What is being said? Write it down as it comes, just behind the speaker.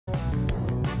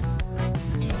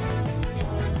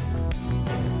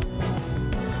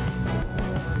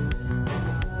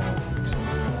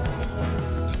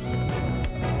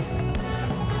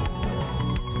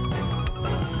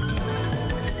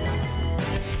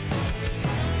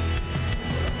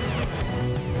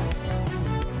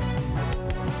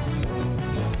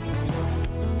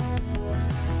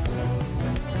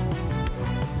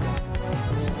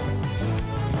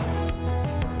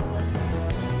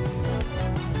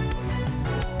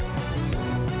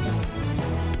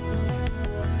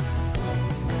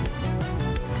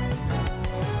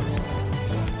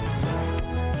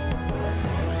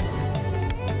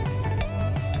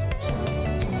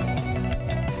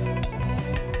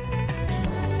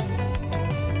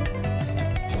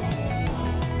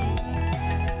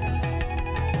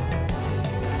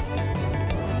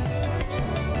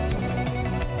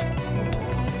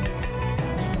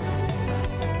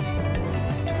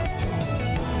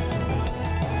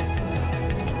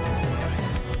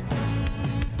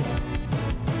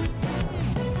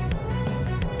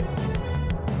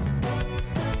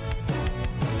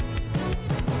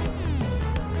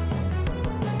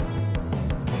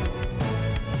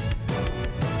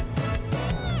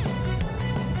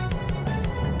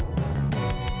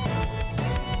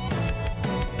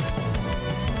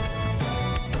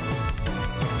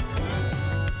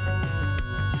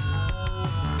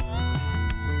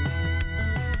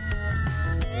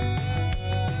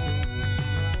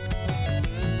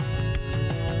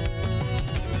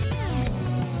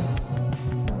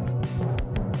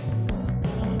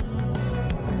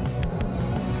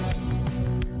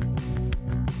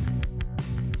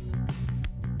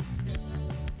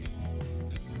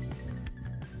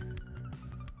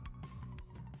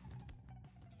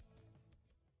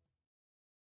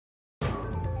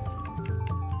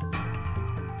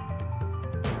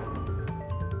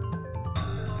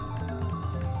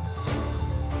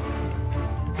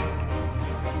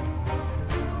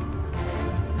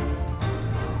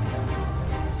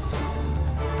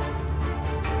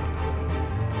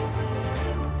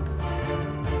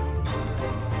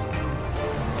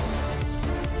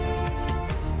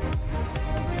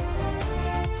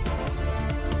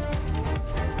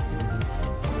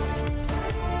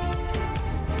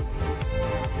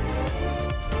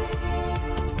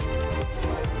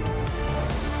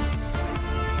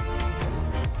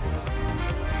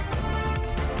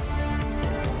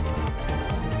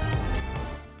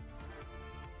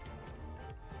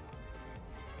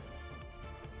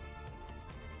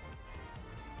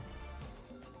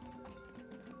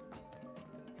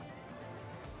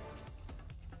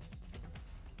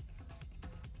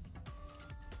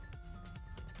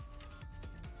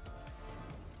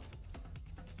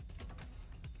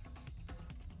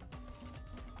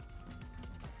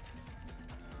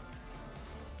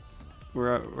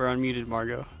We're unmuted,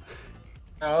 Margot.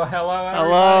 Oh, hello, everybody.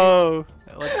 Hello.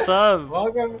 What's up?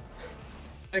 Welcome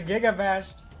to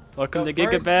GigaBashed. Welcome to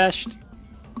GigaBashed.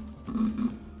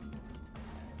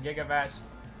 GigaBashed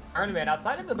tournament.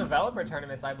 Outside of the developer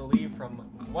tournaments, I believe, from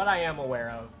what I am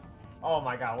aware of. Oh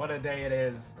my god, what a day it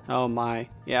is. Oh my.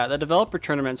 Yeah, the developer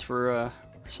tournaments were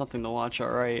something to watch,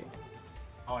 alright.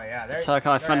 Oh yeah, that's how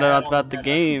I found out about the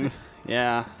game.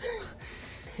 Yeah.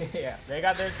 Yeah, they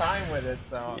got their time with it,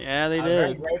 so yeah, they I'm did.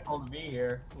 very grateful to be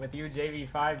here with you,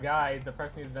 JV5 guy, the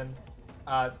person who's been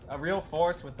a real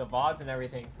force with the VODs and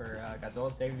everything for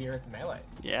Godzilla Save the Earth Melee.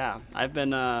 Yeah, I've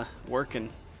been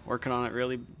working on it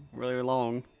really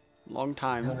long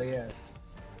time. Oh yeah.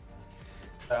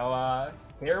 So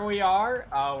here we are.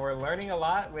 We're learning a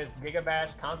lot with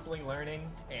GigaBashed, constantly learning,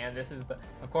 and this is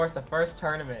of course the first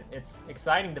tournament. It's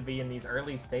exciting to be in these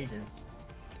early stages.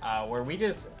 Where we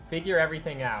just figure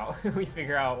everything out. We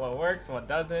figure out what works, what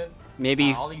doesn't.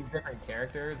 Maybe all these different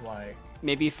characters, like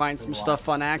maybe find some stuff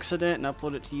on accident and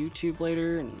upload it to YouTube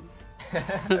later. And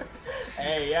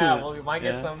hey, yeah, well, we might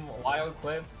get some wild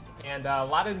clips and a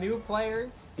lot of new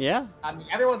players. Yeah. I mean,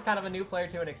 everyone's kind of a new player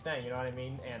to an extent, you know what I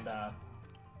mean? And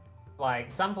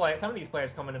like some of these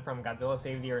players coming in from Godzilla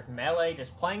Save the Earth Melee,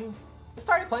 just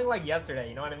started playing like yesterday,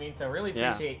 you know what I mean? So really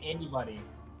appreciate anybody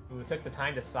who took the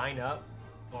time to sign up,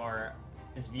 or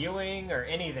is viewing, or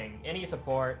anything, any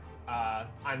support.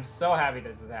 I'm so happy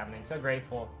this is happening. So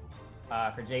grateful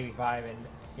for JV5,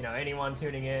 and anyone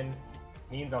tuning in.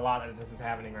 Means a lot that this is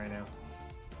happening right now.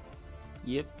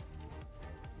 Yep.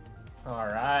 All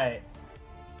right.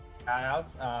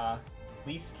 Shoutouts.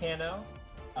 Lise Cano.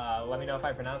 Let me know if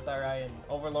I pronounced that right. And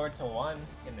Overlord to 1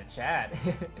 in the chat.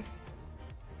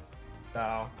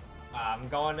 So I'm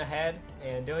going ahead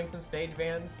and doing some stage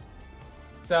bans.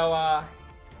 So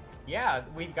yeah,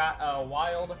 we've got a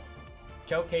wild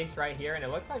showcase right here, and it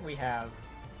looks like we have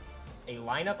a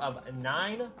lineup of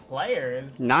 9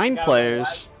 players. 9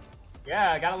 players?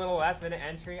 Yeah, I got a little last-minute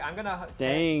entry. I'm gonna go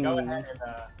ahead and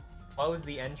close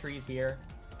the entries here.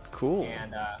 Cool.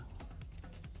 And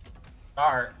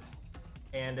start.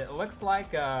 And it looks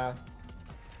like all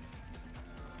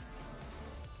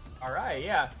right,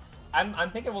 yeah. I'm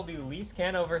thinking we'll do Lise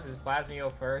Cano versus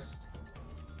Plasmio first.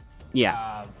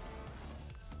 Yeah.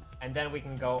 And then we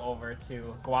can go over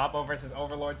to Guapo versus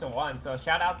Overlord to 1. So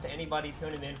shout outs to anybody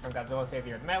tuning in from Godzilla Save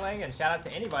the Earth Melee, and shout outs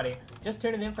to anybody just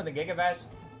tuning in from the GigaBashed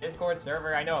Discord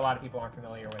server. I know a lot of people aren't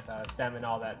familiar with STEM and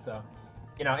all that, so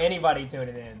anybody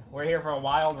tuning in. We're here for a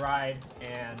wild ride,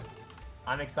 and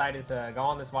I'm excited to go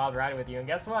on this wild ride with you. And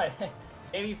guess what?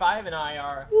 JV5 and I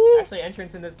are actually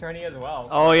entrants in this tourney as well.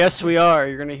 So. Oh yes, we are.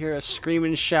 You're gonna hear us scream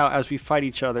and shout as we fight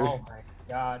each other. Oh my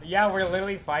god. Yeah, we're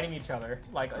literally fighting each other,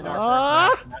 like in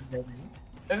our first match.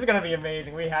 This is gonna be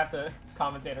amazing. We have to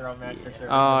commentate our own match for sure.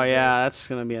 Oh yeah, that's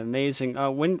gonna be amazing.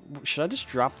 When should I just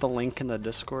drop the link in the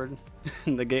Discord,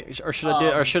 in the game, or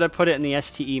should I put it in the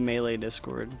STE Melee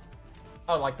Discord?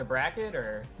 Oh, like the bracket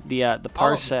or the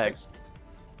parsec?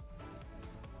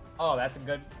 Oh, that's a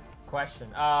good question.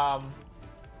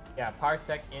 Yeah,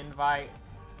 parsec invite.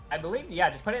 I believe, yeah,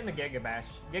 just put it in the GigaBash.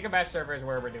 GigaBash server is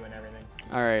where we're doing everything.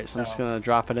 Alright, so I'm just gonna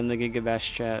drop it in the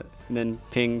GigaBash chat and then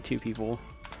ping 2 people.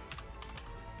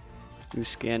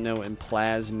 Scano and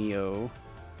Plasmio.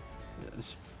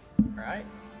 Yes. Alright.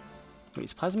 Wait,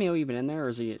 is Plasmio even in there, or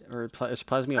is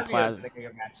Plasmio Plasma? The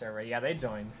GigaBash server. Yeah, they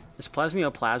joined. Is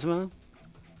Plasmio Plasma?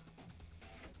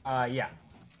 Yeah.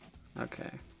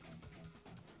 Okay.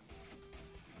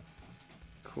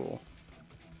 Cool.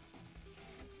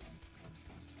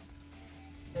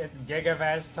 It's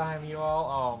GigaBashed time, you all.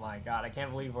 Oh my god, I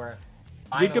can't believe we're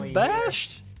finally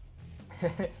GigaBashed?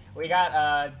 We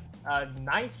got a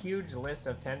nice, huge list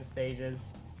of 10 stages.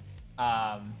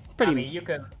 I mean, you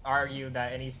could argue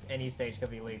that any stage could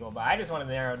be legal, but I just want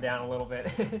to narrow it down a little bit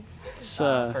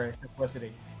for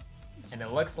simplicity. And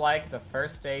it looks like the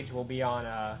first stage will be on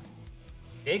a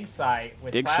big site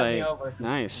with Plasmio versus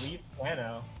Lise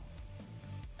Cano.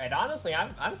 And honestly,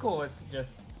 I'm cool with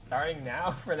just starting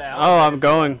now for that. Oh, I'm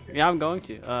going. Yeah, I'm going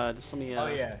to. Just let me. Oh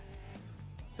yeah.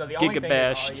 So the only thing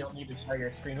is, you'll need to share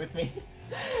your screen with me.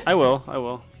 I will.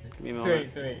 Give me a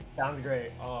moment. Sweet. Sounds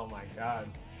great. Oh my god.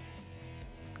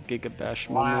 GigaBashed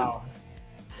moment. Wow.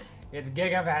 It's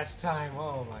GigaBashed time.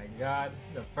 Oh my god.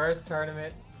 The first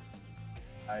tournament.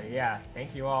 Yeah.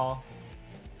 Thank you all.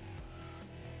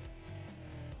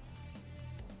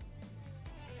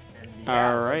 And yeah,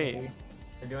 all right.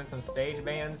 We're doing some stage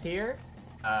bans here.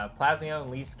 Plasmio and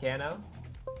Lise Cano.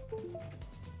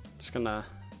 Just gonna.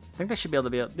 I think they should be able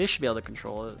to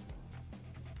control it.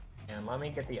 And let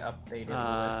me get the updated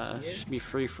list here. Should be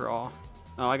free for all.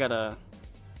 Oh, I gotta.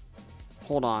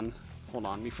 Hold on. hold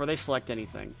on. Before they select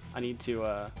anything, I need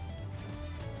to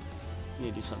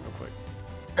do something real quick.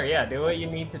 Sure, yeah, do what you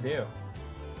need to do.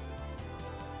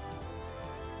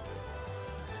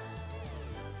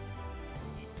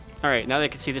 All right, now they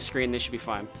can see the screen. They should be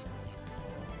fine.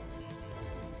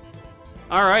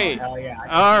 All right. Oh, hell yeah.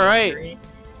 All right.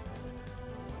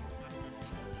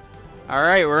 All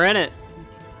right, we're in it.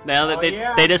 Now that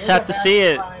they just have to see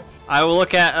it. I will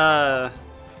look at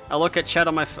I'll look at chat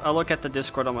on my I'll look at the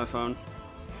Discord on my phone.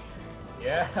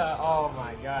 Yeah. Oh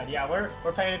my God. Yeah, we're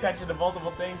paying attention to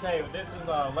multiple things. Hey, this is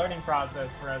a learning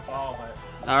process for us all.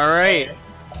 But, all right.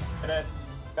 Hey,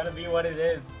 gotta be what it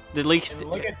is. At least. And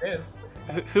look at this.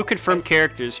 Who confirmed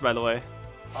characters, by the way?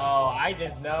 Oh, I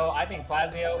just know. I think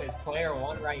Plasmio is player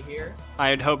 1 right here.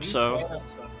 I'd hope so.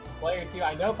 Player 2.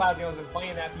 I know Plasmio's been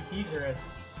playing that PP Jurist.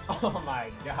 Oh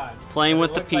my God. Playing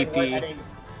with the PP. Like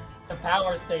the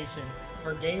power station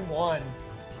for game 1.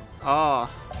 Oh.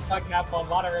 Fucking have a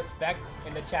lot of respect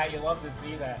in the chat. You love to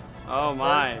see that. Oh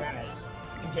my.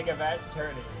 GigaBashed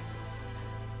tourney.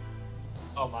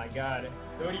 Oh my God.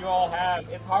 Who do you all have?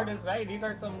 It's hard to say. These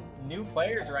are some new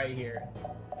players right here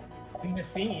in the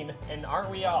scene, and aren't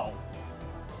we all?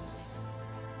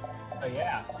 So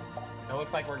yeah. It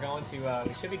looks like we're going to,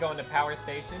 we should be going to Power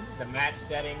Station, the match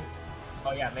settings.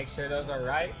 Oh yeah, make sure those are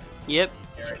right. Yep.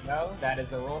 There we go. That is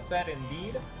the rule set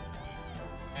indeed.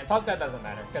 And plus that doesn't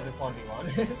matter, because it's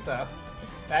 1v1, so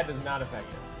that does not affect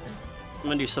it. I'm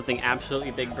gonna do something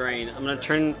absolutely big brain. I'm gonna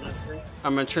turn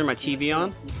my TV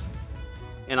on,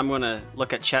 and I'm gonna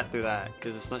look at chat through that,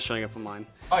 because it's not showing up on mine.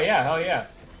 Oh yeah, hell yeah.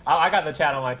 I got the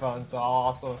chat on my phone, so I'll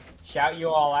also shout you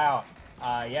all out.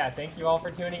 Yeah, thank you all for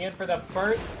tuning in for the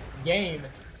first game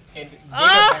in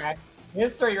GigaBashed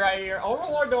history right here.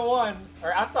 Overlord to 1,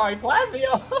 or I'm sorry,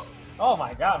 Plasmio. Oh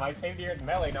my God, my safety and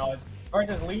melee knowledge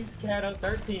versus Leascano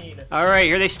 13. All right,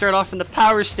 here they start off in the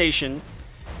Power Station.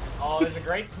 Oh, there's a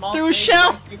great small through a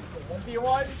shell.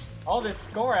 1v1. Oh, this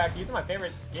Skorak, these are my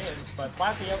favorite skins, but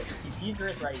Plasmio is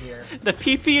dangerous right here. The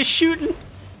PP is shooting.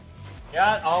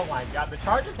 Yeah, oh my God, the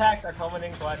charge attacks are coming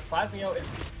in clutch. Plasmio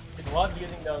just loves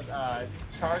using those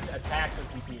charge attacks with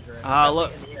PP.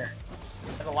 Look. In the air.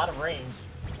 Has a lot of range.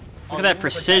 Look at that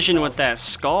precision with that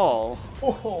skull.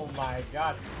 Oh my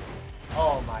God.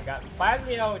 Oh my God.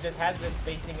 Plasmio just has this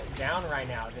spacing down right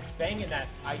now, just staying in that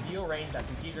ideal range that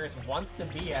PP wants to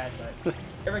be at, but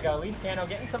here we go, Leascano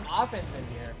getting some offense in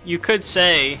here. You could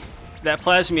say that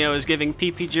Plasmio is giving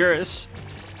PP Juris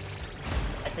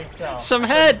I think so. some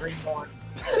head.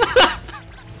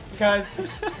 Because,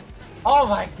 oh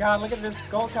my God, look at this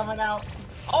skull coming out.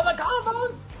 Oh, the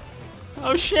combos!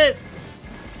 Oh shit.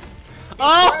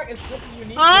 Oh!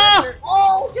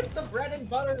 Oh, gets the bread and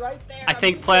butter right there. I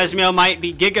think Plasmio might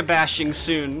be Gigabashing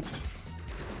soon.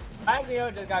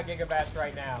 Plasmio just got Gigabashed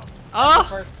right now. Oh!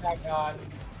 First attack on.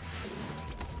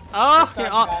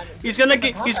 Oh, he's gonna do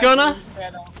it. Oh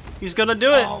He's gonna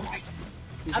do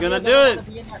it.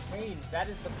 Be in that range. That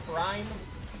is the prime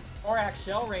Thorax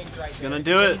shell range right there. He's gonna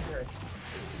do it.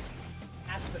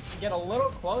 Has to get a little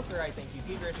closer, I think.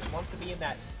 Pedro just wants to be in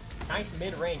that nice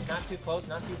mid-range. Not too close,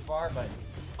 not too far, but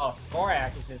oh,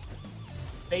 Skorak is just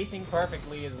facing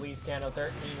perfectly as Leascano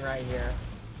 13 right here.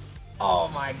 Oh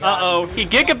my God. Uh-oh, he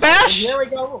Gigabashed? Here we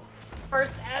go.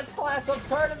 First S-class of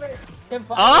tournament.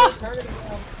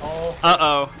 Oh.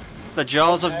 Uh-oh. The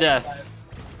jaws of death.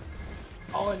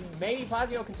 Oh, and maybe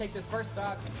Plasmio can take this first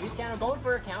stock. Leascano going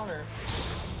for a counter.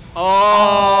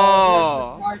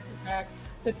 Oh. Here's the attack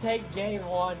to take game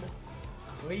 1.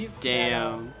 Leascano.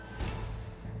 Damn.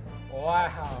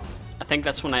 Wow. I think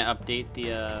that's when I update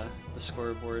the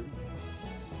scoreboard.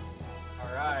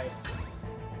 All right.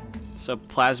 So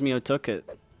Plasmio took it.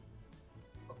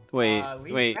 Wait,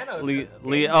 wait.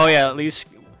 Oh yeah, at least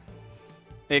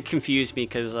it confused me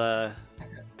because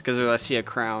I see a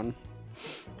crown.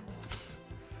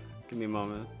 Give me a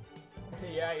moment.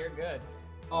 Yeah, you're good.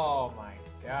 Oh my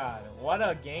God, what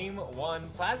a game 1.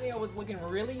 Plasmio was looking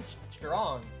really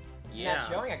strong. Yeah,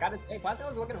 showing. I gotta say, Plasmio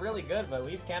was looking really good, but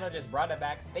Leascano just brought it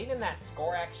back. Stayed in that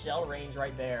Skorak shell range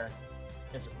right there.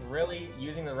 Just really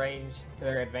using the range to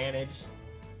their advantage.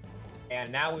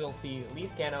 And now we'll see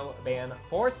Leascano ban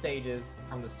 4 stages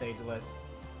from the stage list.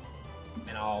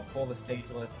 And I'll pull the stage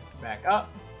list back up.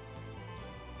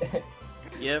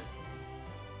 Yep.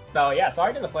 So yeah,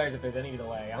 sorry to the players if there's any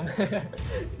delay. I'm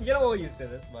getting a little used to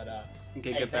this, but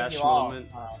hey, thank you all.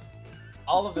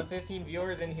 All of the 15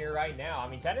 viewers in here right now. I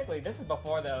mean, technically, this is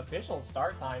before the official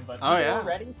start time, but people are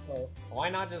ready, so why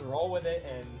not just roll with it?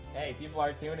 And hey, people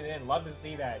are tuning in. Love to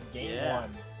see that. Game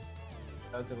 1.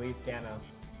 That was Leascano.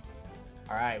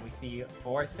 All right, we see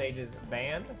 4 stages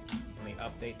banned. Let me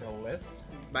update the list.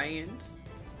 Banned.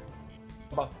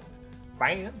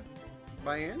 Bam.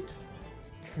 By end?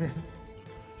 And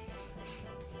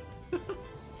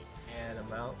a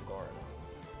Mount Gordon.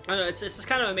 I don't know, it's just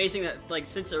kind of amazing that, like,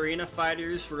 since arena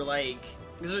fighters were, like...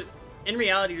 in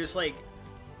reality, there's, like...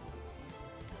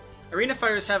 Arena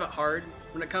fighters have it hard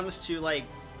when it comes to, like,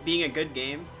 being a good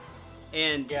game.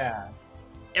 And yeah,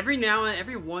 every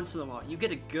once in a while, you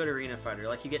get a good arena fighter.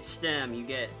 Like, you get STEM, you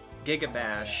get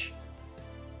GigaBashed,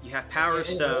 you have Power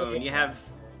Stone, you have,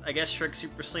 I guess, Shrek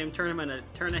Super Slam Tournament, a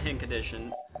Tournament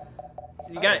edition.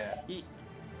 You got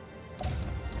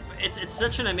it's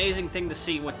such an amazing thing to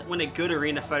see when a good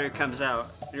arena fighter comes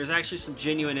out. There's actually some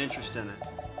genuine interest in it.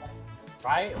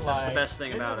 Right? That's the best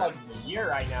thing about it. Like the year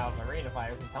right now of arena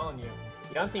fighters, I'm telling you.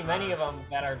 You don't see many of them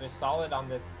that are just solid on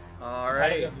this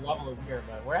competitive level here,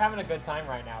 but we're having a good time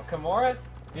right now. Kimura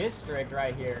District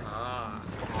right here. Oh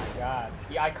my god.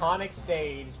 The iconic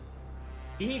stage.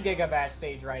 The GigaBashed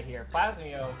stage right here.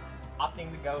 Plasmio opting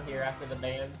to go here after the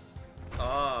bans.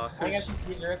 I guess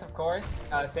features, of course.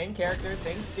 Same characters,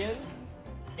 same skins.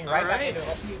 And right back into it.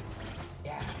 Let's see.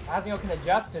 Yeah, Plasmio can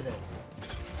adjust to this.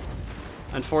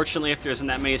 Unfortunately, if there isn't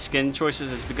that many skin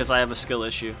choices, it's because I have a skill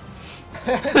issue.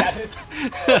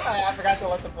 I forgot to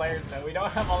let the players know. We don't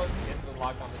have all the skins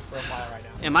unlocked on this profile right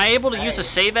now. Am I able to use a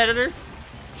save editor?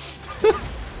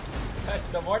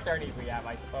 The more turnies we have,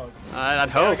 I suppose. I'd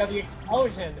hope. The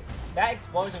explosion. That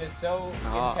explosion is so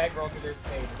integral to this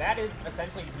stage. That is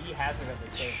essentially the hazard of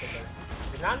this stage.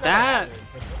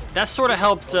 That sort of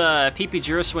helped PP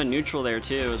Juris win neutral there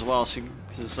too, as well. So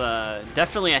he's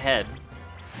definitely ahead.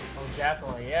 Oh,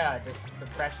 definitely, yeah. Just the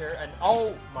pressure and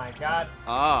oh my god.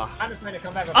 I'm just trying to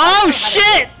come back. Oh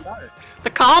shit! The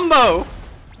combo.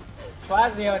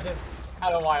 Plasmio just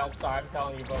had a wild start, I'm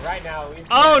telling you. But right now, he's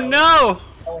going off.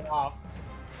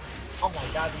 Oh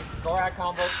my god, these Skorak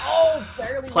combos. Oh,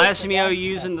 barely. Plasmio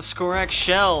using the Skorak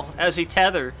shell as a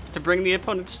tether to bring the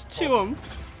opponents to him.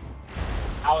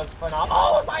 That was phenomenal.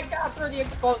 Oh my god, through the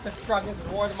explosive truck. This is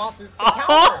War of the Monsters.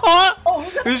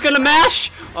 Who's gonna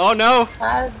mash? Oh no.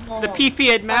 Plasmio. The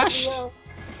PP had mashed.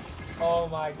 Oh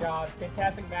my god,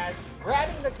 fantastic match.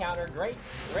 Grabbing the counter. Great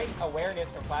awareness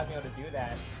from Plasmio to do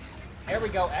that. There we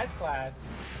go, S-Class.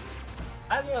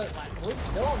 Plasmio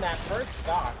still on that first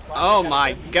stock. Oh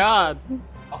my god.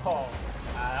 Oh,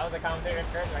 that was a commentator's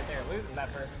curse right there. Losing that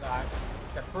first stock.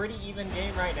 It's a pretty even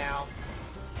game right now.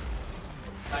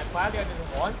 Plasmio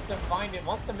just wants to find it,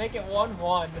 wants to make it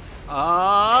 1-1.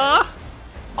 Oh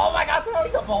my god,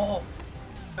 throwing the ball.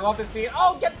 I love to see it.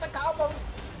 Oh, gets the combo.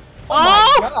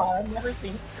 Oh my god, I've never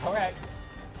seen Skorak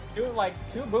do like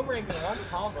 2 boomerangs in one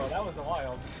combo. That was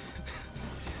wild.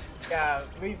 Yeah,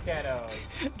 please Kano.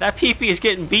 That PP is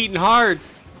getting beaten hard.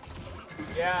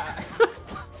 Yeah.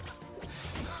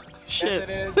 Shit.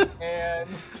 Yes, it is. And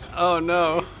oh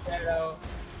no. Kano.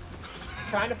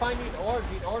 Trying to find these orbs.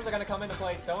 These orbs are gonna come into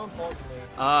play so importantly.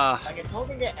 Like if someone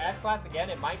can get S-Class again,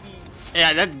 it might be.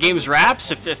 Yeah, that game's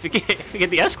wraps if you get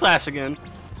the S-Class again.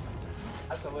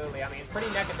 Absolutely. I mean, it's pretty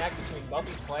neck and neck between both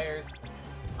these players.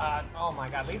 Oh my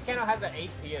god, Lee's Kano has an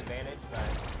HP advantage,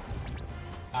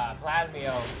 but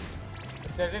Plasmio,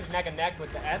 they're just neck and neck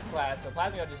with the S-Class, but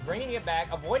Plasmio just bringing it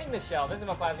back, avoiding the shell. This is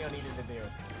what Plasmio needed to do.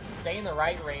 Stay in the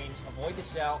right range, avoid the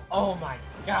shell. Oh my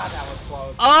god, that was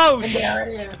close. Oh, and there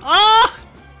it is.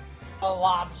 A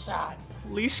lob shot.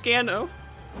 Lee Scano.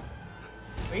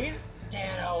 Lee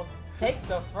Scano takes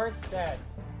the first set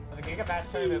of the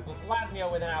GigaBashed tournament with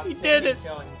Plasmio with an outstanding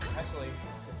showing, especially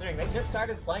considering they just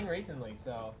started playing recently,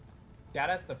 so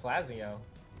shoutouts to Plasmio.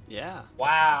 Yeah.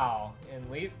 Wow. And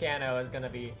Lee Scano is going to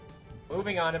be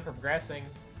moving on and progressing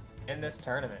in this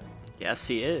tournament. Yes,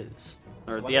 he is.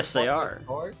 Or yes, they are.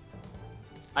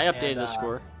 I updated the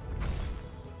score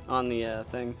on the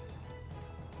thing.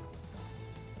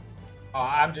 Oh,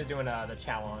 I'm just doing the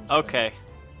challenge. Okay.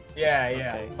 Yeah,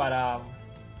 yeah. Okay. But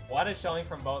what a showing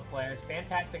from both players.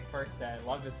 Fantastic first set.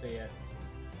 Love to see it.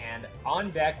 And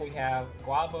on deck we have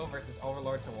Guabo versus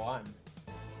Overlord to 1.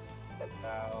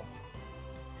 So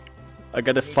I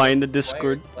gotta find the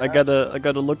Discord. I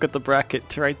gotta look at the bracket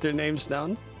to write their names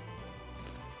down.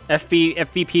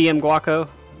 FBPM Guapo,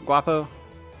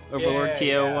 Overlord TO1.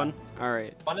 Yeah. All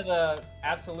right. One of the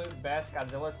absolute best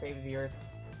Godzilla Save the Earth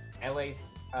LA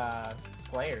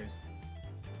players.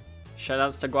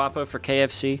 Shoutouts to Guapo for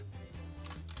KFC.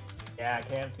 Yeah,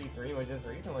 KFC 3 was just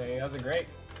recently. That was a great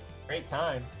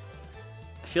time.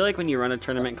 I feel like when you run a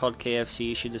tournament called KFC,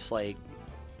 you should just like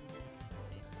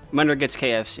winner gets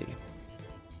KFC.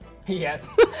 Yes.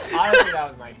 Honestly, that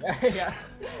was my yeah.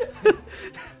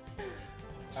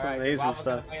 Some amazing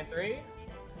stuff. Plan 3.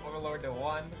 Overlord to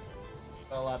 1.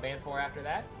 will ban 4 after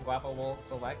that. Guapo will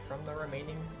select from the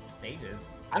remaining stages.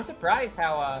 I'm surprised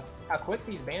how quick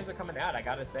these bans are coming out, I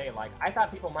gotta say. Like, I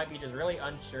thought people might be just really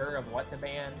unsure of what to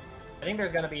ban. I think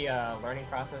there's gonna be a learning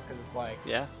process, because it's like,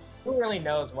 Yeah. who really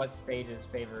knows what stages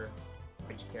favor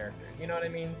which characters? You know what I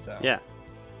mean? So Yeah.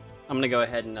 I'm gonna go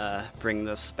ahead and bring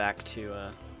this back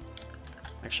to.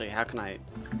 Actually, how can I?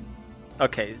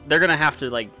 Okay, they're gonna have to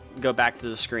like go back to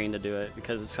the screen to do it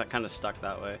because it's kind of stuck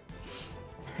that way.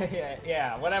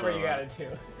 yeah, whatever So, you gotta do.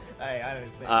 I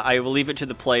understand. I will leave it to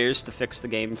the players to fix the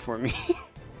game for me.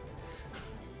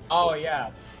 Oh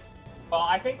yeah. Well,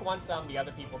 I think once the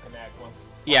other people connect, once.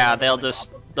 Yeah,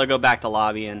 they'll go back to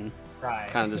lobby and Right.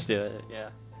 kind of just do it. Yeah.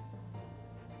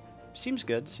 Seems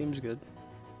good. Seems good.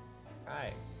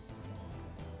 Right.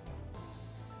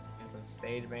 And some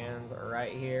stage bans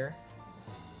right here.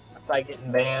 It's like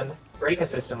getting banned pretty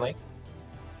consistently.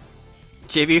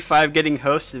 JV5 getting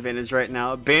host advantage right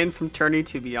now. Banned from tourney,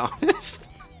 to be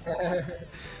honest.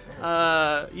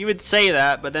 You would say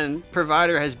that, but then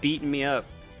Provider has beaten me up.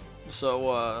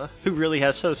 So, who really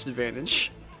has host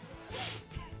advantage?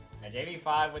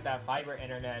 JV5 with that fiber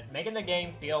internet, making the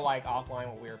game feel like offline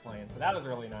when we were playing. So that was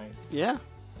really nice. Yeah.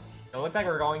 It looks like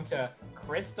we're going to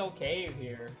Crystal Cave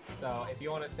here. So if you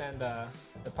want to send the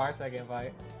Parsec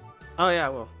invite. Oh, yeah, I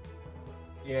will.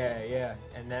 Yeah.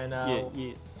 And then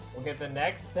Yeah. we'll get the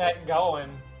next set going.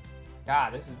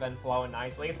 God, this has been flowing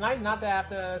nicely. It's nice not to have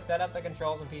to set up the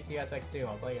controls in PCSX2,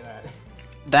 I'll tell you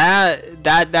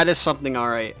that. That is something, all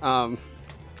right.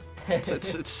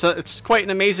 It's quite an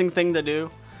amazing thing to do.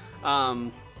 Yeah,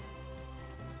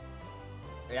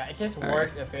 it just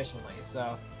works efficiently.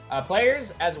 So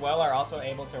players as well are also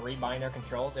able to rebind their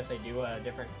controls if they do a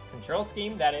different control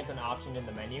scheme. That is an option in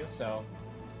the menu. So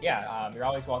yeah, you're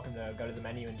always welcome to go to the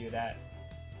menu and do that.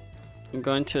 I'm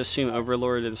going to assume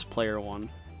Overlord is player 1.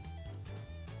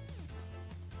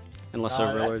 Unless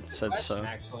Overlord said so.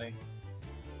 Actually.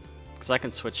 Because I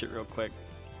can switch it real quick.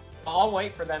 I'll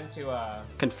wait for them to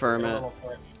confirm it.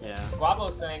 Yeah.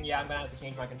 Guapo's saying, yeah, I'm gonna have to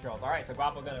change my controls. Alright, so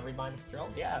Guapo's gonna rebind the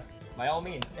controls? Yeah, by all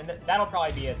means. And that'll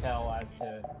probably be a tell as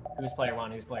to who's player 1,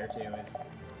 who's player 2, is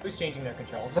who's changing their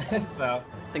controls. So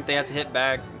I think they have to hit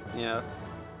back. Yeah.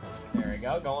 There we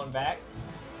go, going back.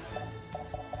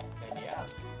 And yeah.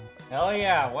 Hell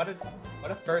yeah, what a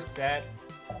first set.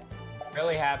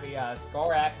 Really happy.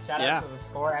 Skorak, shout out to the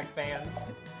Skorak fans.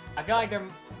 I feel like there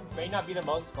may not be the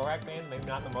most Skorak fans, maybe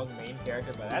not the most main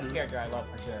character, but that's a character I love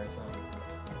for sure. So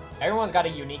everyone's got a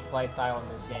unique play style in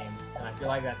this game, and I feel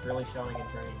like that's really showing in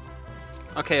training.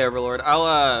 Okay, Overlord.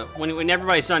 I'll when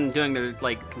everybody's done doing their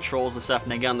like controls and stuff,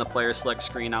 and they get on the player select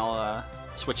screen, I'll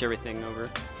switch everything over.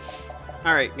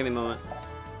 All right, give me a moment.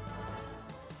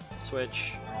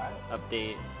 Switch.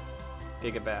 Update.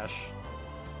 GigaBashed.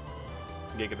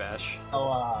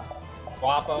 So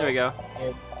Guapo there we go.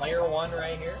 is player 1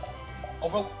 right here.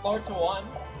 Overlord to 1.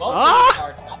 Both of them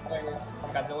are top players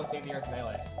from Godzilla Save the Earth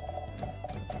Melee.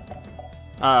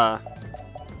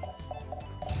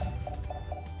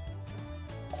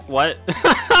 What?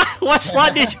 What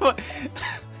slot did you?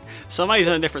 Somebody's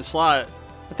in a different slot.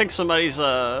 I think somebody's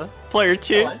player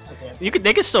 2.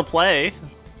 They can still play.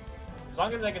 As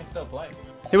long as they can still play.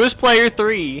 It was player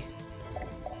 3.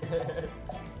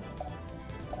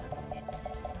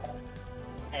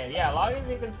 And yeah, as long as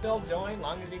you can still join, as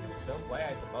long as you can still play,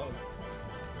 I suppose.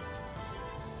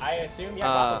 I assume, yeah,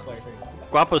 Guapo's player 3.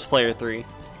 Guapo's player 3.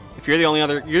 If you're the only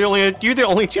other, you're the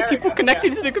only two people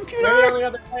connected to the computer. You're the only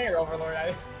other player,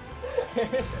 Overlord.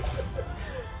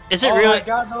 Is it oh really? My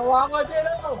God, the llama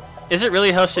ditto! Is it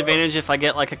really host advantage if I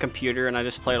get like a computer and I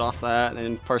just play it off that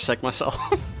and parsec myself?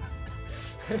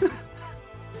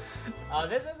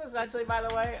 This is essentially, by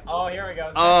the way. Oh, here we go.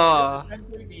 So this is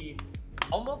essentially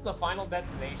almost the final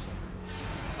destination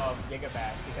of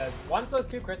GigaBashed, because once those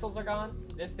 2 crystals are gone,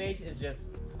 this stage is just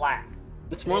flat.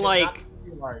 It's more like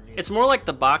more like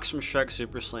the box from Shrek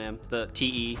Super Slam, the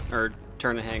TE or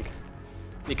Turn to Hank,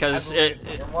 because you're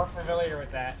more familiar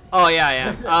with that. Oh yeah, I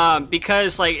am.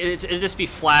 Because like it just be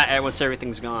flat once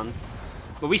everything's gone.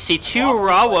 But we see 2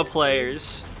 Rawa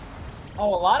players.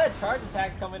 Oh, a lot of charge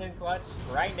attacks coming in clutch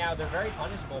right now. They're very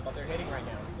punishable, but they're hitting right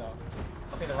now. So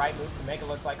hopefully the right move to make it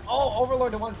look like. Oh,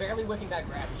 Overlord to 1 barely whipping that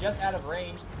grab, just out of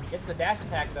range. It's the dash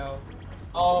attack though.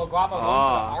 Oh, Guapo going for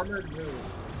the armored move.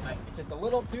 It's just a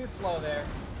little too slow there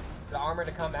for the armor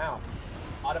to come out.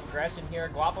 A lot of aggression here.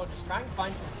 Guapo just trying to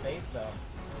find some space though.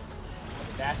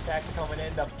 The dash attacks coming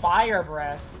in. The fire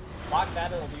breath. Block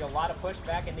that. It'll be a lot of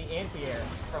pushback in the anti-air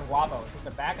from Guapo. Just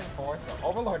a back and forth. So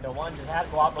Overlord to 1 just had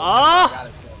Guapo.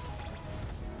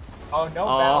 Oh, no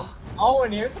bounce. Oh,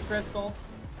 and here's the crystal.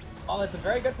 Oh, it's a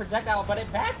very good projectile, but it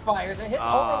backfires. It hits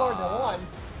Overlord to 1.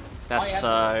 That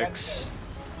sucks.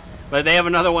 But they have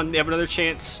another one. They have another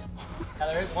chance. Yeah,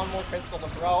 there is one more crystal to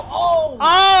throw. Oh!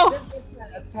 Oh! This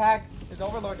attack is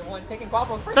Overlord to 1, taking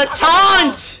Guapo's first. The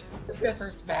taunt!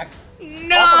 Disrespect.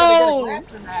 No!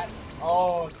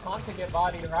 Oh, taunt to get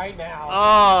bodied right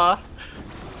now.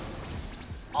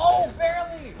 Oh,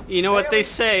 barely! You know what they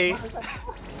say?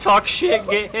 Talk shit,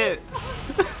 get hit.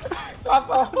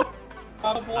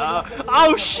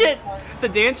 Oh shit! The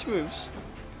dance moves.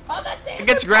 Oh, that dance It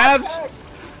gets grabbed.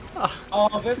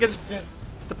 This is just...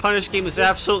 The punish game is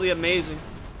absolutely amazing.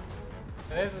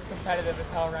 This is competitive as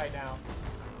hell right now.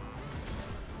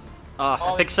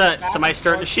 I think somebody's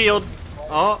starting to shield.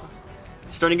 Oh,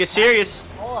 it's starting to get serious.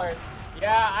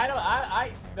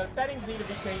 Yeah, the settings need to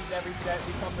be changed every set.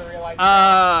 We come to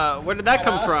realize. Where did that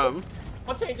come from?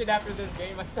 I'll change it after this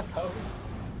game, I suppose.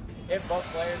 If both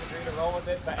players agree to roll with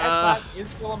it, but S-Class is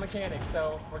still a mechanic,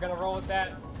 so we're gonna roll with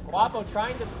that. Guapo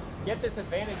trying to get this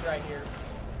advantage right here.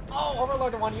 Oh,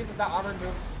 Overlord to 1 uses that armor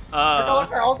move. We're going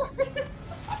for ultimate.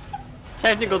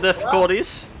 Technical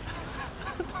difficulties.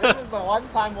 This is the one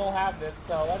time we'll have this,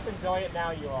 so let's enjoy it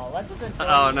now, you all. Let's just enjoy it.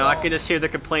 Oh no, I can just hear the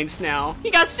complaints now.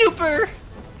 He got super!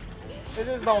 This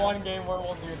is the one game where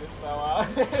we'll do this, so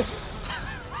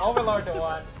Overlord to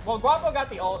 1. Well, Guapo got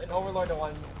the ult, and Overlord to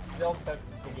 1 still took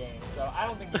the game, so I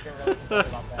don't think you can really complain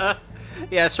about that.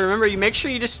 Yeah, so remember, you make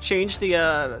sure you just change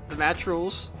the match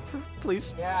rules,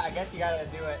 please. Yeah, I guess you gotta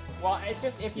do it. Well, it's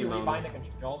just if you rebind the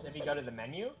controls, if you go to the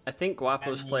menu. I think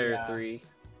Guapo's player 3.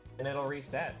 And it'll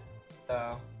reset.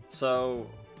 So,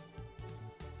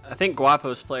 I think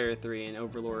Guapo's player 3 and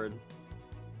Overlord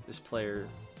is player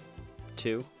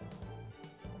 2.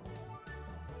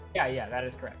 Yeah, that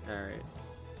is correct. Alright,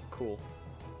 cool.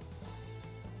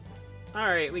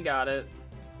 Alright, we got it.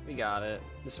 We got it.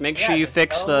 Just make sure you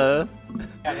fix the...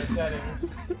 Yeah, the settings.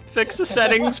 Fix the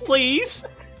settings, please!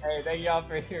 Hey, thank y'all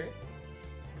for your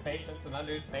patience and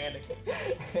understanding.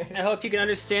 I hope you can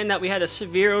understand that we had a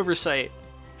severe oversight.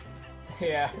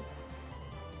 Yeah.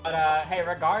 But, hey,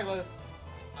 regardless,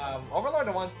 Overlord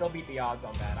to 1 still beat the odds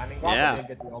on that. I mean, Guapo did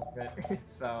get the ultimate,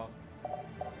 so...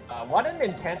 what an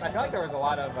intense... I feel like there was a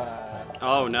lot of,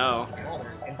 oh, no.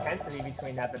 intensity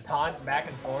between that. The taunt back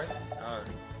and forth.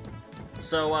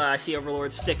 So, I see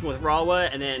Overlord sticking with Rawa,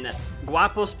 and then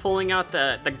Guapo's pulling out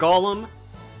the golem.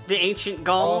 The ancient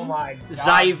golem. Oh my god.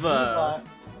 Zyva.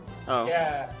 Oh.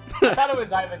 Yeah. I thought it was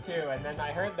Zyva too, and then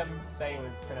I heard them say it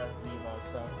was pronounced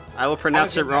Ziva, so... I will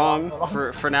pronounce it wrong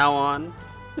for now on.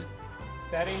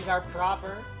 Settings are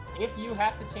proper. If you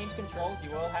have to change controls, you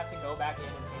will have to go back in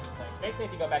and change the settings. Basically,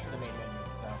 if you go back to the main menu,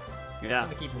 so... Yeah.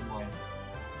 Something to keep in mind.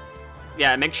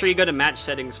 Yeah, make sure you go to match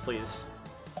settings, please.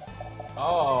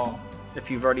 Oh. If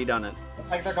you've already done it. It's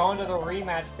like they're going to the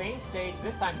rematch, same stage,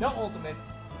 this time no ultimates,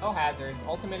 no hazards.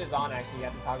 Ultimate is on, actually, you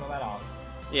have to toggle that off.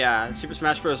 Yeah, Super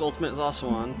Smash Bros. Ultimate is also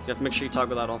on. You have to make sure you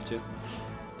toggle that off, too.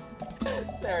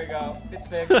 There we go. It's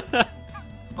fixed.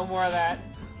 No more of that.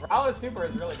 Rawa's Super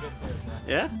is really good, too.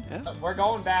 Yeah. We're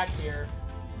going back here.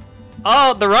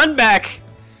 Oh, the run back!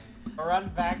 A run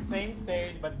back, same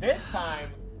stage, but this time...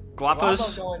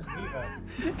 Guapo's going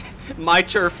Ziva. My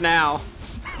turf now.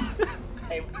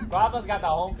 Hey, Guapo's got the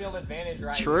home field advantage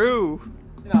right True.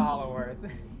 You know how it works.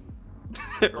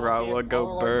 Rawa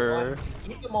go burr.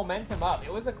 Keep the momentum up.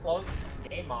 It was a close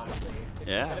game, honestly. It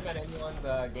Yeah. could have been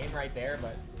anyone's game right there,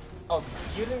 but... Oh,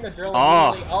 using the drill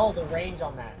the range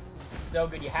on that. It's so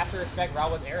good. You have to respect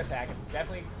Rawa's air attack. It's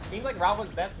definitely... Seems like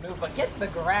Rawa's best move, but gets the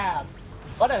grab.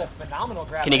 What a phenomenal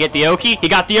grab. Can he get the Oki? He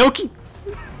got the Oki!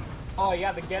 Oh,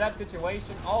 yeah, the get-up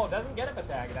situation. Oh, it doesn't get-up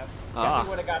attack. That definitely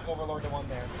would have got Overlord to 1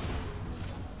 there.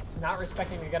 It's not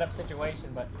respecting the get-up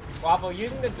situation, but Guapo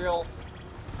using the drill,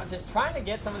 just trying to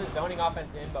get some of the zoning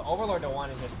offense in, but Overlord to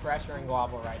 1 is just pressuring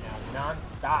Guapo right now,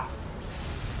 non-stop.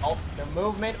 Oh, the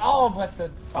movement. Oh, but the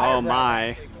fire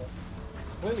my.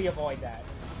 Completely avoid that.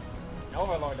 And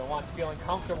Overlord to 1's feeling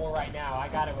comfortable right now. I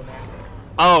got it with that.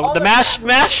 Oh, the mash!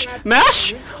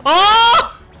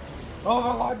 Oh!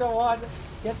 Overlord to 1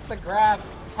 gets the grab.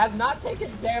 Has not taken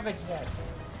damage yet.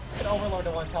 And Overlord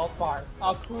to 1's health bar.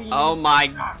 Oh my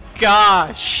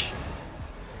gosh!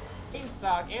 Clean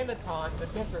stock and the taunt, the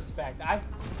disrespect.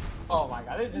 Oh my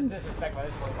god, this is just disrespect by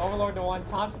this point. Overlord to 1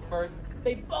 taunted first.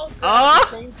 They both grab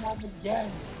at the same time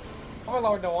again.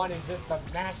 Overlord to 1 is just the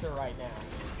masher right now.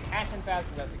 Mashing fast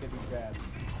enough to get these grabs.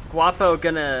 Guapo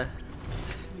gonna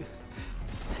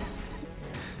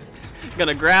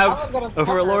grab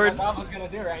Overlord. That's what I was gonna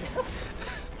do right now.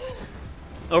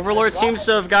 Overlord seems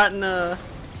to have gotten a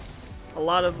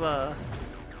lot of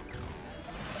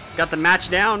got the match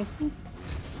down.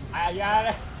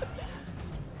 Yeah.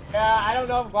 Yeah, I don't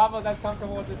know if Guapo's as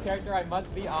comfortable with this character. I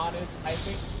must be honest. I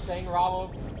think staying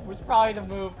Ravo was probably the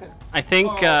move. Cause I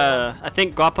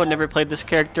think Guapo never played this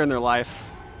character in their life.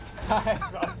 I'm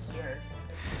not sure.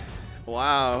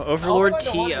 Wow, Overlord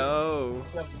TO.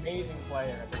 He's an amazing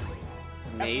player.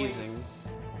 Amazing.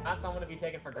 Not someone to be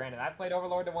taken for granted. I've played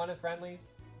Overlord to 1 in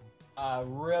friendlies.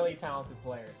 Really talented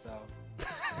player. So,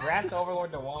 congrats to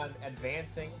Overlord to 1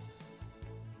 advancing.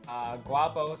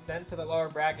 Guapo sent to the lower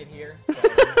bracket here.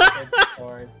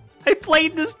 So I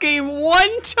played this game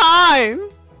 1 time.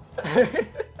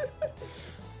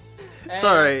 It's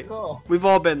alright. Cool. We've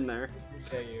all been there.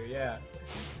 Appreciate you, yeah.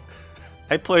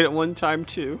 I played it 1 time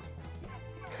too.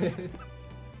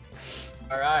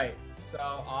 Alright, so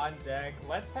on deck,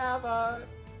 let's have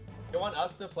you want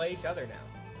us to play each other now?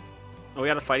 Oh, we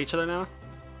gotta fight each other now?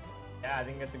 Yeah, I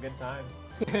think that's a good time.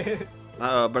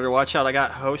 Uh-oh, better watch out, I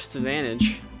got host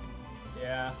advantage.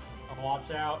 Yeah, I'll watch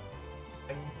out.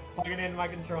 I'm plugging in my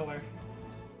controller.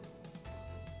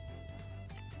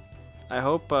 I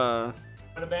hope, Want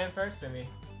to ban first or me?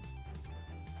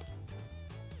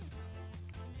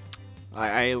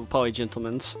 I probably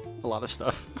gentleman's a lot of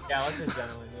stuff. Yeah, let's just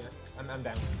gentleman, yeah. I'm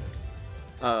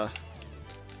down.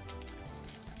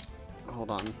 Hold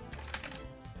on.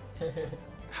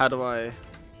 How do I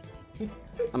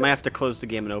might have to close the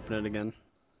game and open it again.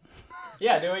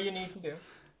 Yeah, do what you need to do.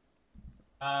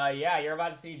 Yeah, you're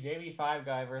about to see JV5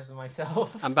 guy versus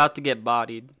myself. I'm about to get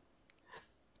bodied.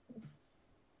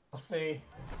 We'll see.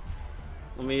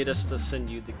 Let me just send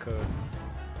you the code.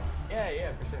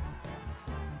 Yeah, for sure.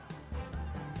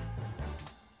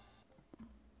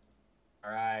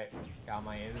 Alright, got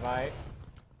my invite.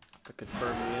 To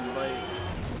confirm the invite.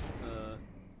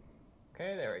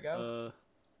 Okay, there we go.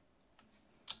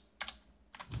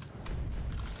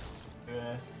 Do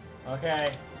this.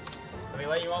 Okay. Let me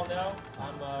let you all know,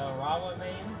 I'm a Rawa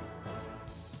main.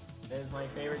 It is my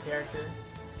favorite character.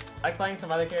 I like playing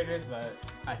some other characters, but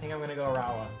I think I'm gonna go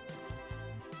Rawa.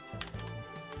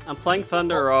 I'm playing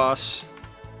Thunder Ross.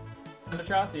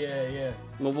 Thundertross? Yeah.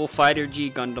 Mobile Fighter G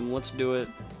Gundam, let's do it.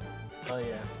 Oh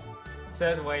yeah.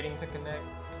 Says waiting to connect.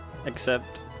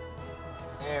 Accept.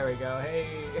 There we go.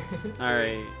 Hey.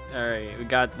 Alright, we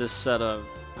got this set up.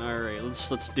 Alright,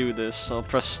 let's do this. I'll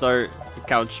press start,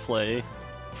 couch play,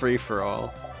 free for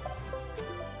all.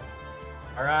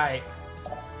 Alright.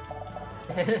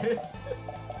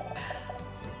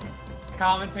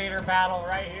 Commentator battle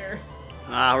right here.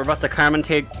 We're about to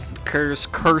commentate curse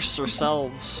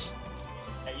ourselves.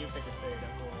 Yeah, you pick a stage,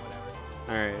 I'm cool, whatever.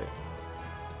 Alright.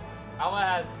 Alma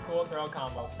has cool throw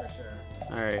combos for sure.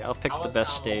 Alright, I'll pick the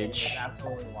best stage. Is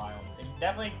absolutely wild. It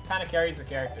definitely kind of carries the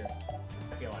character,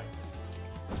 I feel like.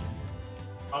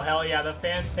 Oh hell yeah, the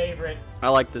fan favorite. I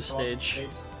like this stage.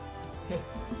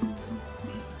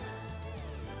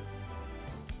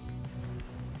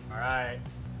 Alright.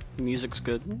 The music's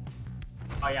good.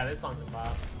 Oh yeah, this song's a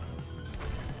bop.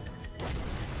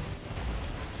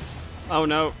 Oh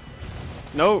no.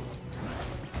 No.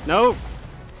 No.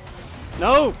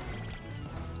 No.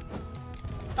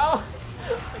 Oh!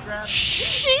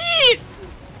 Shit!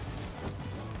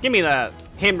 Give me that.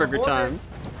 Hamburger time.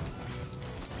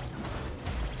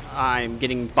 I'm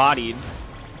getting bodied.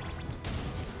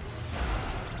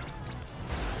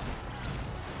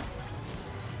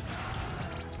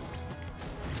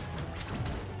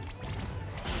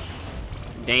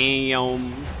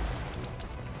 Damn.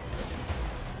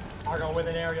 Argo with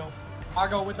an aerial.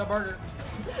 Argo with the burger.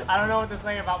 I don't know what to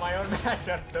say about my own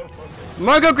matchup so far.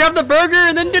 Margo, grab the burger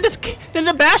and then did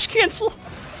the bash cancel.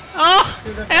 Oh,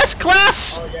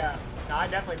 S-class. Oh yeah. No, I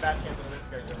definitely bash cancel this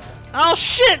character. Oh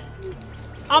shit.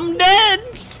 I'm dead.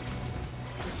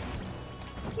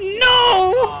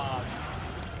 No.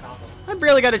 I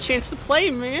barely got a chance to play,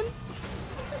 man.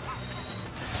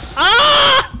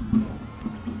 Ah!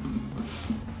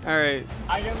 Alright,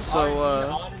 Items are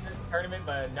on in this tournament,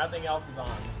 but nothing else is on.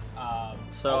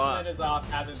 Ultimate is off,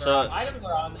 hazards are off. Items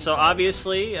are on. So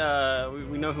obviously,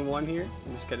 we know who won here.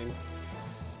 I'm just kidding.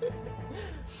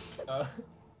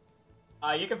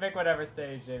 You can pick whatever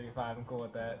stage, JV5. I'm cool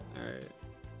with that. Alright.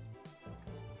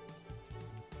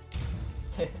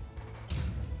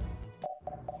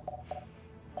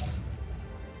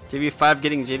 JV5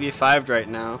 getting JV5'd right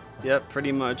now. Yep,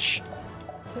 pretty much.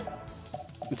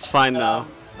 It's fine though.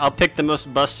 I'll pick the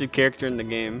most busted character in the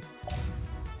game.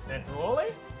 It's Wooly?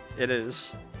 It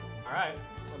is. Alright,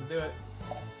 let's do it.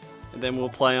 And then we'll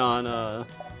play on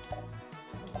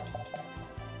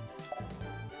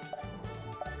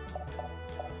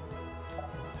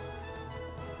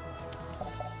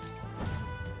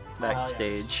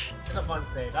backstage. Yeah. It's a fun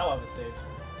stage. I love the stage.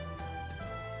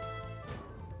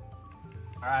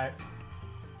 Alright.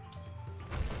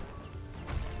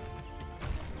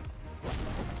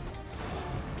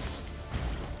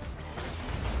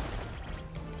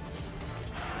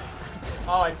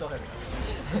 Oh, I still hit it.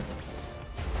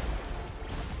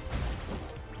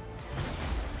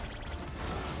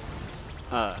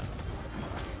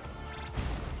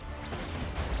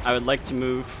 I would like to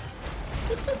move.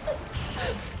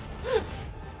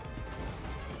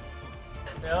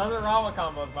 Yeah, those are Rawa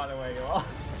combos, by the way, you all.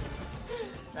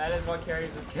 That is what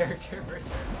carries this character for sure.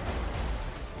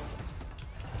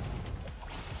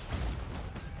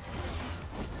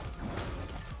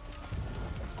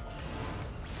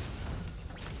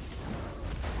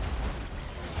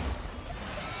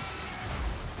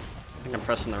 I think I'm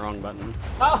pressing the wrong button.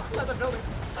 Oh, not the building.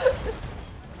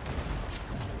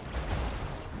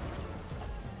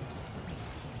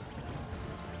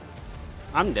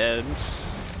 I'm dead.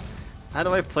 How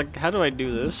do I play? How do I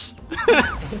do this?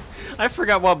 I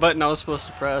forgot what button I was supposed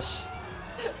to press.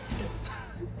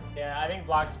 Yeah, I think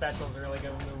block special is a really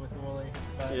good move with Wooly.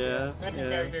 But Yeah, switching yeah.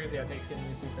 characters, yeah, takes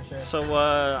Shinji for sure. So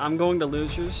I'm going to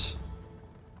losers.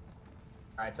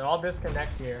 Alright, so I'll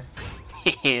disconnect here.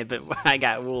 But I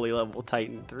got Wooly level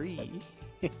Titan 3.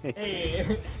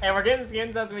 Hey, and we're getting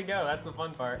skins as we go. That's the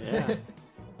fun part. Yeah.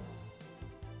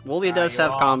 Wooly does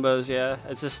have combos, yeah.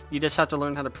 It's just you just have to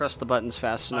learn how to press the buttons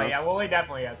fast enough. Oh yeah, Wooly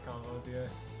definitely has combos, yeah.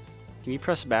 Can you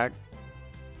press back?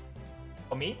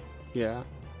 Oh, me? Yeah.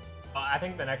 I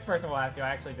think the next person will have to. I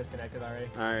actually disconnected already.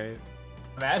 Alright.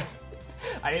 Bad.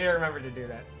 I need to remember to do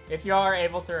that. If you are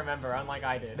able to remember, unlike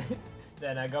I did,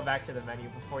 then go back to the menu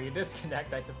before you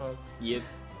disconnect, I suppose. Yep.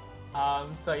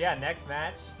 So yeah, next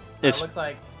match. It looks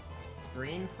like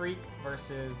Green Freak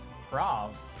versus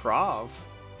Prov. Prov.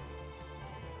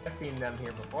 I've seen them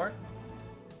here before.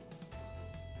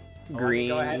 Green.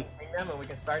 Go ahead and bring them and we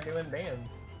can start doing bands.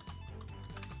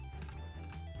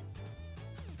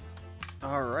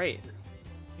 Alright.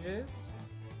 It is.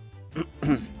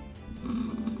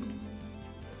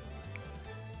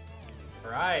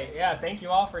 Alright, yeah, thank you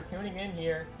all for tuning in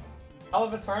here. Hell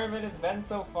of a tournament it's been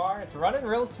so far. It's running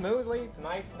real smoothly. It's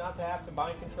nice not to have to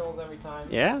bind controls every time.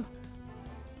 Yeah.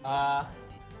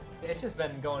 It's just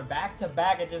been going back to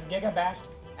back. It's just GigaBashed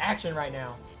action right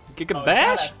now.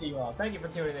 GigaBashed? You all. Thank you for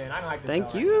tuning in. I'm hyped.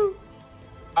 Thank you.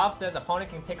 Prop says opponent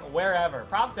can pick wherever.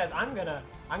 Prop says I'm gonna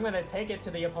take it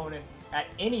to the opponent at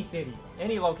any city,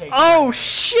 any location. Oh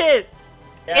shit!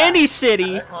 Yeah. Any city.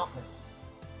 Yeah,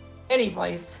 any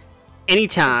place.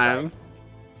 Anytime.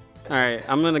 Alright,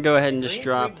 I'm gonna go ahead and just Green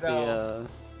drop Freak, the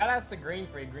Shout outs to Green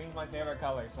Freak. Green's my favorite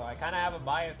color, so I kinda have a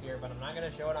bias here, but I'm not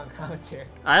gonna show it on commentary.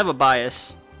 I have a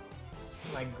bias.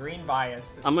 My green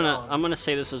bias. I'm gonna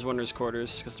say this is winner's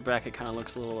quarters because the bracket kind of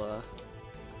looks a little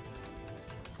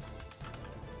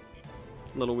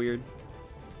weird.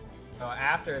 So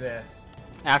after this.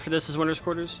 After this is winner's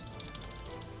quarters.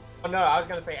 Oh no, I was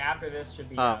gonna say after this should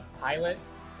be Pilot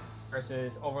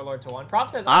versus Overlord to 1. Prop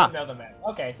says Ah. I don't know the map.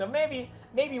 Okay, so maybe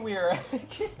we're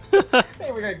maybe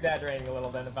we're exaggerating a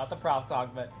little bit about the prop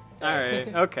talk, but All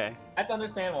right, okay. That's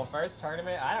understandable. First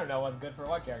tournament, I don't know what's good for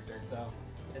what character, so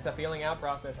it's a feeling out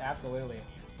process, absolutely.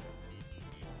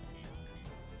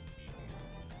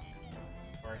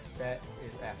 Our set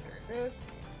is after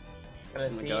this.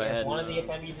 Gonna see if one of the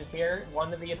attendees is here.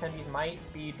 One of the attendees might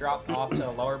be dropped off to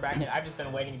the lower bracket. I've just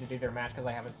been waiting to do their match because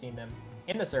I haven't seen them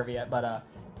in the server yet. But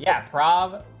yeah,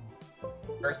 Prov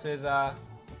versus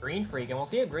Green Freak, and we'll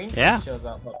see if Green Freak shows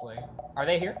up. Hopefully, are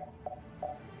they here?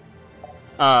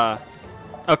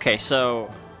 Okay, so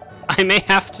I may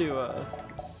have to.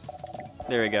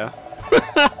 There we go.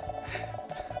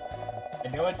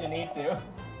 You do what you need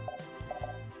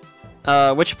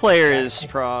to. Which player is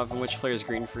Prov and which player is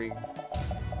Green Freak?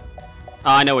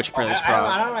 Oh, I know which player is Prov.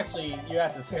 I don't actually. You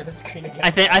have to share the screen again.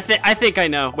 I think I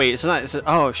know. Wait, it's not.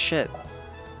 Oh shit.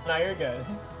 No, you're good.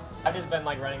 I've just been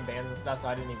like running bands and stuff, so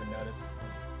I didn't even notice.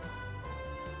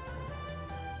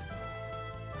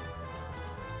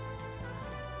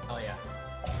 Oh yeah.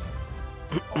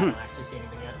 I don't actually see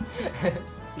anything yet.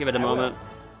 Give it a moment.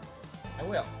 I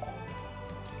will.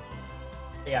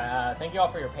 Yeah, thank you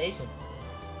all for your patience.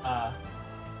 Been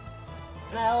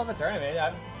a hell of a tournament.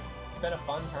 It's been a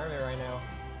fun tournament right now.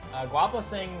 Guapo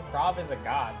saying Prov is a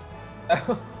god.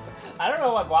 I don't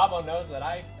know what Guapo knows that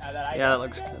I yeah, that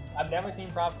looks good. I've never seen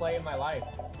Prov play in my life.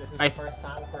 This is the first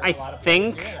time for a lot of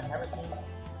think. players here, and I've never seen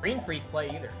Green Freak play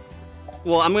either.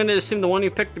 Well, I'm gonna assume the one who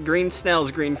picked the green snail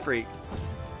is Green Freak.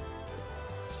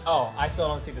 Oh, I still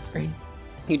don't see the screen.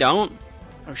 You don't?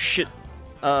 Oh shit.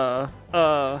 We're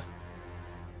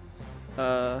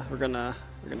gonna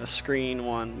screen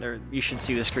one. There, you should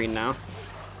see the screen now.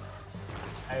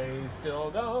 I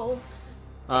still don't.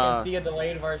 I can see a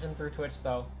delayed version through Twitch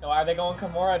though. Oh, are they going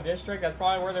Kimura District? That's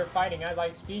probably where they're fighting as I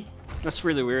speak. That's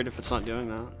really weird if it's not doing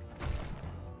that.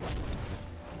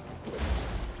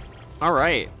 All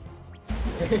right.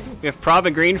 We have Prob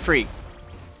and Green Freak.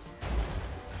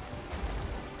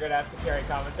 Good after carry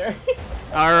commentary.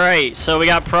 All right, so we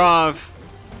got Prov,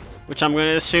 which I'm going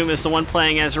to assume is the one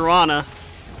playing as Urana.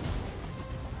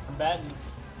 I'm betting.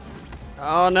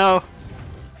 Oh no.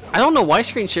 I don't know why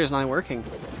screen share is not working.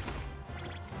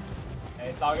 Hey,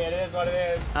 it's all good. It is what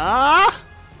it is. Ah!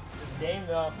 This game,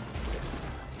 though.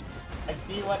 I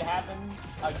see what happens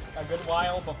a good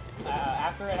while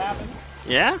after it happens.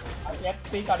 Yeah? I can't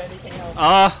speak on anything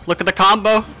else. Look at the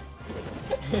combo.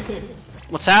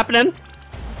 What's happening?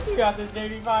 You got this,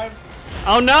 JD5.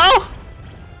 Oh no!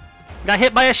 Got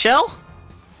hit by a shell?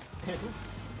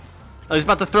 Oh, he's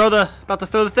about to throw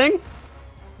the thing?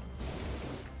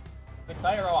 I can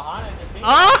tell you, Rohana just seems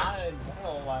Ah! in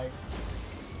general, like...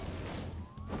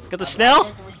 Got the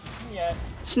snail?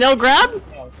 Snail grab?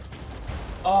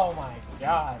 Oh my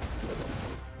god.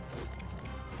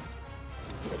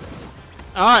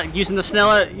 Using the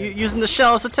snail, using the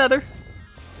shell as a tether.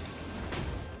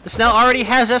 The snail already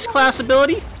has S-class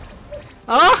ability.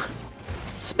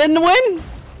 Spin to win.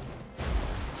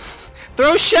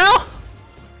 Throw shell.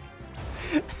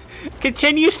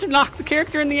 Continues to knock the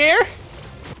character in the air.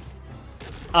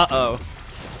 Uh-oh.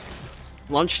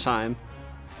 Lunchtime.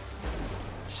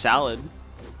 Salad.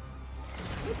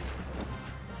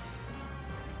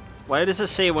 Why does it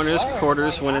say winners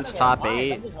quarters when it's top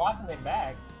 8? I'm just watching it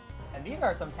back. And these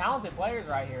are some talented players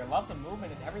right here. Love the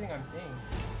movement and everything I'm seeing.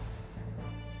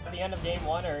 At the end of game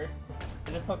 1, or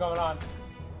is this still going on?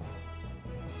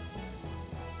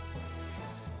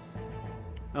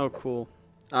 Oh, cool.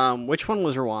 Which one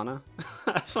was Rwana?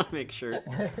 I just want to make sure.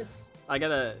 I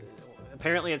gotta...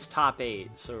 Apparently it's top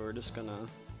 8, so we're just gonna...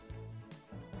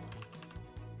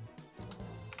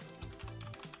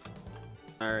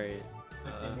 Alright.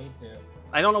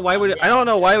 I don't know why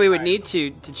we would need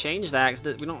to change that, 'cause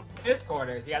we don't... This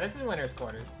quarters. Yeah, this is winners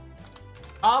quarters.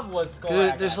 Cobb was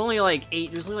Skorak. There's only like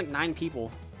 8, there's only like 9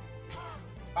 people.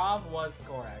 Cobb was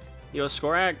Skorak. You know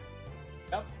Skorak?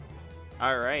 Yep.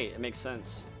 Alright, it makes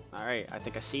sense. Alright, I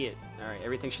think I see it. Alright,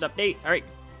 everything should update. Alright,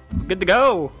 good to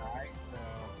go. Alright, so...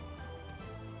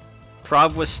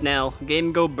 Prov with Snell.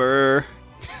 Game go burr.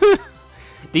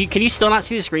 Can you still not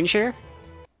see the screen share?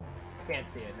 I can't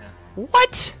see it now.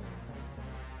 What?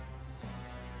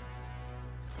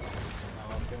 Oh,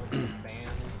 I'm doing some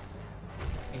bands.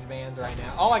 These bands right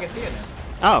now. Oh, I can see it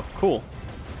now. Oh, cool.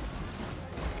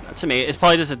 That's amazing. It's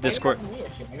probably just a Discord.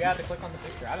 Maybe I have to click on the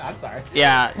picture. I'm sorry.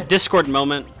 Yeah, Discord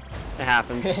moment. It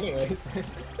happens. Anyways.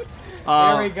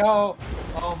 There we go.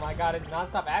 Oh my god, it's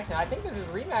non-stop action. I think this is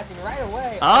rematching right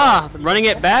away. Running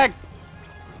it back.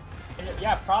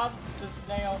 Yeah, Prob the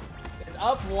Snail is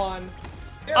up 1.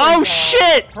 Oh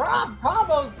shit!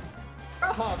 Probo's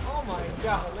oh my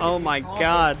god. Oh my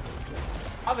god.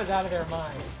 Prob is out of their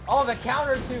mind. Oh, the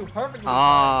counter too, perfectly.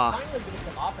 Finally getting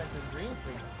some offenses, Green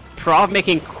Freak. Prov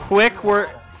making quick work.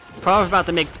 Prov about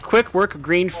to make quick work of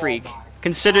Green Freak,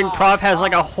 considering Prov has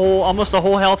like almost a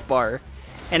whole health bar,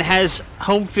 and has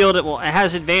home field. Well, it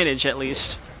has advantage at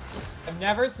least. I've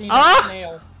never seen a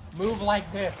snail move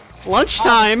like this.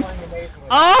 Lunchtime.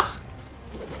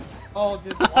 Oh,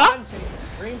 just launching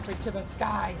Green Freak to the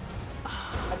skies.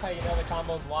 That's how you know the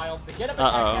combo's wild. The get up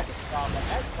attack from the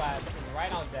S-Class is right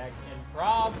on deck, and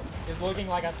Prob is looking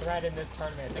like a threat in this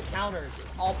tournament. The counters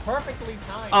all perfectly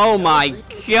timed. Oh my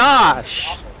gosh!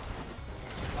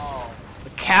 Oh. The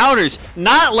counters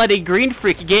not letting Green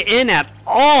Freak get in at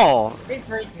all. Green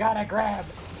Freak's gotta grab.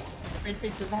 Green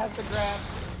Freak just has to grab.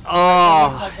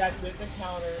 Oh. Like that with the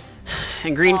counter.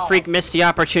 And Green Freak missed the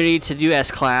opportunity to do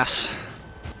S-Class.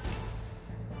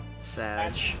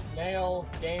 Sag. Snail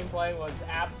gameplay was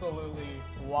absolutely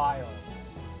wild.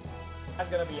 That's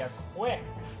gonna be a quick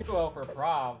 2-0 for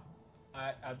Prob.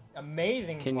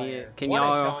 Amazing player. Can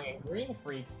y'all... showing, and Green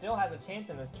Freak still has a chance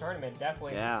in this tournament,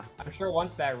 definitely. Yeah. I'm sure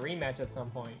wants that rematch at some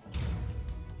point.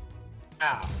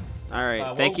 Ow.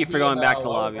 Alright, thank you for going back to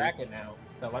lobby. Bracket now.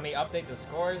 So let me update the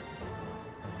scores.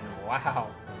 Wow.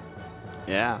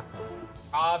 Yeah.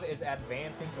 Prob is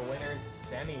advancing to winners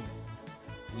semis.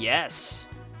 Yes.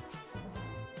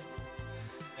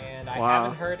 And I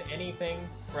haven't heard anything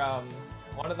from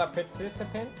one of the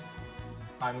participants.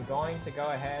 I'm going to go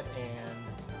ahead and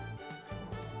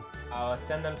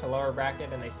send them to lower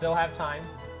bracket, and they still have time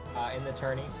in the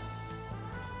tourney.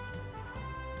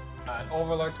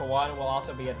 Overlord to 1 will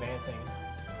also be advancing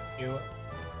to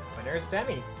winners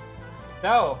semis.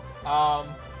 So,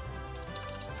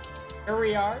 here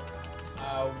we are,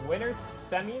 winners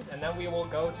semis, and then we will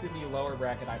go to the lower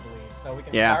bracket, I believe. So we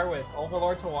can start with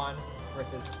Overlord to 1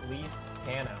 versus Lise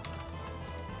Tano.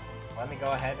 Let me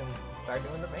go ahead and start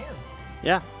doing the bands.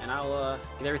 Yeah, and I'll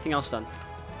get everything else done.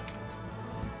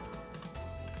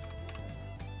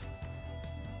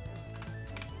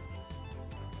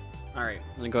 All right,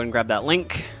 I'm gonna go ahead and grab that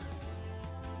link.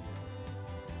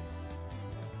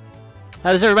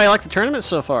 How does everybody like the tournament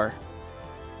so far?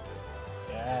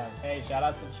 Yeah. Hey, shout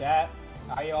outs to chat.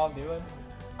 How you all doing?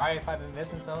 Sorry if I've been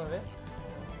missing some of it.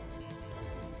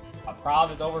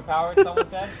 Prov is overpowered, someone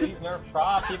said. Please nerf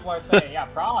Prov. People are saying, yeah,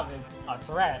 Prov is a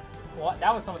threat. What?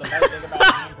 That was some of the best thing about the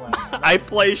gameplay. I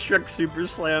play Shrek Super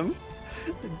Slam.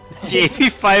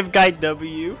 JV5 Guy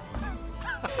W.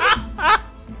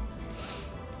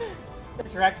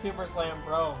 Shrek Super Slam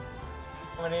Pro.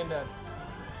 Coming into.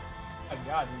 Oh my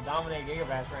god, you dominate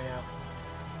GigaBashed right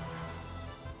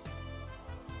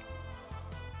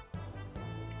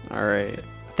now. Alright.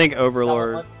 I think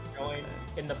Overlord. Going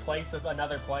in the place of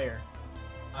another player.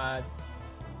 I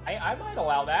might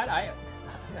allow that.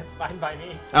 That's fine by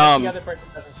me. The other person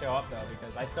doesn't show up though,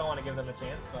 because I still want to give them a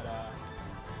chance, but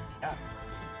yeah.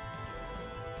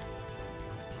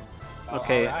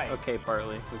 Okay, right. okay,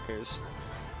 Bartley. Who cares?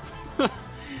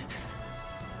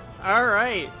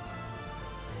 Alright.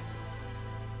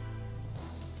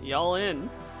 Y'all in?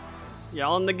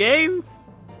 Y'all in the game?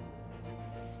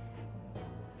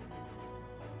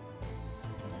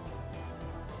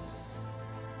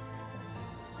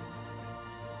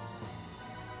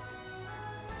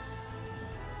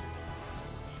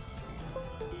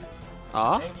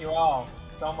 Thank you all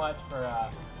so much for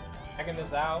checking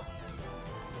this out.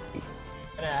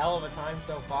 Been a hell of a time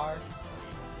so far.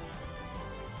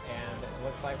 And it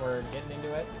looks like we're getting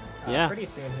into it pretty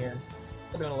soon here.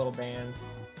 We're doing a little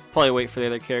dance. Probably wait for the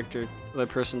other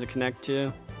person to connect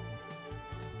too.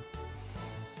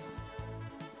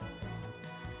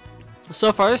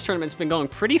 So far this tournament's been going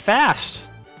pretty fast.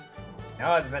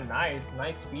 No, it's been nice.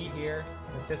 Nice speed here.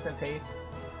 Consistent pace.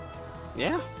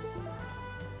 Yeah.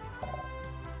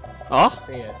 Oh.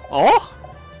 See it. Oh.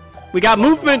 We got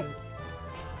movement.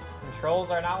 Controls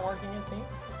are not working, it seems.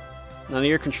 None of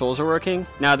your controls are working?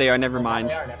 No, they are. Never mind.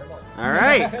 They are, never mind. All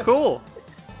right, cool.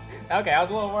 Okay, I was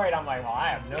a little worried. I'm like, well, I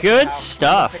have no good how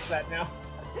stuff. To fix that now.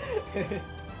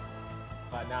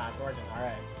 But nah, it's working. All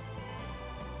right.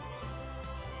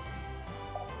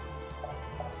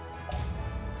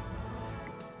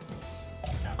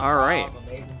 All right.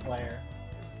 Amazing player.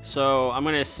 So I'm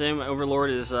gonna assume Overlord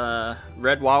is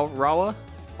Red Rawa.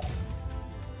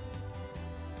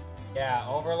 Yeah,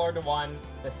 Overlord to 1.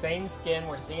 The same skin.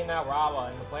 We're seeing that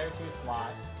Rawa in the player 2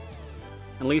 slot.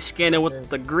 And Lee Scano with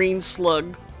the green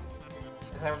slug.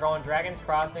 So we're going Dragon's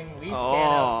Crossing. Lee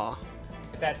Scano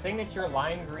with that signature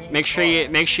lime green. Make sure you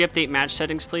update match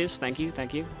settings, please. Thank you.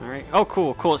 All right. Oh,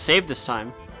 cool. It saved this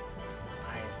time.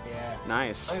 Nice. Yeah.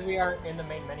 Nice. As long as we are in the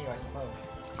main menu, I suppose.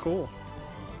 Cool.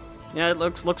 Yeah, it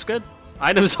looks good.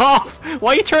 Items off.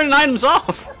 Why are you turning items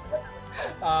off?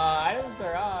 Items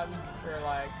are on. They're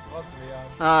like supposed to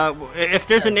be on. If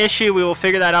there's an issue, we will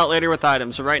figure that out later with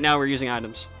items. So right now we're using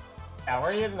items. Yeah,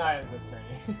 we're using items this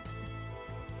turn.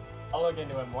 I'll look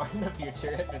into it more in the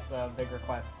future if it's a big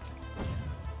request.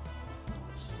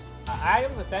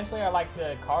 Items essentially are like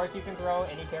the cars you can throw,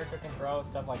 any character can throw,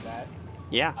 stuff like that.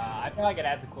 Yeah. I feel like it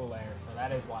adds a cool layer, so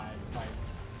that is why I decided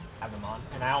to have them on.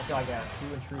 And I don't feel like they're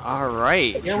too intrusive.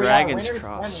 Alright, Here Dragon's we are,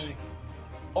 Cross. Semis.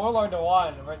 Overlord to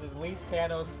 1 versus Lee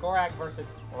Scano, Skorak versus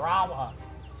Rawa.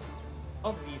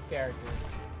 Both of these characters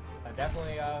are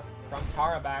definitely from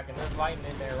Tara back, and they're fighting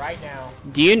in there right now.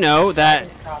 Do you know that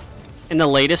in the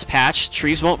latest patch,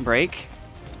 trees won't break?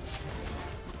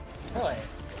 Really?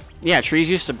 Yeah, trees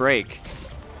used to break.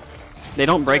 They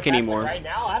don't break anymore. Right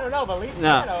now? I don't know, but Lee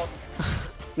Scano... No.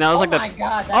 No, it was like my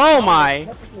god, oh my!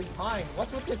 Perfectly timed.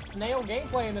 What's with this snail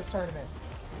gameplay in this tournament?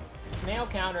 Snail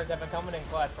counters have been coming in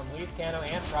clutch from Lee Scano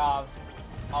and Prov.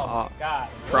 Oh my god.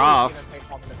 Prov?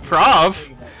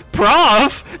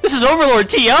 Prov? This is Overlord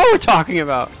TO we're talking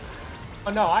about.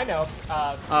 Oh no, I know.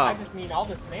 I just mean all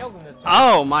the snails in this tournament.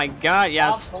 Oh my god,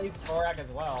 yes. Prov plays Skorak as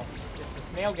well. It's the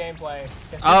snail gameplay.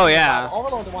 Oh yeah.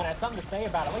 Overlord the 1 has something to say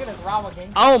about it. Look at this Rawa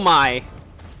gameplay. Oh my.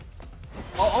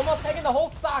 Oh, almost taking the whole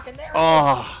stock, and there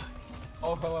Oh.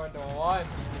 Overlord to 1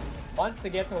 wants to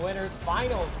get to winners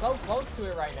finals. So close to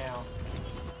it right now.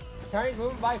 Turning's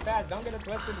moving by fast. Don't get it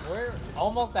twisted. We're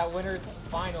almost at winners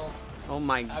finals. Oh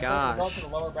my gosh. We'll go gosh. to the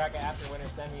lower bracket after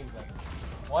winners semis, but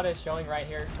what is showing right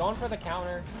here? Going for the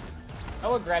counter.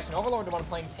 No aggression. Overlord the 1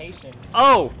 playing patient.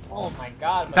 Oh. Oh my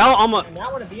god. Val almost. You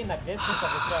now want to be in that distance of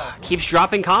the shell. Keeps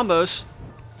dropping combos.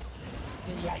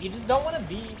 Yeah, you just don't want to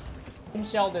be in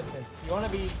shell distance. You want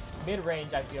to be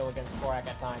mid-range, I feel, against Skorak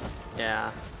at times.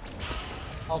 Yeah.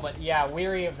 Oh, but yeah,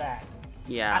 weary of that.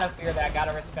 Yeah. Gotta fear that,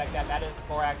 gotta respect that. That is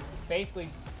Skorak's basically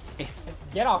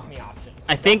Just get off me option.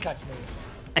 I think Don't touch me.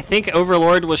 I think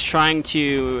Overlord was trying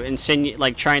to insinuate,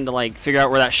 like trying to like figure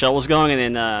out where that shell was going,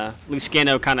 and then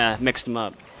Liscano kind of mixed them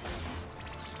up.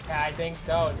 Yeah, I think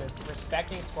so. Just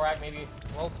respecting Sporak maybe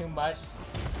a little too much.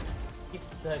 Keep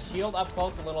the shield up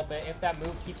close a little bit if that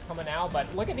move keeps coming out.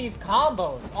 But look at these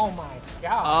combos. Oh my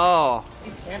god. Oh.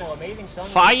 Liscano, amazing showing.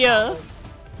 Fire.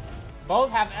 Both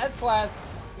have S-Class.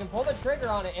 You can pull the trigger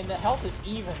on it, and the health is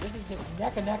even. This is just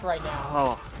neck and neck right now.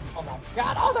 Oh. Oh my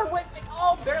god. Oh, they're whipping.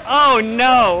 Oh, barely. Oh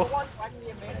no.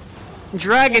 The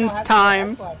Dragon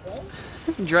time.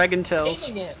 right? Dragon tails.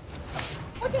 Taking it.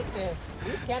 Look at this.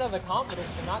 Liscano, the confidence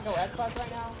to not go S-Class right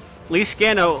now.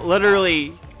 Liscano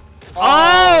literally.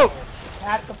 Oh!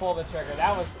 Had to pull the trigger.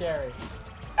 That was scary.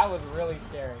 That was really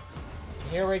scary.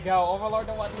 Here we go. Overlord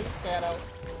to 1, Liscano.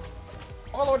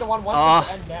 Overlord to 1 wants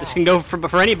to end now. This can go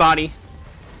for anybody.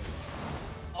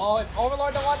 Oh, it's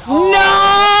Overlord to 1.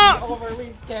 No! Over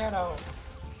Liscano.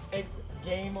 It's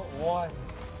game 1.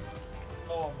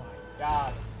 Oh my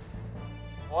god.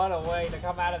 What a way to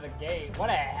come out of the gate. What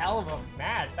a hell of a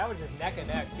match. That was just neck and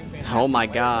neck. Oh my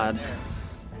god. Right,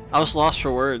 I was lost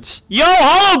for words. Yo,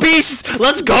 Hollow Beast!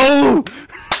 Let's go!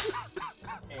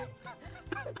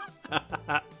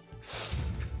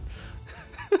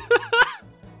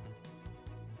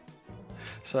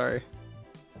 Sorry.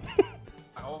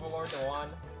 Overlord to 1.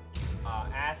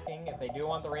 Asking if they do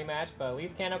want the rematch, but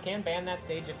Liscano can ban that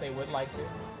stage if they would like to.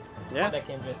 Yeah. Or they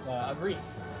can just agree.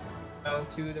 Go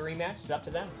to the rematch. It's up to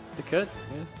them. They could,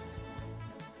 yeah.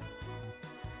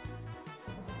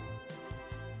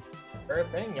 Sure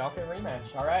thing, y'all can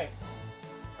rematch. Alright.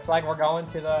 Looks like we're going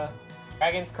to the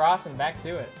Dragon's Crossing, back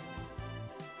to it.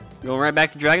 Going right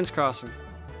back to Dragon's Crossing.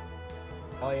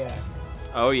 Oh yeah.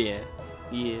 Oh yeah.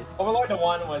 Yeah. Overlord to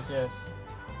 1 was just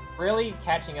really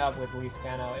catching up with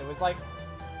Liscano. It was like,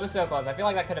 it was so close. I feel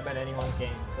like that could have been anyone's game,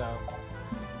 so.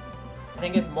 I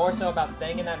think it's more so about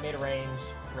staying in that mid-range,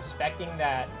 respecting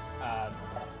that, I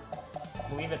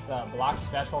believe it's a block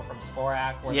special from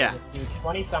Sporak, where they just do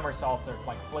 20 somersaults or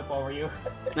like flip over you.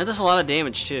 That does a lot of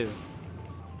damage too.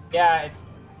 Yeah, it's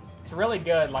really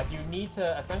good. Like, you need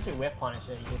to essentially whiff punish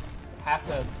it. You just have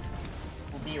to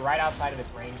be right outside of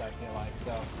its range, I feel like.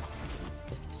 So,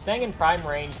 just staying in prime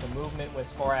range, the movement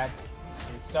with Sporak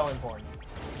is so important.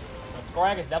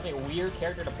 Sporak is definitely a weird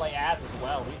character to play as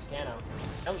well. Liscano,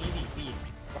 no easy feat.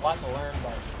 A lot to learn,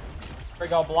 but here we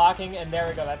go, blocking, and there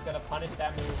we go. That's gonna punish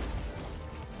that move.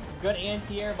 It's good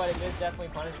anti-air, but it is definitely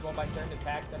punishable by certain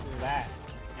attacks such as that.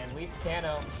 And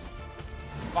Liscano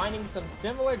finding some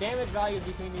similar damage values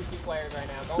between these two players right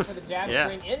now. Going for the jab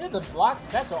screen into the block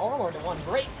special. Overlord to 1,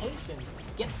 great patience,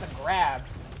 gets the grab.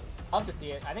 Love to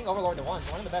see it. I think Overlord to 1 is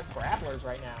one of the best grapplers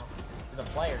right now as a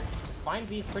player. Finds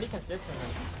these pretty consistently.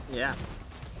 Yeah.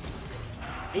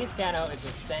 Liscano is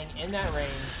just staying in that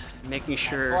range. Making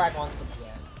sure. Sporak wants to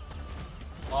get.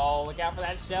 Oh, look out for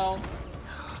that shell.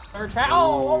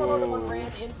 Oh, Overlord to 1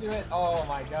 ran into it. Oh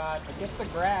my god. It gets the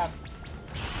grab.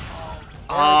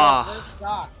 First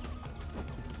stock.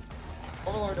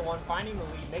 Overlord to 1 finding the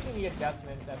lead, making the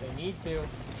adjustments that they need to.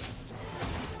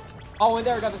 Oh, and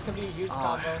there we go. This could be a huge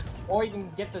combo. Or you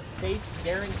can get the safe,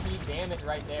 guaranteed damage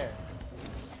right there.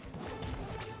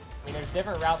 I mean, there's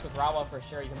different routes with Rawa for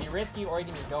sure. You can be risky, or you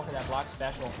can just go for that block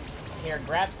special. Here,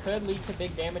 grabs could lead to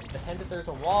big damage. Depends if there's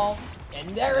a wall. And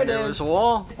there it is. There was a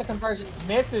wall. The conversion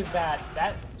misses that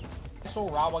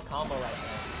special Rawa combo right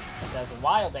there. It does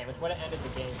wild damage. Would have ended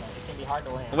the game, but it can be hard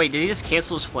to land. Wait, did he just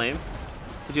cancel his flame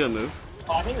to do a move?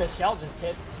 Oh, I think the shell just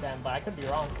hit them, but I could be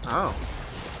wrong. Oh.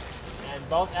 And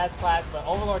both S-Class, but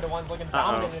Overlord the 1's looking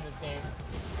dominant in this game.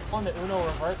 On the Uno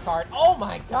reverse card. Oh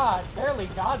my god! Barely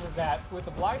dodges that with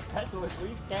the block specialist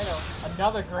Liscano.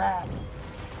 Another grab.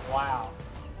 Wow.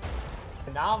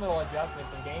 Phenomenal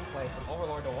adjustments in gameplay from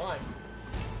Overlord to 1.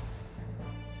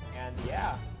 And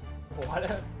yeah.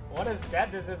 What a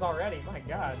set this is already. My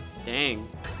god. Dang.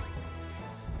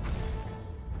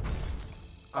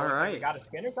 Alright. We got a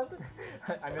skin or something?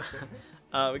 I missed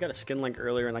it. We got a skin link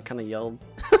earlier and I kind of yelled.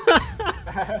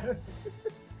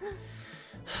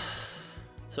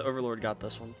 So Overlord got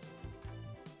this one.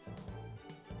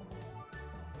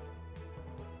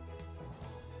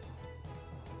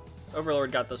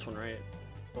 Overlord got this one, right?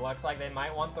 It looks like they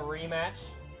might want the rematch.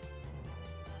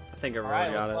 I think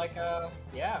Overlord got it. Looks like,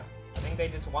 yeah. I think they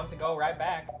just want to go right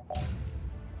back.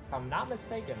 If I'm not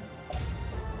mistaken.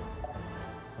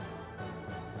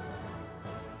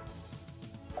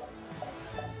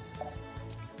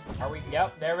 Are we?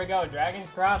 Yep, there we go. Dragon's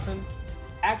Crossing.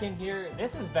 Back in here.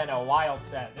 This has been a wild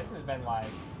set. This has been like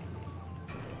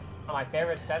one of my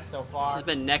favorite sets so far. This has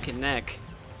been neck and neck.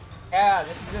 Yeah,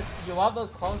 this is just, you love those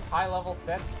close, high-level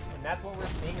sets and that's what we're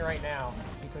seeing right now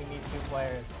between these two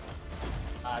players.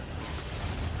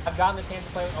 I've gotten the chance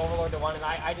to play with Overlord the One, and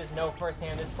I just know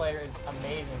firsthand this player is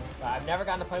amazing. I've never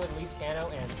gotten to play with Luis Cano,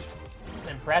 and it's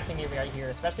impressing me right here,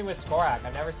 especially with Skorak.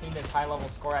 I've never seen this high-level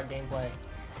Skorak gameplay.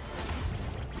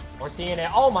 We're seeing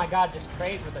it. Oh my god, just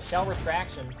trades with the shell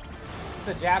retraction.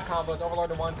 The jab combos,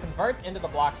 Overlord the One converts into the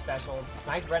block special.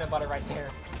 Nice bread and butter right there.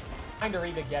 Trying to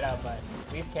read the get up, but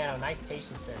Luis Cano, nice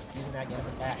patience there, just using that get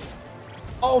up attack.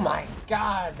 Oh my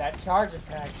god, that charge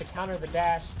attack to counter the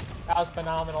dash. That was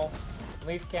phenomenal.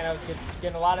 Luis Cano's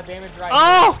getting a lot of damage right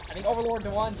here. I think Overlord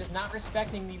the One just not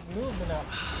respecting these moves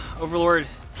enough. Overlord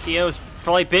TO's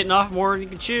probably bitten off more than he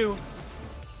can chew.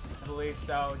 I believe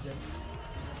so. Just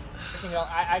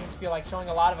I just feel like showing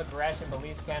a lot of aggression, but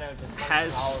Luis Cano just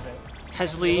has all of it.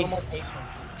 Has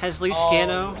Luis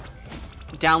Cano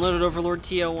downloaded Overlord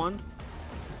TO1?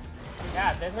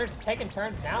 Yeah, they're taking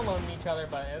turns downloading each other,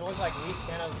 but it looks like Luis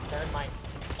Cano's turn might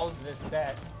close this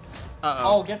set.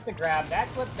 Oh, gets the grab. That's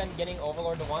what's been getting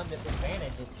Overlord the One this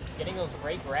advantage, is just getting those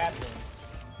great grabs in.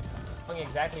 Knowing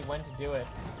exactly when to do it.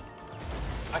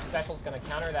 Block special's gonna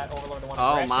counter that Overlord the One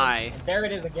aggression. Oh my. And there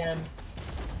it is again.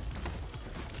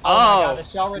 Oh, my god, the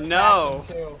shell retraction no.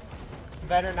 too.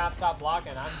 Better not stop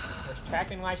blocking. I'm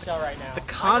retracting my shell right now. The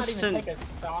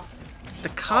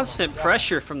constant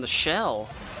pressure from the shell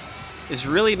is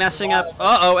really messing up.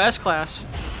 Uh-oh, S-Class.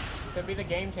 Could be the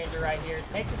game changer right here.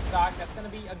 Takes a stock. That's going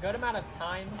to be a good amount of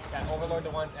time that Overlord the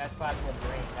One's S-Class will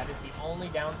bring. That is the only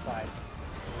downside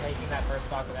to taking that first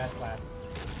stock with S-Class.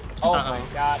 Oh my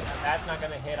god, that's not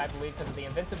going to hit, I believe, because of the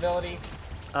invincibility.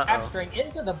 Capturing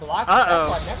into the block.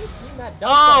 I've never seen that done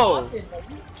so often, but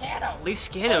Luis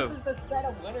Cano. This is the set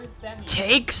of winners semi.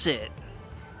 Takes it.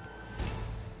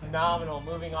 Phenomenal.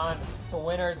 Moving on to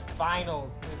winners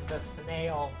finals is the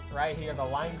snail right here, the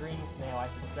lime green snail, I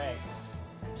should say.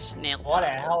 Snail. What a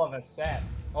hell of a set.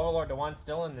 Overlord the One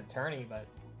still in the tourney, but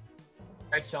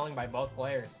great showing by both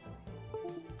players.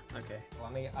 Okay.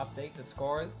 Let me update the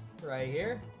scores right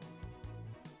here.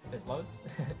 If this loads.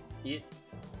 Yeah.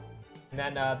 And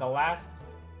then the last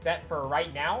set for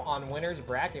right now on winner's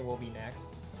bracket will be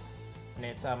next. And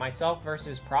it's myself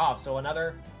versus Prov. So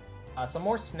another, some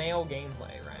more snail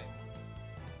gameplay, right?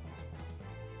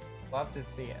 Love to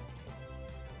see it. Here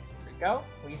we go.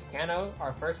 Luis Cano,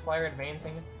 our first player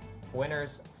advancing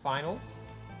winners finals.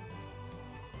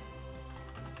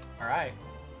 Alright.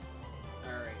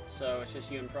 Alright, so it's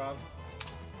just you and Prov?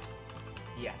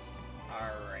 Yes.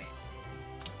 Alright.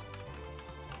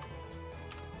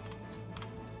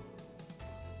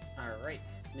 Alright,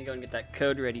 let me go and get that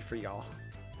code ready for y'all.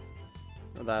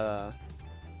 Or that,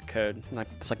 code.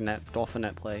 It's like net, Dolphin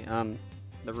Net Play.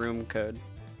 The room code.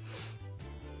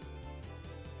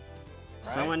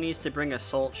 Right. Someone needs to bring a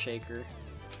salt shaker.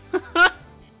 I'm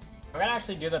gonna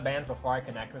actually do the bands before I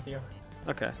connect with you.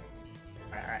 Okay.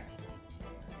 Alright.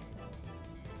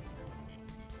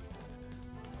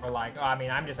 Or like, oh, I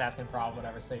mean, I'm just asking Prov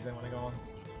whatever stage they want to go on.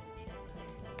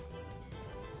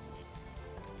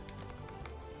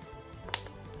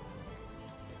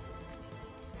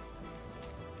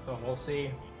 So we'll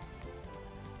see.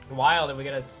 Wild if we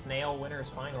get a snail winners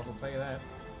finals, I'll tell you that.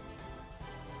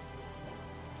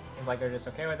 Seems like they're just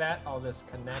okay with that. I'll just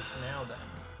connect now then.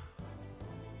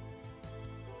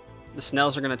 The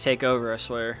snails are gonna take over, I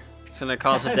swear. It's gonna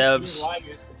cause the devs.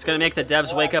 It's gonna make the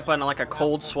devs wake up on like a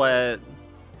cold sweat.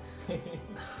 I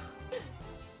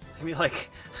mean, like,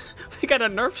 we got a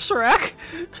nerf Skorak?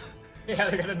 Yeah,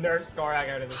 they got a nerf Skorak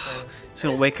out of this thing. It's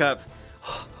gonna wake up.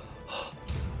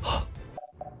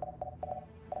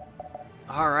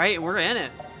 Alright, we're in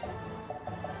it.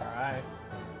 Alright.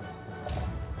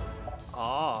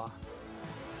 Aw.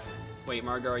 Wait,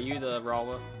 Margo, are you the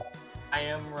Rawa? I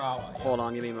am Rawa. Yeah. Hold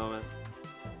on, give me a moment.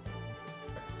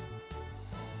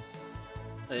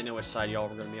 I didn't know which side y'all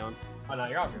were gonna be on. Oh no,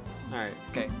 you're all good. Alright,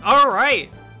 okay.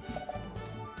 Alright!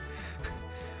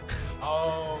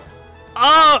 Oh.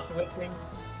 Oh! Switching.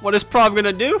 What is Prov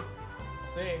gonna do?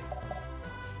 Let's see.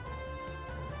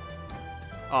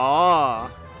 Aw.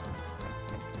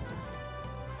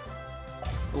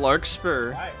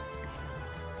 Larkspur. Right.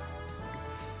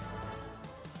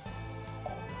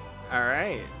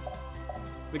 Alright.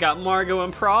 We got Margo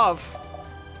and Prov.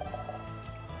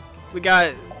 We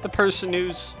got the person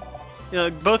who's, you know,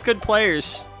 both good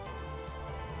players.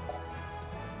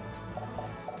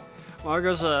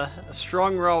 Margo's a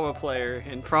strong Rawa player,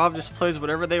 and Prov just plays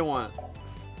whatever they want.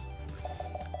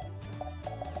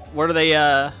 What are they,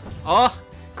 oh!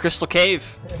 Crystal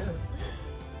Cave.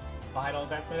 Final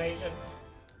destination.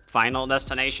 Final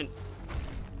destination.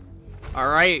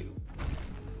 Alright.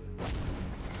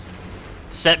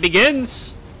 Set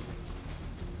begins.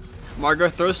 Margot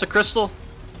throws to Crystal.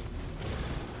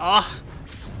 Ah,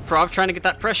 Prov trying to get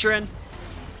that pressure in.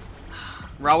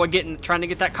 Rawa trying to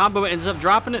get that combo, ends up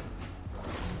dropping it.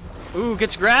 Ooh,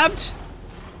 gets grabbed.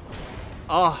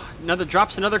 Oh,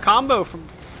 drops another combo from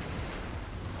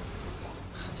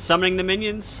summoning the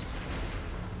minions.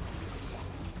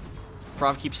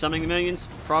 Prov keeps summoning the minions.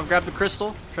 Prov grabbed the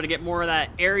crystal, try to get more of that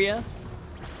area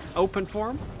open for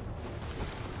him.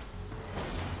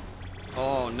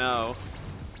 Oh no.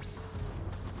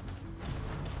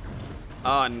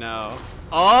 Oh no.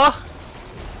 Oh!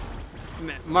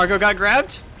 Margot got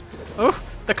grabbed. Oh,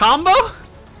 the combo?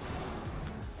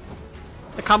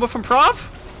 The combo from Prov?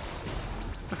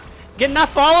 Getting that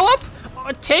follow-up? Oh,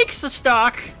 it takes the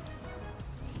stock.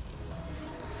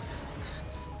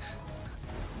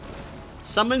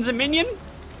 Summons a minion?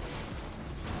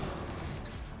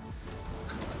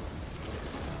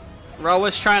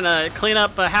 Rawa's trying to clean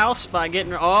up a house by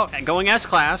getting... Oh, going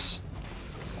S-Class.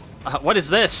 What is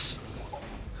this?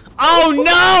 Oh,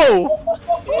 no!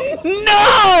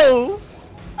 No!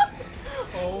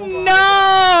 Oh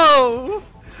no!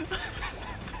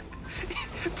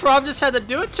 Prov just had to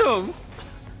do it to him.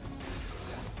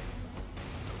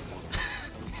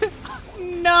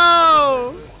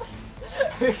 No!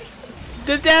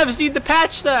 The devs need to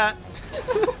patch that.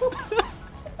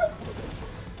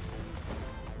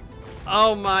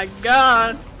 Oh my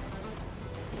god.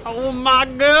 Oh my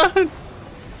god.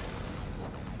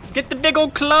 Get the big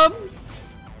old club.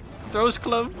 Throws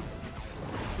club.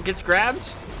 Gets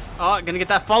grabbed. Oh, gonna get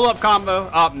that follow-up combo.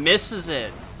 Oh, misses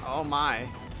it. Oh my.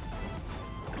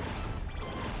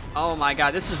 Oh my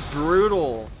god, this is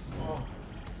brutal. Oh,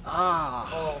 Ah.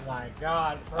 oh my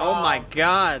god. Oh my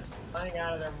god. Playing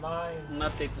out of their minds. I'm gonna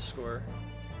update the score.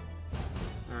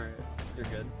 Alright, you're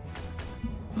good.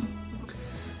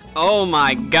 Oh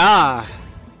my god.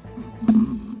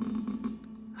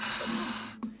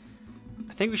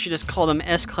 I think we should just call them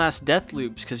S-Class death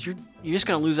loops, because you're just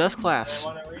gonna lose S-Class.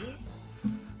 Want to read?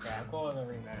 Yeah, I'm cool with a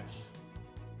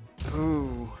rematch.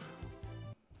 Ooh.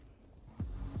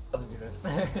 Let's do this.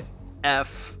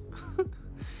 F.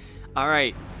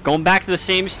 Alright, going back to the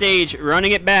same stage,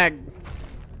 running it back.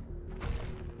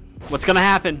 What's gonna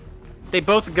happen? They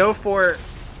both go for...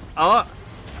 Oh,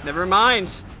 never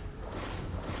mind.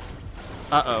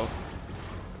 Uh-oh.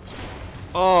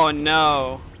 Oh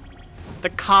no. The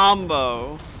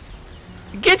combo.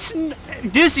 Gets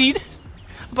dizzied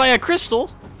by a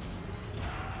crystal.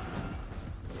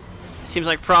 Seems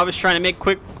like Prov is trying to make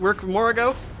quick work of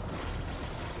Morrigo.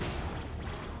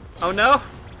 Oh no.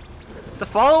 The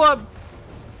follow-up.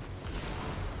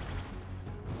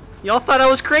 Y'all thought I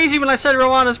was crazy when I said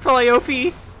Rowanna's probably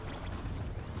OP.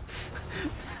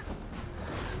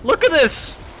 Look at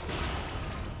this.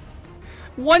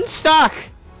 One stock.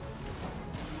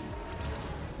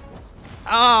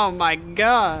 Oh my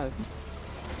god.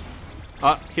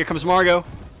 Oh, here comes Margot.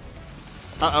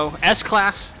 Uh-oh,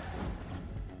 S-Class.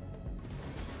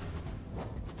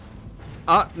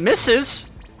 Misses.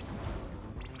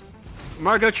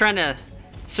 Margot trying to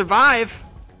survive.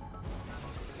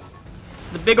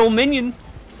 The big old minion.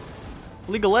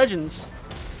 League of Legends.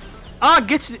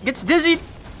 Gets dizzied.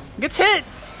 Gets hit.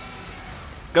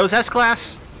 Goes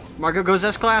S-Class. Margot goes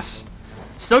S-Class.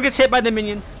 Still gets hit by the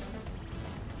minion.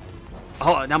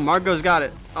 Oh, now Margot's got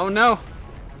it. Oh no.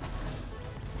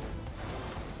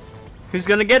 Who's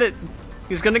gonna get it?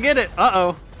 Who's gonna get it?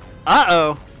 Uh-oh.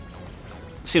 Uh-oh.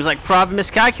 Seems like Prov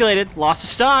miscalculated. Lost a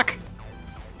stock.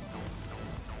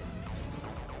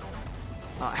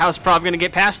 How's Prov gonna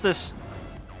get past this?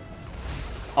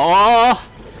 Oh!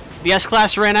 The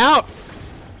S-Class ran out.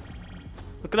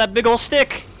 Look at that big old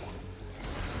stick.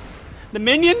 The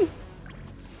minion?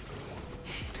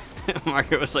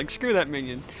 Margot was like, screw that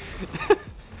minion.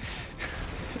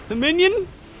 The minion?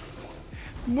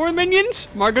 More minions?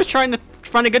 Margot's trying to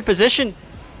find a good position.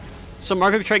 So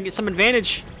Margot can try to get some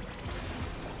advantage.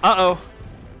 Uh-oh.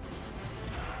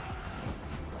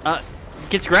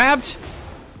 Gets grabbed.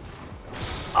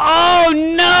 Oh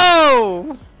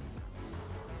no!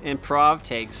 And Prov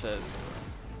takes it.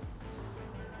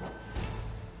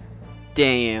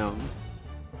 Damn.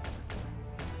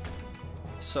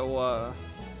 So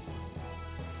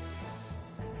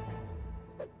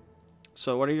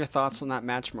what are your thoughts on that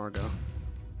match, Margot?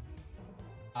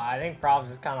 I think Prov's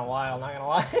just kind of wild, not gonna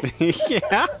lie.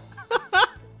 Yeah?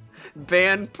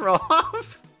 Ban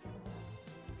Prov?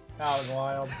 That was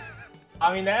wild.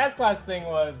 I mean, the S-Class thing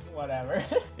was whatever.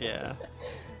 Yeah.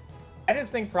 I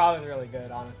just think Prov is really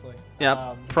good, honestly.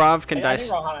 Yeah, Prov can I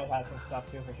think Rohanna has some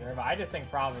stuff too, for sure, but I just think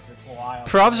Prov is just wild.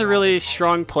 Prov's a really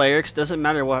strong player, because it doesn't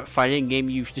matter what fighting game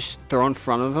you just throw in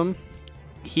front of him.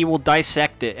 He will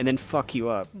dissect expect it and then fuck you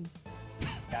up.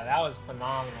 Yeah, that was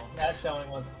phenomenal. That showing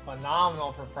was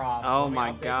phenomenal for Prov. Oh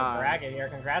my god. Bracket here.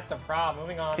 Congrats to Prov.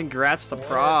 Moving on. Congrats to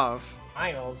Prov.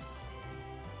 Finals.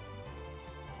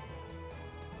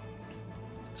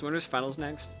 So winners finals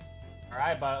next?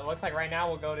 Alright, but it looks like right now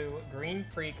we'll go to Green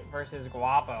Freak versus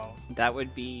Guapo. That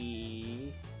would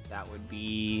be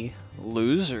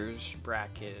losers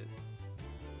bracket.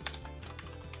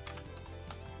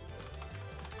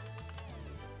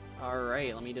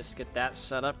 Alright, let me just get that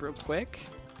set up real quick.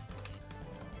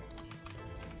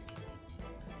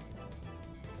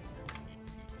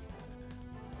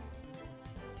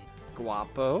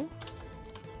 Guapo.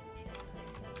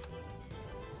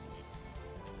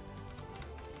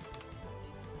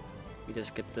 Let me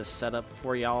just get this set up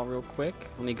for y'all real quick.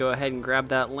 Let me go ahead and grab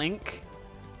that link.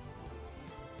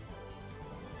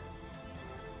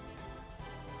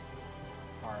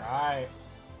 Alright.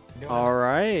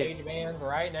 Alright. Stage bands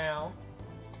right now.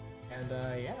 And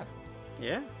yeah.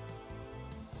 Yeah.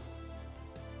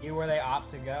 You where they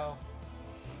opt to go.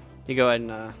 You go ahead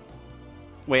and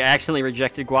wait, I accidentally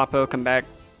rejected Guapo, come back.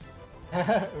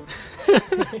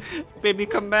 Baby,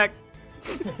 come back.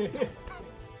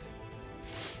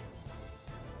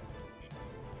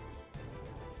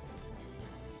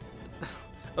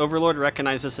 Overlord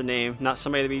recognizes a name, not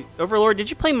somebody to be... Overlord, did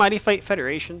you play Mighty Fight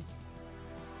Federation?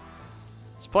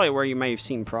 It's probably where you may have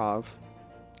seen Prov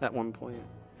at one point.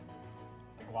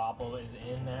 Guapo is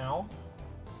in now.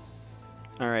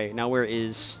 Alright, now where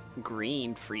is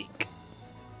Green Freak?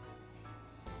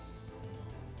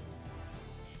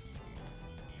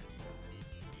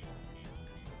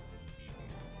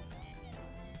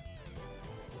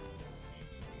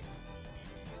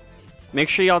 Make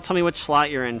sure y'all tell me which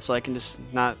slot you're in so I can just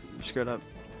not screw it up.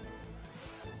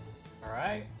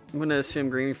 Alright. I'm gonna assume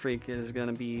Green Freak is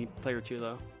gonna be player 2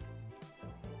 though.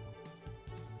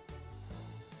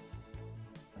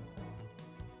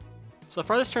 So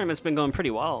far this tournament's been going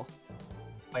pretty well.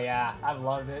 Oh yeah, I've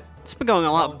loved it. It's been going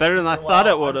a lot better than I thought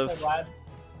it would have. So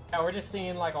yeah, we're just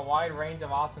seeing like a wide range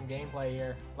of awesome gameplay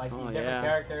here. Like these different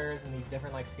characters and these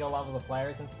different like skill levels of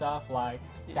players and stuff. Like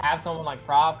to have someone like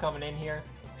Prov coming in here,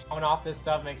 showing off this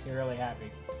stuff makes me really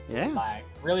happy. Yeah. Like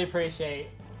really appreciate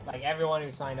like everyone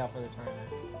who signed up for the tournament.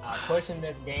 Pushing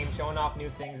this game, showing off new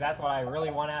things. That's what I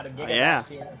really want out of GigaBashed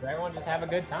here. For everyone just have a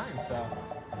good time. So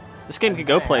this game could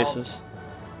go places.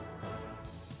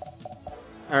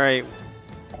 Alright.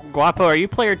 Guapo, are you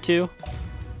player 2?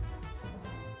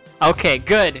 Okay,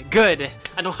 good, good.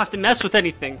 I don't have to mess with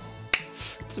anything.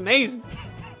 It's amazing.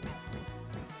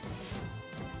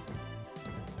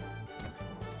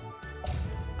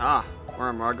 Ah, or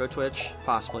a Margo Twitch?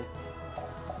 Possibly.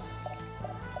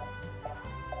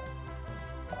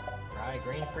 Alright,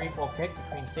 Green Freak will pick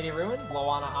between City Ruins,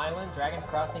 Loana Island, Dragon's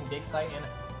Crossing, Dig Site, and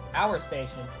Power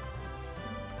Station.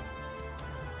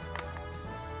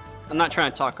 I'm not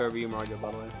trying to talk over you, Margo,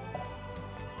 by the way.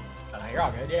 Oh, no, you're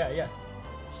all good. Yeah, yeah.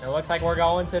 It looks like we're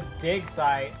going to Dig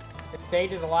Site. The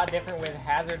stage is a lot different with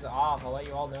hazards off. I'll let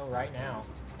you all know right now.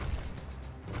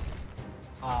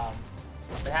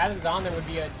 With hazards on, there would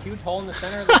be a huge hole in the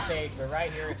center of the stage, but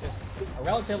right here it's just a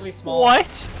relatively small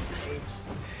stage.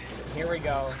 Here we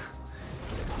go.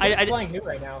 I'm playing who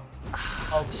right now?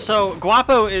 Oh. So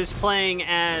Guapo is playing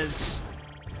as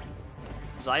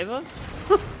Zyva?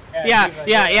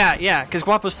 Yeah, because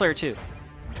Guapo's player 2.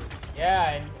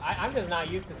 Yeah, and I'm just not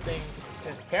used to seeing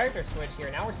this character switch here.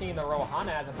 Now we're seeing the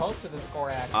Rohana as opposed to the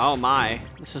Skorak. Oh my,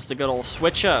 this is the good old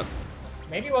switch up.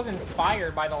 Maybe it was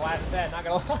inspired by the last set, not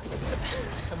gonna lie.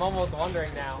 I'm almost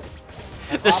wondering now.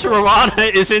 This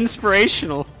Rohana is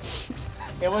inspirational.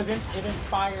 It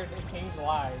inspired, it changed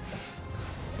lives.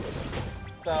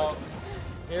 So,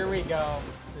 here we go.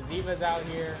 The Ziva's out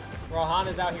here.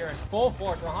 Rohana's out here in full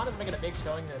force. Rohana's making a big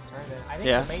showing in this tournament. I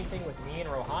think the main thing with me and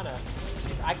Rohana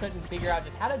is I couldn't figure out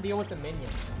just how to deal with the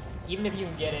minions. Even if you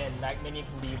can get in, that minion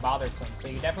can be bothersome. So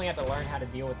you definitely have to learn how to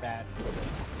deal with that.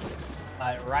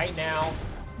 Right now,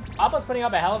 Appa's putting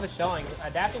up a hell of a showing.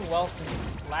 Adapting well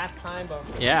since last time, but...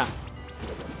 Yeah.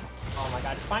 Oh my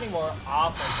god, just finding more offense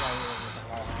right here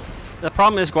with Rohana. The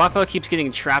problem is Guapo keeps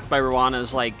getting trapped by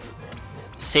Rohana's, like,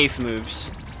 safe moves.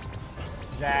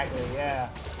 Exactly, yeah.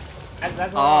 That's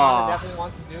what Rohana definitely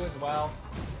wants to do as well.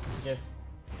 Just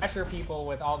pressure people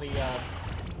with all the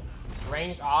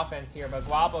ranged offense here. But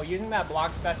Guapo using that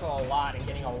block special a lot and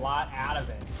getting a lot out of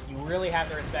it. You really have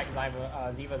to respect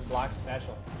Ziva's block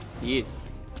special. Yeah.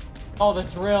 Oh, the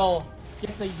drill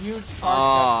gets a huge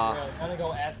charge drill. It's gonna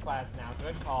go S-Class now.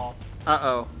 Good call.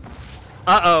 Uh-oh.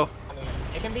 Uh-oh. I mean,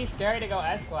 it can be scary to go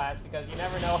S-Class because you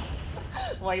never know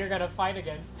what you're gonna fight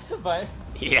against, but...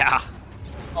 Yeah.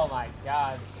 Oh my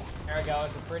god. There we go.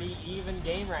 It's a pretty even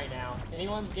game right now.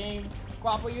 Anyone's game.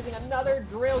 Guapo using another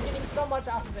drill, getting so much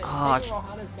off of it. Taking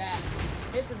Rohana's back.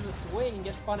 Misses the swing and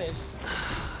gets punished.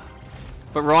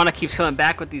 But Rohana keeps coming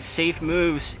back with these safe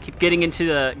moves. Keep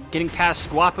getting past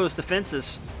Guapo's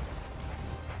defenses.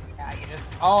 Yeah, you just.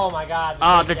 Oh my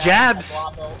God. The jabs.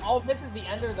 Oh, this is the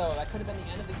ender though. That could have been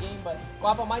the end of the game, but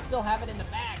Guapo might still have it in the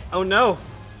bag. Oh no.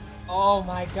 Oh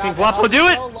my God. Can Guapo do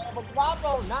it? So low, but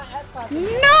Guapo, not S-Class.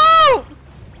 No!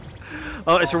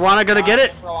 Oh, is Rohana gonna get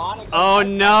it? Oh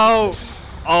no!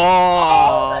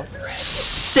 Oh,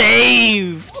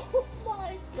 save! Oh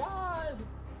my God!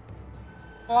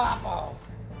 Guapo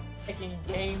taking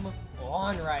game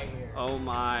 1 right here. Oh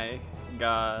my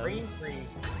God! Green Freak.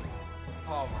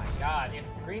 Oh my God! If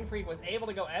Green Freak was able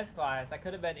to go S-Class, that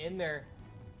could have been in their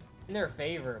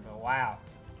favor. But wow.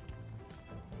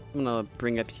 I'm gonna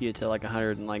bring up you to like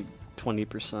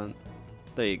 120%.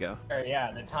 There you go. Yeah,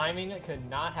 the timing could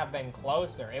not have been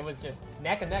closer. It was just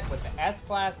neck and neck with the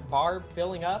S-Class barb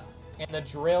filling up and the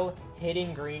drill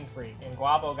hitting Green Freak. And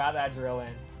Guapo got that drill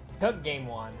in. Took game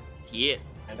 1. Yeah.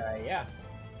 And yeah.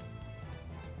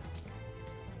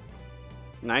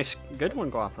 Nice, good one,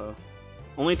 Guapo.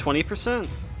 Only 20%?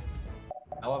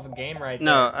 Hell of a game right there.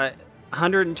 No,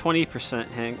 120%,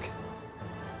 Hank.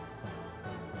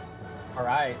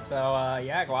 Alright, so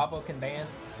yeah, Guapo can ban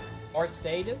 4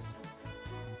 stages.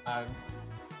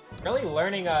 Really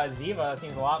learning Ziva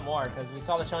seems a lot more, because we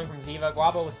saw the showing from Ziva.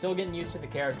 Guapo was still getting used to the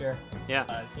character.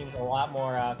 Yeah. Seems a lot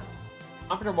more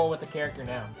comfortable with the character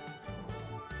now.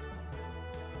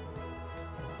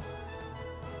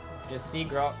 Just see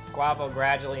Guapo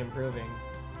gradually improving,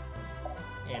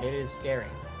 and it is scary.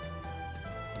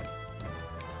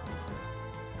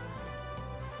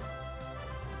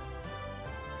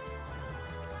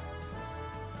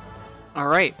 All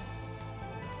right.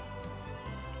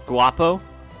 Guapo,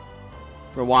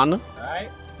 Rohana.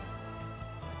 Alright.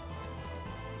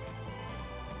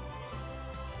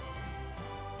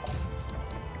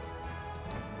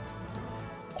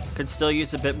 Could still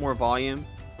use a bit more volume.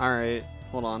 Alright,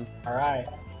 hold on. Alright.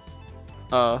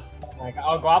 Oh,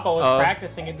 Guapo was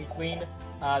practicing in between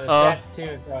the sets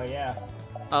too, so yeah.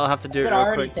 I'll have to do it real quick. You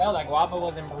could already tell that Guapo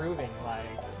was improving, like,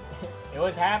 it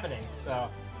was happening, so.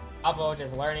 Guapo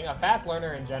just learning, a fast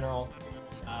learner in general.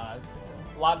 A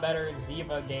lot better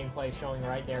Ziva gameplay showing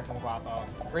right there from Guapo.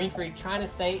 Green Freak trying to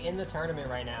stay in the tournament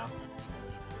right now.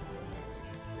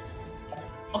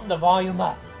 Pump the volume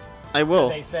up. I will.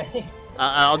 They say.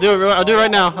 I'll do it. I'll do it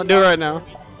right now. I'll do it right now.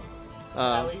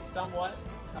 At least somewhat.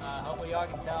 Hopefully y'all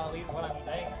can tell at least what I'm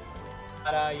saying.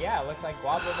 But yeah, it looks like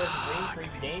Guapo versus Green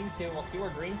Freak game 2. We'll see where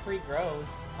Green Freak grows.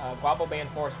 Guapo banned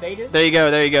 4 stages. There you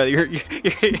go. There you go.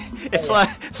 It's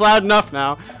loud enough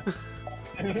now.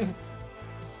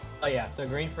 Oh yeah, so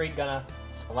Green Freak gonna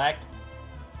select,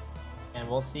 and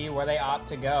we'll see where they opt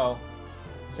to go.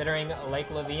 Considering Lake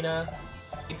Lavina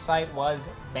big site was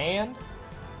banned,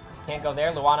 can't go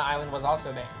there. Luana Island was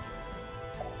also banned.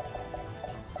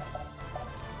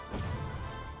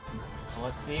 So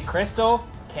let's see, Crystal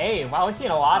Cave. Wow, we've seen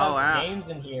a lot of games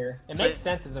in here. It makes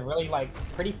sense. It's a really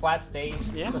pretty flat stage.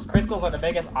 Yeah. Because crystals are the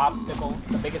biggest obstacle,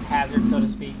 the biggest hazard, so to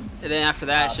speak. And then after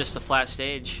that, it's just a flat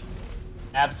stage.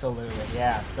 Absolutely,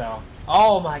 yeah. So,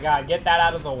 oh my God, get that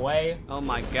out of the way. Oh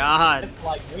my God. Just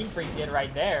like Green Freak did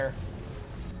right there.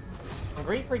 And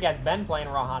Green Freak has been playing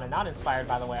Rohana, not inspired,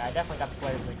 by the way. I definitely got the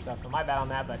players mixed up, so my bad on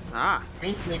that. But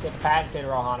Green Freak is patented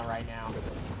Rohana right now.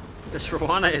 This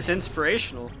Rohana is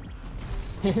inspirational.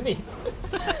 The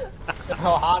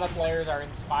Rohana players are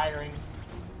inspiring.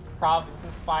 Prob is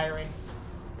inspiring.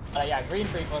 Yeah, Green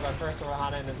Freak was our first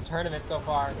Rohana in this tournament so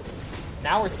far.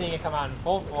 Now we're seeing it come out in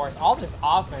full force. All this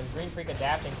offense, Green Freak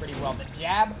adapting pretty well. The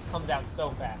jab comes out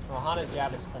so fast. Rohana's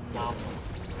jab is phenomenal.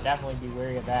 Definitely be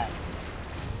wary of that.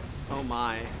 Oh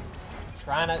my.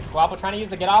 Guapo trying to use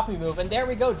the get off me move, and there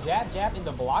we go. Jab, jab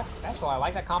into block special. I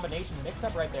like that combination mix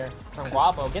up right there from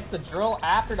Guapo. Gets the drill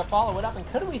after to follow it up, and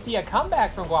could we see a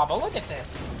comeback from Guapo? Look at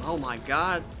this. Oh my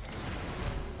God.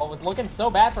 It was looking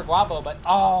so bad for Guapo, but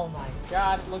oh my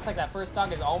God, it looks like that first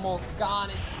stock is almost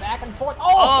gone. It's back and forth.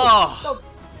 Oh! So,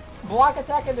 block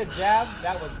attack into jab,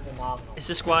 that was phenomenal. Is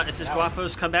this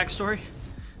Guapo's comeback story?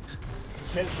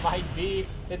 Just might be.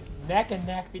 It's neck and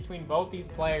neck between both these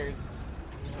players.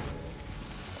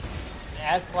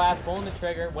 S-Class pulling the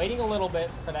trigger, waiting a little bit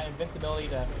for that invincibility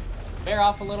to bear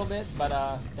off a little bit,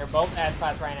 but they're both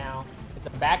S-Class right now. It's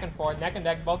a back and forth, neck and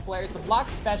neck, both players. The block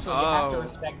special, you have to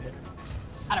respect it.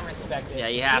 Gotta respect it. Yeah,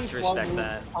 you have to respect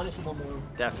that. Punishable move.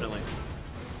 Definitely.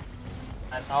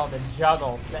 Oh, the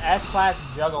juggles. The S-Class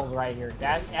juggles right here.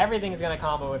 Everything's going to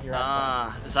combo with your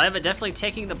S-Class. Zyva definitely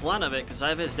taking the blunt of it, because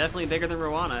Zyva is definitely bigger than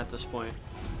Rowana at this point.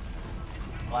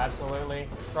 Oh, absolutely.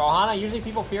 Rohana, usually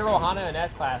people fear Rohana in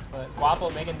S-Class, but Guapo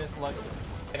making this look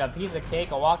like a piece of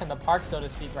cake, a walk in the park, so to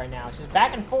speak, right now. She's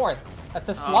back and forth. That's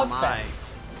a slugfest.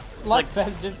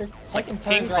 Slugfest, just taking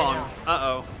turns right now.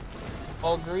 Uh-oh.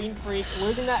 Oh, Green Freak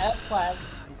losing that S-Class.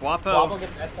 Guapo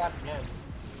gets S-Class again.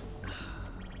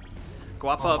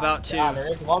 Guapo about to...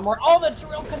 There is one more. Oh, the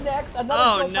drill connects.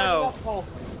 Another no.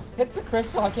 Hits the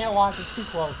crystal. I can't watch. It's too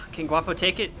close. Can Guapo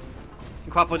take it?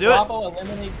 Can Guapo do Guapo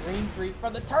eliminate Green Freak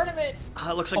from the tournament.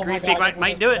 It looks like Green Freak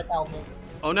might do it.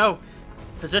 Oh no.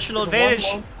 Positional advantage.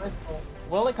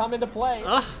 Will it come into play?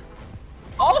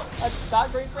 Oh, that's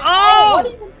not Green Freak.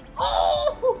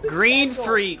 Oh! Green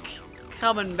Freak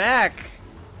coming back.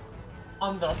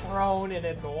 On the throne, and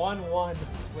it's 1-1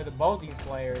 with both these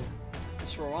players.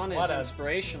 This Rowana is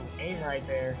inspirational. Aim right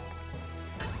there.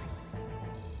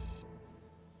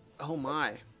 Oh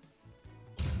my.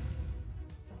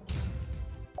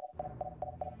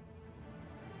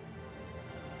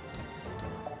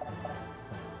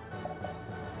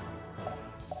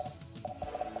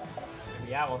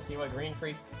 Yeah, we'll see what Green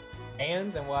Freak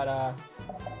hands and what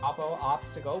Oppo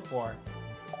opts to go for.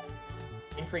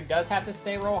 Green Freak does have to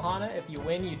stay Rohana. If you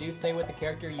win, you do stay with the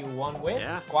character you won with.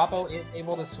 Yeah. Guapo is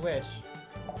able to switch.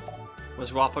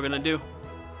 What's Guapo gonna do?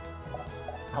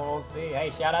 We'll see.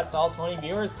 Hey, shout outs to all 20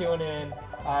 viewers tuning in.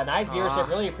 Nice viewership.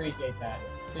 Really appreciate that.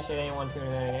 Appreciate anyone tuning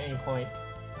in at any point.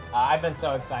 I've been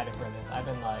so excited for this. I've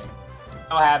been like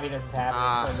so happy this is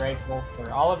happening. So grateful for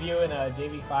all of you and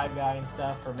JV5 guy and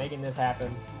stuff for making this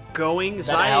happen. Going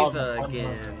Zyva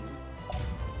again.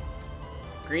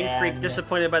 Green Freak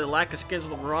disappointed by the lack of skins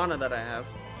with Rowana that I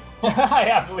have.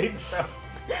 Yeah, I believe so.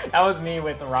 That was me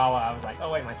with the Rawa. I was like,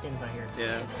 oh wait, my skin's not here.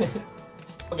 Yeah.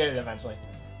 We'll get it eventually.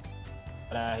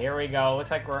 But here we go.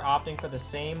 Looks like we're opting for the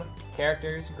same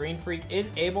characters. Green Freak is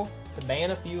able to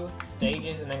ban a few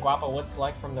stages, and then Guapo would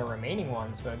select from the remaining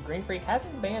ones. But Green Freak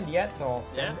hasn't banned yet, so I'll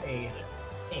send a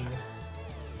ping.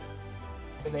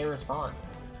 Can they respond?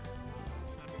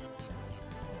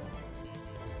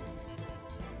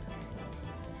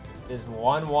 It is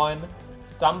 1-1.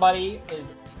 Somebody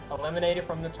is eliminated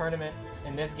from the tournament,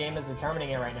 and this game is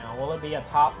determining it right now. Will it be a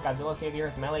top Godzilla Save the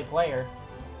Earth melee player,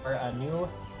 or a new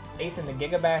face in the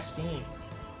GigaBashed scene?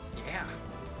 Yeah.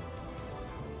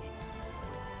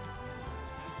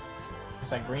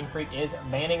 Looks like Green Freak is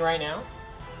banning right now.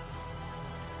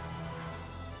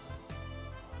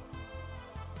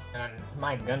 And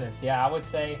my goodness, yeah, I would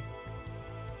say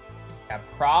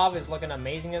Prov is looking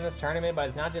amazing in this tournament, but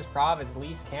it's not just Prov, it's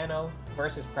Lise Cano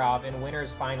versus Prov in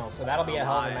winners final. So that'll be a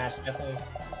hell of a match,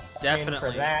 definitely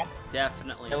for that.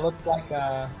 Definitely. It looks like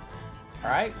all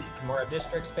right, more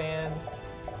district span.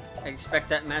 I expect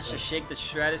that match to shake the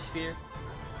stratosphere.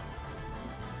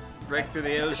 Break through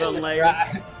the ozone layer.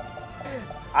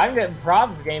 I'm getting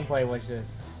Prov's gameplay was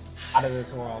just out of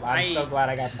this world. I'm so glad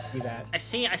I got to see that. I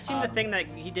seen the thing that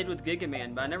he did with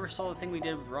Gigaman, but I never saw the thing we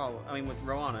did with with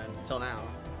Rowana until now.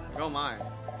 Oh my.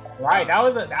 Right, that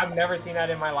was I've never seen that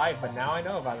in my life, but now I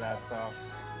know about that, so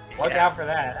watch out for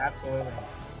that, absolutely.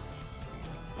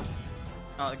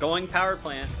 Going power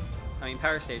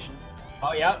station.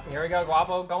 Oh yep, here we go,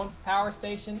 Guapo going power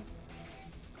station.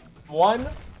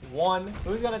 1-1.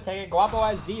 Who's gonna take it? Guapo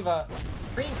has Ziva.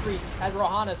 Green Freak has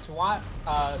Rohana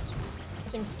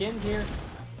switching skins here.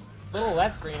 A little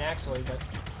less green actually, but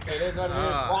it is what it is.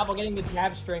 Guapo getting the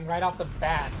jab string right off the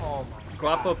bat. Oh my god.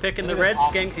 Guapo picking the red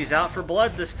skin because he's out for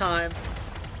blood this time.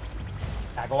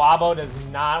 Yeah, Guapo does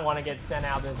not want to get sent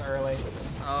out this early.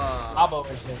 Guapo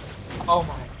is just, oh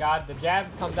my god, the jab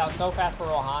comes out so fast for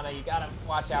Rohana, you gotta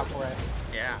watch out for it.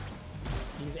 Yeah.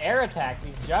 These air attacks,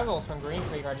 these juggles from Green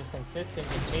Freak are just consistent,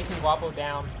 just chasing Guapo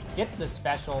down, gets the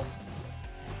special.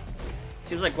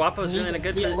 Seems like Guapo's doing a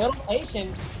good be a little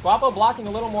patient. Guapo blocking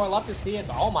a little more, love to see it,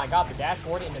 but oh my god, the dash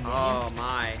forward into minion. Oh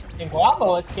my. And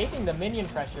Guapo escaping the minion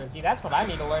pressure. See, that's what I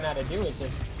need to learn how to do, is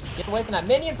just get away from that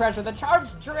minion pressure. The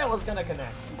charged drill is gonna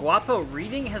connect. Guapo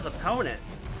reading his opponent.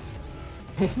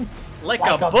 like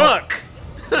a book!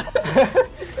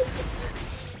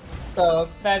 So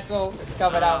special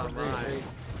coming out from Green Freak.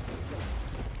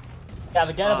 Yeah,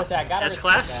 the get-up attack, gotta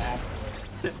S-Class?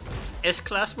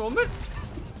 S-Class moment?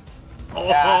 Oh,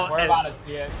 yeah, we're about to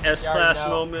see it. S-Class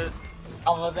moment.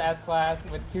 Almost S-Class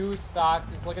with 2 stocks.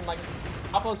 It's looking like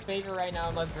Guapo's favor right now,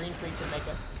 unless Green Freak can make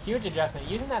a huge adjustment.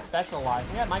 Using that special line, I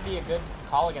think that might be a good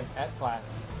call against S-Class.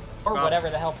 Or whatever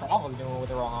the hell Prov was doing with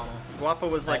the Rohana. Guapo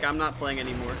was like, I'm not playing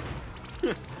anymore.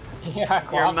 Yeah,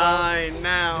 You're mine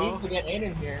now. Needs to get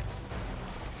in here.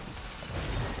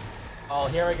 Oh,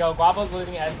 here we go. Guapo's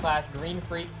losing S-Class. Green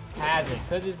Freak has it.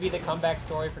 Could this be the comeback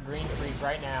story for Green Freak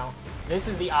right now? This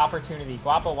is the opportunity.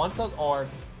 Guapo wants those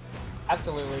orbs.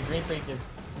 Absolutely. Green Freak just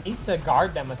needs to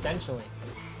guard them, essentially.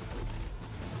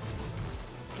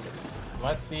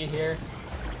 Let's see here.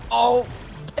 Oh,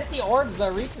 gets the orbs,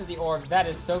 though. Reaches the orbs. That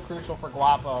is so crucial for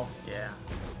Guapo. Yeah.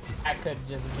 That could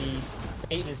just be...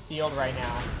 Fate is sealed right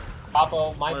now.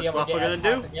 Guapo might be able to get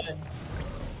S-Class again.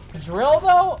 Drill,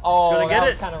 though? Oh, gonna get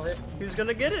it. Kind of risky. Who's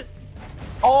gonna get it?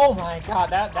 Oh my god,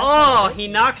 that's he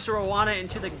knocks Rowana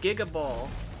into the Giga Ball.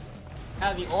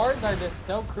 Yeah, the orbs are just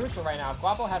so crucial right now. If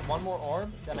Guapo had one more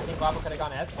orb, then I think Guapo could have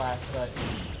gone S-Class, but...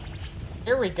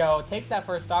 Here we go. Takes that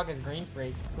first stock as Green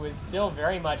Freak, who is still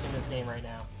very much in this game right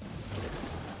now.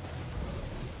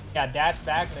 Yeah, dash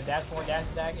back, and the dash forward dash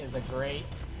attack is a great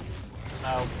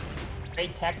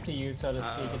tech to use, so to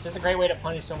speak. It's just a great way to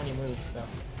punish so many moves, so...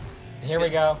 Here we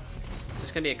go. Is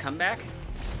this gonna be a comeback?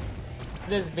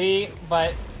 This B,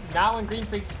 but not when Green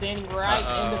Freak's standing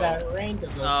right into that range of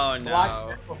those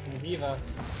blocks from Ziva.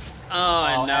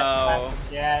 Oh no. S-Class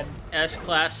again.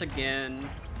 S-Class again.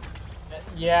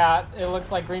 Yeah, it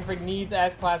looks like Green Freak needs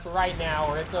S-Class right now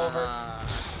or it's over.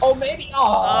 Oh, maybe.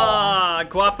 Oh.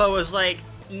 Guapo was like,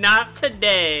 not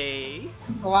today.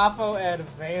 Guapo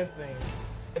advancing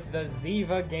with the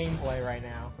Ziva gameplay right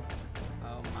now.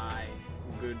 Oh my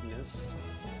goodness.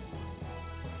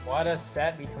 What a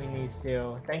set between these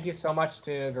two. Thank you so much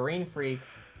to Green Freak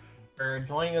for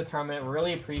joining the tournament.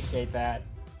 Really appreciate that.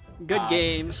 Good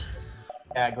games.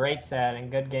 Yeah, great set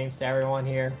and good games to everyone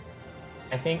here.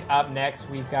 I think up next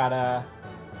we've got a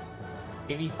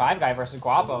AV5 guy versus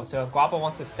Guapo. So if Guapo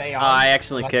wants to stay on, I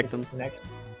accidentally kicked him.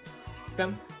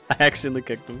 I accidentally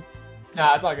kicked him.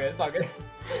 Nah, it's all good. It's all good.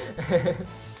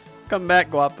 Come back,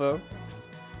 Guapo.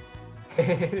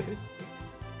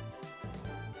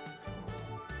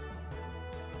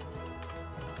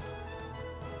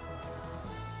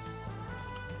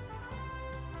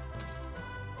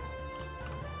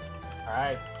 All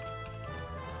right.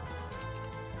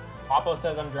 Guapo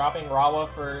says I'm dropping Rawa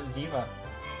for Ziva.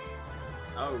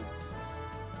 Oh.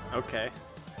 Okay.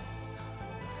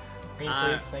 Green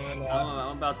Freak saying,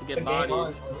 I'm about to get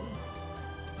bodied.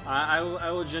 I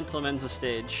will gentleman's the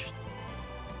stage.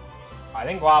 I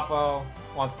think Guapo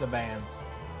wants the bans.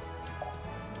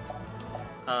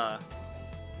 Hold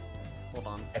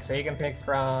on. Okay, so you can pick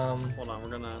from... Hold on, we're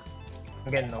gonna...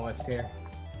 I'm getting the list here.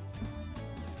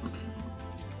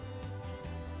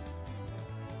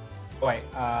 Wait,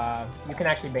 you can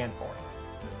actually ban 4.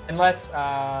 Unless,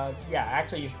 yeah,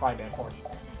 actually you should probably ban 4.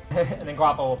 And then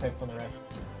Guapo will pick from the rest.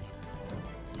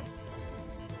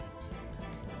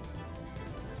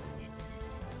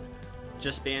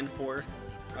 Just ban 4?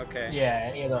 Okay. Yeah,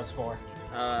 any of those 4.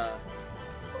 Or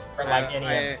like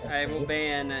I will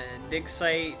ban Dig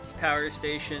Site, Power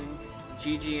Station,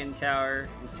 GG and Tower,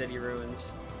 and City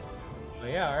Ruins. Oh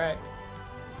yeah, alright.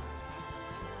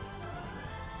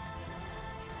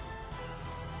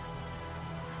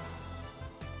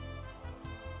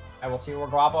 I will see where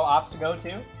Guapo opts to go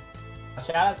to.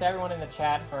 Shout out to everyone in the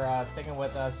chat for sticking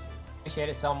with us. Appreciate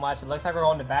it so much. It looks like we're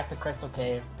going back to Crystal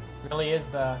Cave. Really is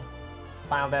the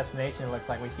final destination. It looks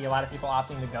like we see a lot of people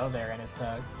opting to go there, and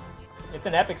it's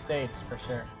an epic stage for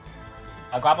sure.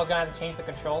 Guapo's gonna have to change the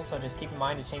controls, so just keep in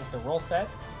mind to change the rule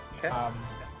sets. Okay.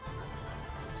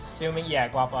 Assuming, yeah,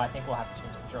 Guapo, I think we'll have to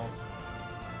change controls.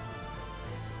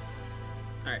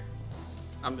 All right.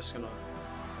 I'm just gonna.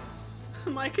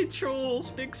 My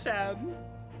controls, Big Sam.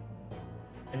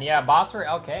 And yeah, boss for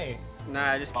LK.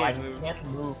 Nah, I just can't move. I can't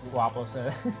move, Guapo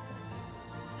says.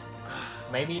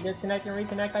 Maybe disconnect and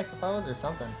reconnect, I suppose, or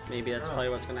something. Maybe that's probably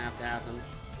what's gonna have to happen.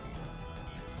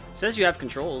 It says you have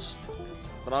controls,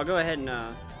 but I'll go ahead and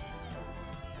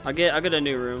I'll get a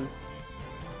new room.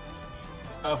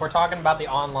 If we're talking about the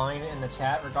online in the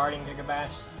chat regarding GigaBashed,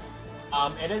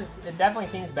 it definitely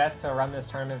seems best to run this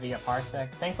tournament via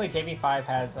Parsec. Thankfully, JV5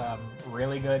 has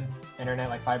really good internet,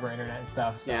 like fiber internet and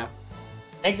stuff. So yeah.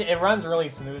 It runs really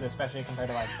smooth, especially compared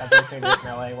to like Godzilla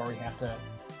Melee, where we have to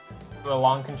do a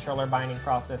long controller binding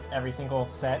process every single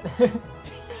set.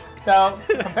 So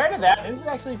compared to that, this is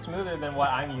actually smoother than what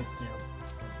I'm used to.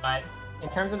 But in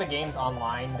terms of the games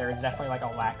online, there is definitely like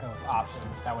a lack of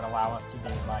options that would allow us to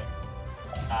do like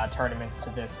tournaments to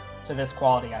this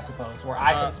quality, I suppose. Where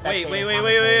I can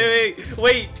spectate.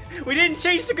 Wait! We didn't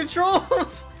change the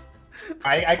controls.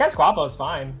 I guess Guapo's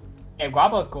fine. Yeah,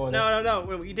 Guapo's cool with it. No.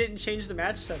 We didn't change the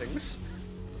match settings.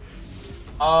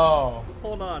 Oh.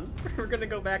 Hold on. We're gonna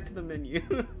go back to the menu.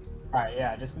 Alright,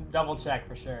 yeah, just double check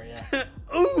for sure, yeah.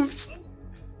 Oof!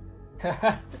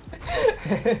 I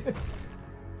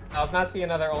was not seeing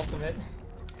another ultimate.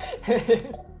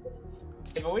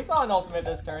 Hey, but we saw an ultimate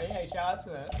this turn. Hey, shout out to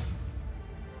that.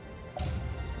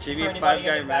 JV5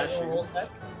 guy mashing. Rule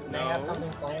sets, they have something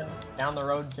planned down the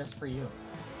road just for you.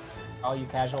 All you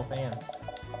casual fans.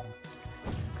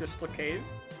 Crystal Cave?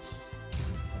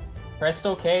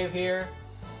 Crystal Cave here.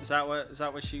 Is that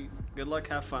what she... Good luck,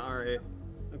 have fun. Alright.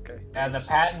 Okay. And the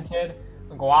patented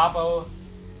Guapo...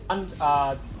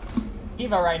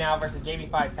 Eva right now versus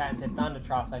JV5's patented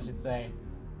Thundertross, I should say.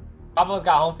 Guapo's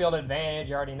got home field advantage,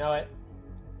 you already know it.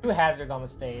 2 hazards on the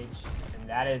stage. And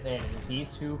that is it. It's these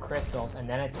 2 crystals, and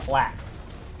then it's flat.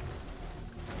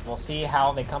 We'll see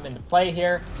how they come into play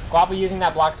here. Guapo using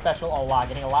that block special a lot,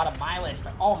 getting a lot of mileage,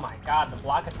 but oh my god, the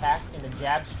block attack in the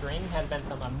jab string has been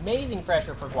some amazing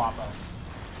pressure for Guapo.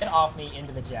 Get off me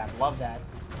into the jab, love that.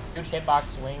 Huge hitbox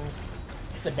swings.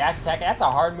 It's the dash attack, that's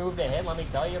a hard move to hit, let me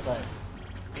tell you, but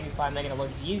JV5 making it look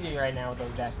easy right now with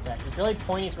those dash attacks. It's really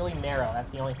pointy, it's really narrow,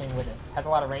 that's the only thing with it. Has a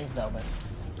lot of range though, but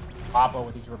Guapo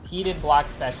with these repeated block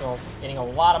specials, getting a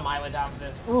lot of mileage out of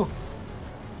this. Ooh!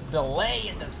 Delay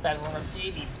in the special from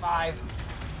JV5.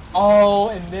 Oh,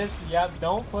 and this, yep,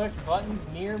 don't push buttons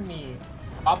near me.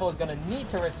 Guapo is gonna need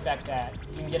to respect that.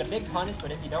 You can get a big punish,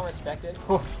 but if you don't respect it,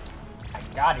 whew, my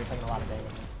god, you're taking a lot of damage.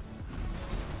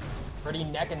 Pretty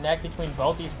neck and neck between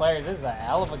both these players. This is a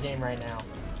hell of a game right now.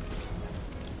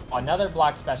 Another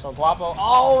block special, Guapo.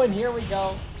 Oh, and here we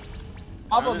go.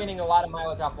 Guapo getting a lot of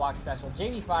mileage off block special.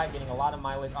 JV5 getting a lot of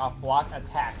mileage off block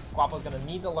attack. Guapo's gonna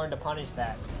need to learn to punish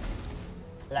that.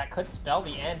 That could spell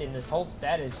the end, and this whole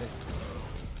set is just...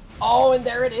 Oh, and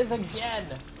there it is again!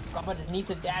 Guapo just needs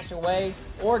to dash away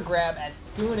or grab as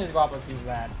soon as Guapo sees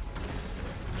that.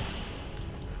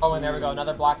 Oh, and there we go,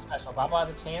 another block special. Guapo has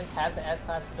a chance, has the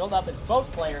S-Class filled up as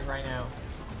both players right now.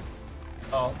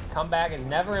 So, comeback is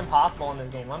never impossible in this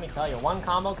game, let me tell you. One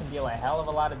combo can deal a hell of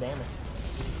a lot of damage.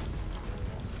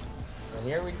 So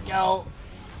here we go.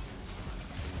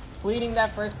 Leading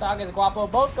that first stock is Guapo,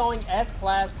 both going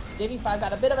S-Class. JV5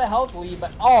 got a bit of a health lead,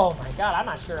 but oh my god, I'm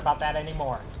not sure about that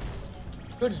anymore.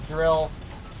 Good drill.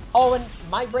 Oh, and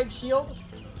might break shield.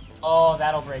 Oh,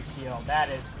 that'll break shield. That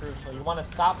is crucial. You want to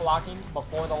stop blocking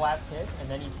before the last hit, and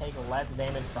then you take less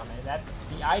damage from it. That's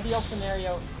the ideal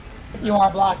scenario if you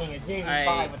are blocking a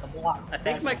JV5 with the blocks. I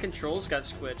think my controls got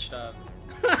switched up.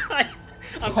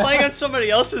 I'm playing on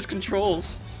somebody else's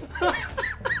controls.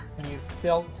 And you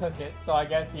still took it, so I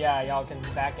guess, yeah, y'all can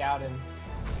back out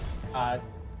and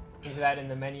change that in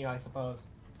the menu, I suppose.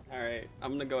 Alright,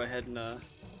 I'm gonna go ahead and,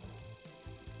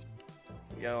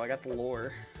 Yo, I got the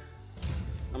lore.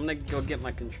 I'm gonna go get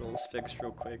my controls fixed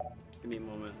real quick. Give me a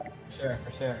moment. Sure,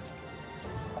 for sure.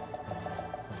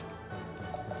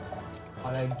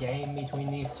 What a game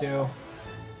between these two.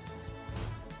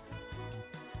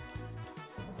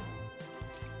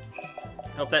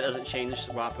 Hope that doesn't change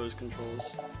Guapo's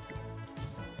controls.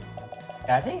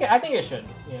 Yeah, I think it should.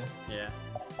 Yeah. Yeah.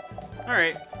 All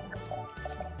right.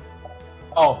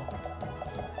 Oh.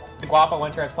 The Guapo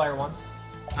Winter as player 1?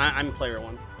 I'm player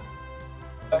 1.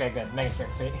 Okay, good. Making sure.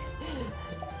 Sweet.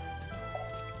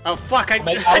 Oh fuck! I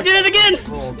did it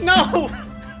again! No!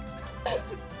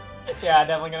 Yeah,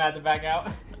 definitely gonna have to back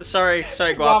out. Sorry,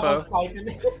 Guapo.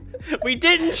 We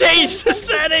didn't change the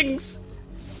settings.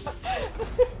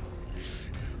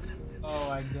 Oh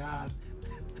my god.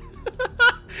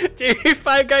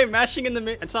 JV5 guy mashing in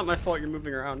the It's not my fault you're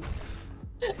moving around.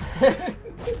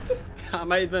 I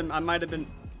might have been.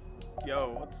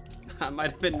 Yo, I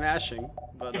might have been mashing,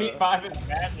 but. JV5 is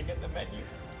mashing in the menu.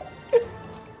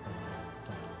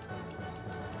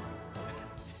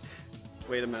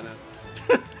 Wait a minute.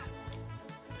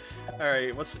 All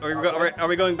right, are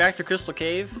we going back to Crystal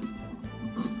Cave?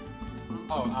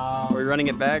 Oh, Are we running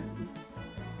it back?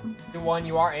 One,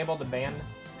 you are able to ban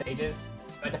stages.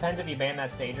 So it depends if you ban that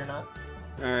stage or not.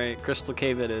 Alright, Crystal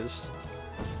Cave it is.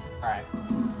 Alright.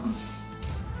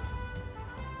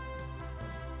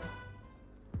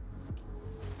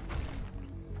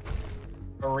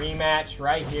 A rematch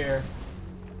right here.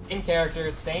 Same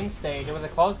characters, same stage. It was a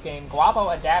close game. Guapo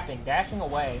adapting, dashing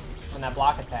away from that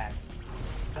block attack.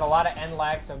 And a lot of end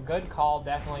lag, so good call,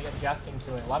 definitely adjusting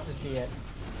to it. Love to see it.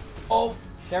 Oh!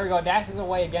 There we go, dashes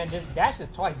away again, just dashes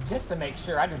twice just to make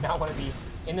sure. I do not want to be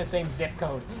in the same zip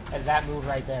code as that move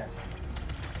right there.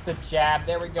 The jab,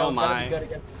 there we go. Oh my. Be good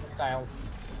against Styles.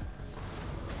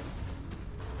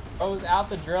 Throws out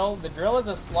the drill. The drill is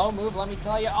a slow move, let me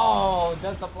tell you. Oh,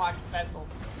 does the block special.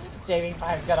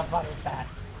 JV5's gonna punish that.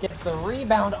 Gets the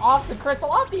rebound off the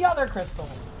crystal, off the other crystal.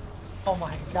 Oh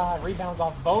my god, rebounds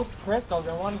off both crystals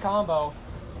in one combo.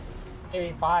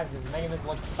 JV5 is making this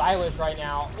look stylish right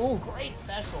now. Ooh, great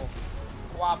special.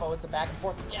 Guapo, it's a back and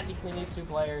forth again between these two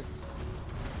players.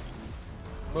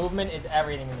 Movement is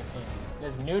everything in this game.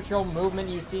 This neutral movement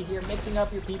you see here, mixing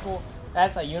up your people,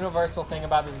 that's a universal thing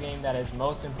about this game that is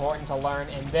most important to learn.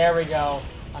 And there we go.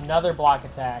 Another block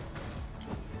attack.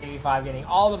 85 getting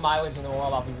all the mileage in the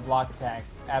world off these block attacks.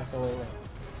 Absolutely.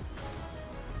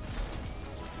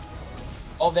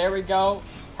 Oh, there we go.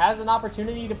 Has an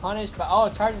opportunity to punish, but oh,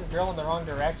 charges drill in the wrong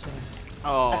direction.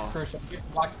 Oh. That's crucial.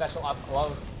 Block special up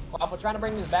close. Guapo trying to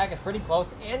bring this back is pretty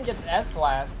close and gets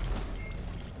S-class.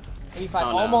 85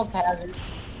 almost has it.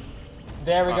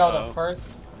 There we go. The first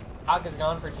stock is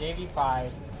gone for JV5.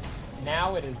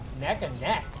 Now it is neck and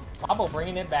neck. Guapo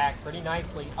bringing it back pretty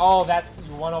nicely. Oh, that's,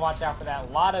 you want to watch out for that. A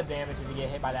lot of damage if you get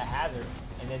hit by that hazard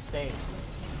in this stage.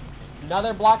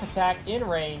 Another block attack in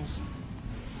range.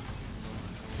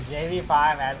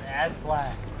 JV5 has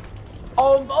S-class.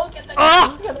 Oh, look at the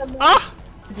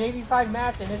JV5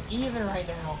 match, and it's even right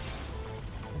now.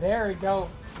 There we go.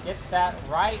 Gets that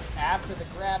right after the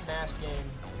grab mash game.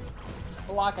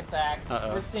 Block attack.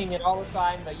 We're seeing it all the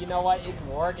time, but you know what? It's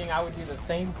working. I would do the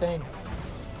same thing.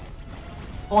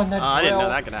 Oh, and the drill. I didn't know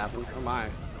that could happen. Oh my.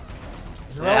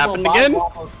 Drill It happened again?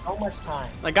 So much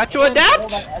time. I got to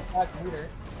adapt!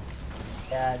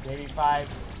 Yeah, JV5.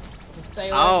 To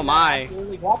stay oh my.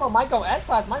 Guapo might go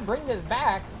S-class, might bring this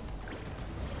back.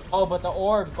 Oh, but the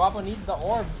orbs. Guapo needs the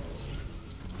orbs.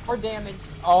 For damage.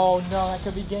 Oh no, that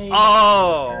could be game.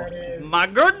 Oh my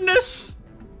goodness.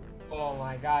 Oh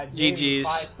my god.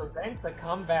 GG's. Prevents a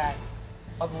comeback.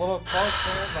 I was a little close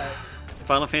there, but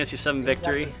Final Fantasy VII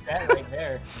victory. That right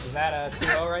there. Is that a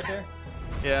 2-0 right there?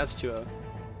 Yeah, that's 2-0.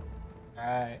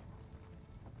 Alright.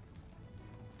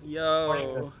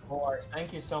 Yo.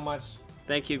 Thank you so much.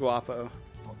 Thank you, Guapo.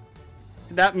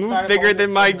 That moved bigger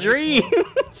than my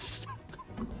dreams.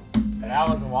 That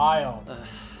was wild.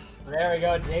 There we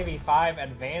go, JV5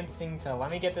 advancing to,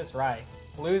 let me get this right,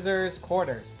 losers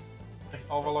quarters. It's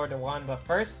Overlord to 1, but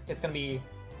first it's going to be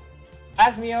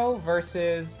Asmio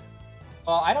versus,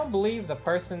 well, I don't believe the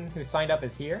person who signed up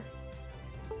is here.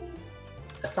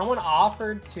 Someone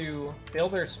offered to fill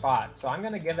their spot, so I'm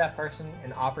going to give that person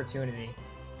an opportunity,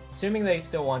 assuming they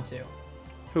still want to.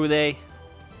 Who they?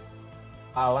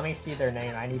 Let me see their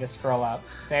name. I need to scroll up.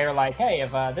 They're like, hey,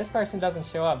 if this person doesn't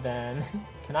show up, then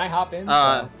can I hop in?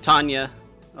 Tanya.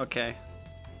 Okay.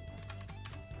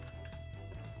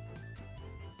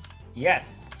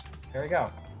 Yes. There we go.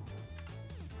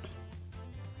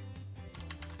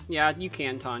 Yeah, you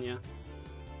can, Tanya.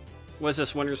 Was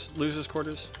this losers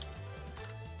quarters?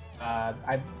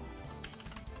 I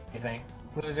think.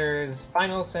 Losers,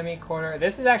 final, semi-quarter.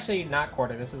 This is actually not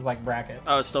quarter. This is like bracket.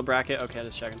 Oh, it's still bracket? Okay,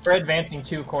 just checking. We're advancing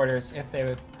 2 quarters. If they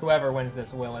would, whoever wins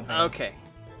this will advance. Okay.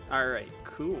 Alright,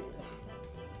 cool.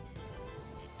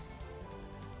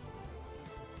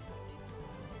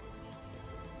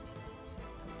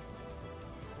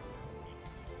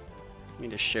 Let me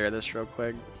just share this real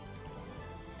quick.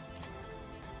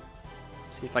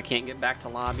 See if I can't get back to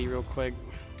lobby real quick.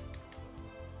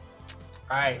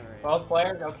 Alright, both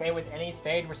players okay with any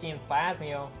stage. We're seeing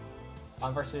Plasmio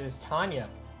versus Tanya.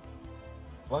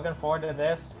 Looking forward to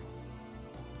this.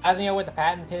 Plasmio with the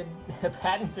patented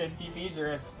PP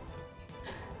jurist.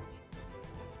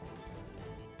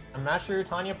 I'm not sure who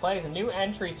Tanya plays. A new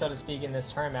entry, so to speak, in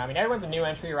this tournament. I mean, everyone's a new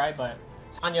entry, right? But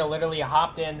Tanya literally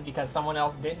hopped in because someone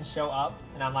else didn't show up.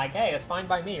 And I'm like, hey, it's fine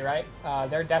by me, right?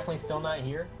 They're definitely still not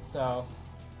here, so...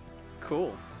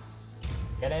 Cool.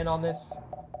 Get in on this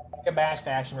GigaBashed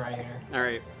action right here.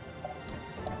 Alright.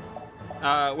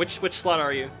 Which slot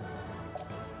are you?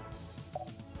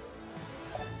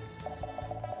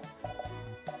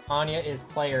 Tanya is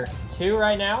player 2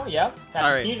 right now. Yep.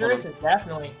 That Futurist is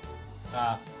definitely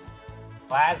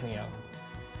Plasmio.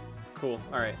 Cool.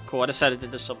 Alright. Cool. I decided to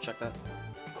just double check that.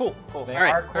 Cool. Cool. They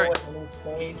are cool with the new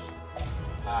stage.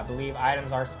 I believe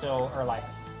items are still, or like,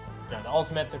 you know, the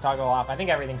ultimates are toggle off. I think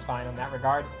everything's fine in that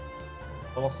regard.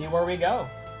 But we'll see where we go.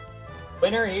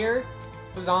 Winner here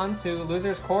moves on to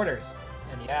losers quarters.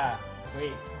 And yeah,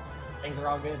 sweet. Things are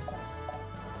all good.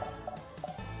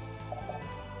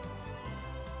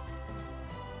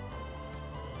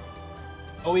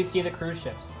 Oh, we see the cruise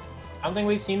ships. I don't think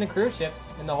we've seen the cruise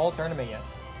ships in the whole tournament yet.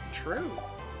 True.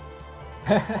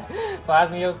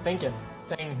 Plasmio's thinking,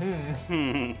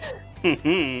 saying,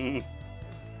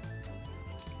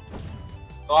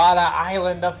 Wada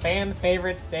Island, the fan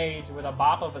favorite stage with a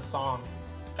bop of a song.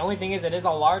 The only thing is, it is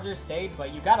a larger stage,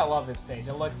 but you gotta love this stage.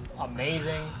 It looks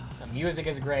amazing. The music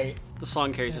is great. The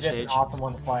song carries the stage. It's an awesome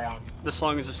one to play on. The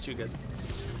song is just too good.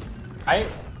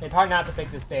 It's hard not to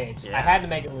pick this stage. Yeah. I had to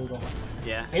make it legal.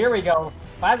 Yeah. Here we go.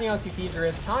 Plasmio's PP'er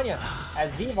is Tanya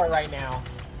as Ziva right now.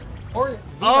 Or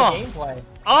Ziva gameplay.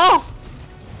 Oh!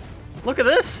 Look at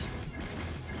this!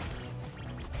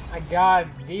 My God,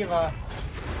 Ziva.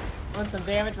 Doing some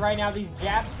damage right now. These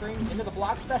jab strings into the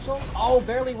block special. Oh,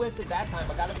 barely whiffs it that time,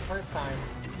 but got it the first time.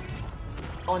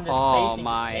 Going to spacing,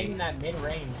 staying in that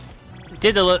mid-range.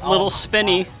 Did a little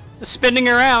spinny, spinning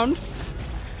around.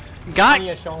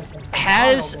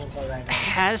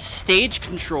 Has stage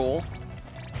control.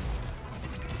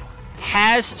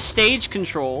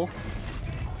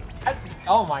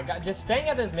 Oh my God, just staying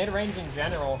at this mid-range in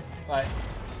general, but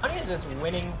Tanya's just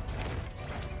winning.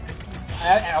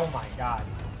 Oh my God.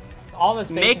 All this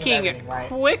making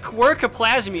quick work of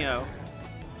Plasmio.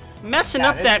 Messing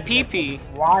up that PP.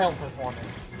 Wild performance.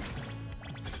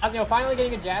 Plasmio finally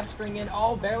getting a jab string in.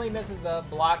 Oh, barely misses the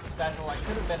block special. Like,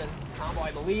 could have been a combo,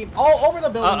 I believe. Oh, over the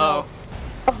building. Love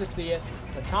to see it.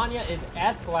 But Tanya is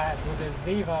S-class with his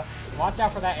Ziva. Watch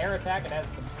out for that air attack. It has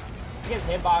the biggest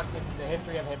hitbox in the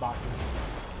history of hitboxing.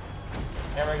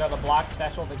 There we go, the block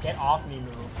special, the get off me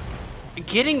move.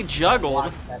 Getting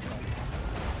juggled.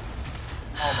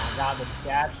 Oh my God, the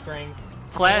jab string.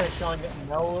 Is showing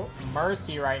no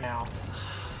mercy right now.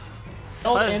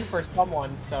 Built in for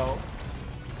someone, so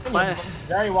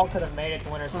very well could have made it to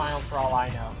winner's finals for all I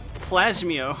know.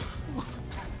 Plasmio.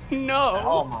 No.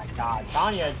 Oh my God,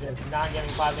 Tanya is just not giving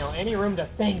Plasmio any room to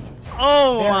think.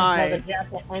 Oh there my. The jab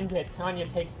to end it. Tanya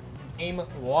takes game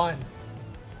 1.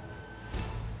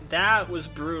 That was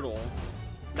brutal.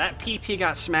 That PP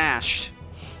got smashed.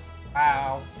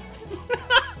 Wow.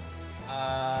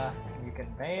 You can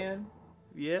ban.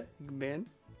 Yeah, you can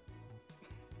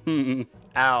ban.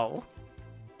 Ow.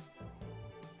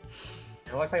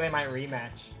 It looks like they might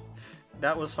rematch.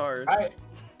 That was hard. Right.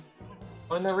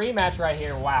 On the rematch right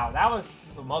here, wow, that was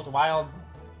the most wild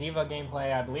Diva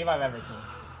gameplay I believe I've ever seen.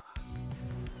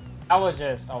 That was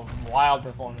just a wild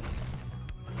performance.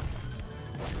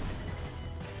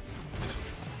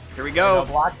 Here we go.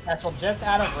 Block special just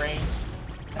out of range.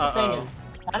 The thing is,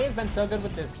 Tanya's been so good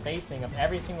with this spacing of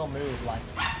every single move, like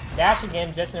dashing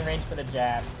in just in range for the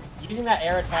jab, using that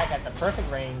air attack at the perfect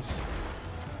range,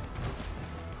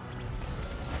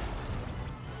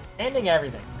 ending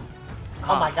everything.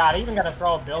 Oh my God, I even got to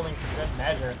throw a building for good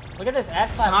measure. Look at this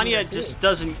S-class. Tanya just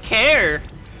doesn't care.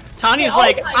 Tanya's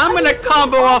like, I'm gonna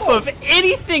combo off of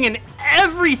anything and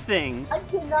everything. I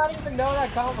did not even know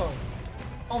that combo.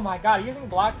 Oh my God, using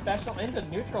block special into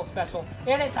neutral special,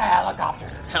 and it's a helicopter.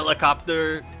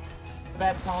 Helicopter.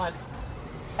 Best taunt.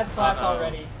 S-class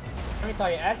already. Let me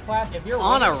tell you, S-class, if you're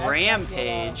on a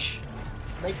rampage,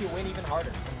 make you win even harder.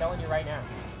 I'm telling you right now.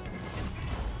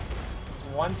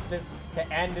 Wants this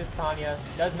to end this Tanya.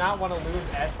 Does not want to lose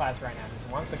S-class right now.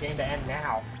 Just wants the game to end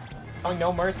now. Showing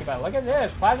no mercy, but look at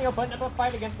this. Plasmio putting up a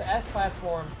fight against the S-class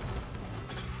form.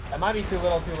 That might be too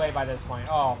little too late by this point.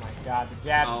 Oh my God, the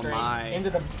jab string into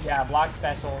the block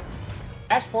special.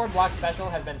 Dash forward block special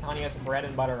has been Tanya's bread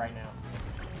and butter right now.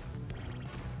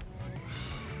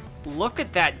 Look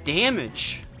at that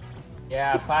damage.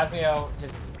 Yeah, Plasmio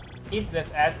just needs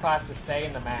this S-class to stay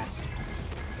in the match.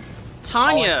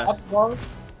 Tanya, up close.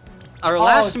 Our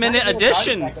last minute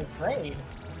addition.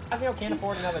 Plasmio can't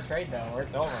afford another trade though, or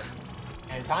it's over.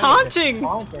 And taunting.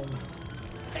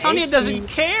 Tanya doesn't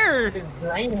care. Is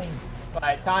draining,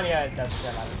 but Tanya doesn't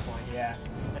care at this point. Yeah,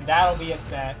 and that'll be a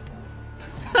set.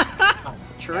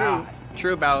 True.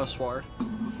 True Bowswar.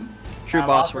 True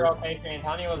Bosswar. And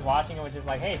Tanya was watching it, was just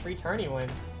like, hey, free tourney win.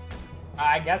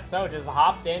 I guess so. Just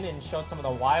hopped in and showed some of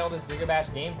the wildest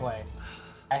GigaBashed gameplay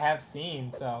I have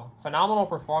seen. So phenomenal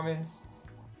performance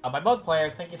by both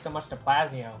players. Thank you so much to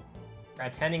Plasmio for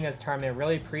attending this tournament.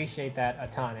 Really appreciate that a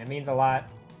ton. It means a lot.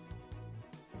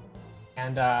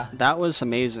 And that was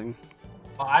amazing.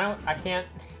 Well, I can't.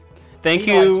 Thank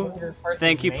you,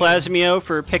 Plasmio,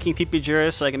 for picking PP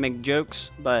Juris so I can make jokes.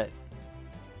 But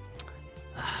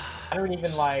I don't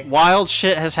even like. Wild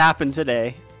shit has happened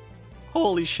today.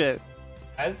 Holy shit!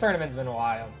 This tournament's been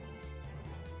wild.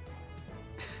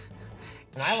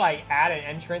 And I like add an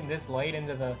entrant this late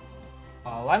into the.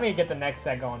 Let me get the next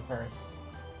set going first.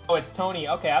 Oh, it's Tony.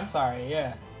 Okay, I'm sorry.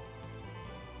 Yeah.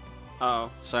 Oh,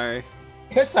 sorry.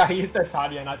 Sorry, you said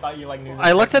Tanya, and I thought you like knew.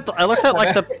 I looked at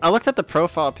the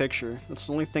profile picture. That's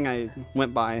the only thing I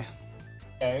went by.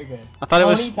 Okay, you're good. I thought it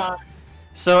was.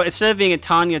 So instead of being a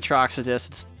Tanya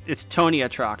Troxitus, it's Tony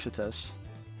Atroxitus.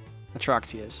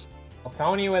 Atroxius. Well,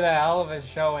 Tony with a hell of a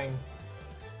showing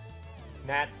in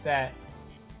that set.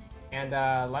 And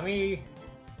let me.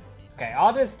 Okay,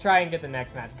 I'll just try and get the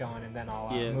next match going, and then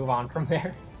I'll move on from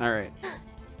there. All right.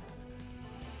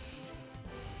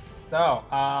 So,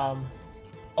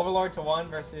 Overlord to 1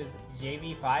 versus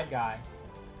JV5 guy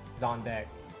is on deck.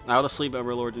 I'll just sleep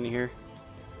Overlord in here.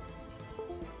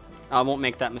 I won't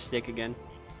make that mistake again.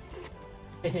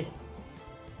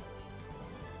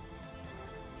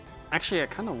 Actually, I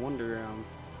kind of wonder.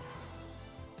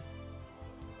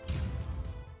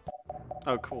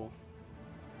 Oh, cool.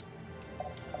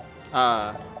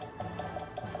 Hold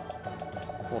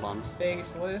on. Stage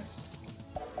list.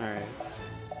 All right.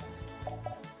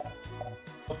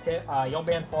 You'll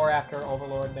ban 4 after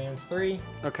Overlord bans 3.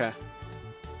 Okay.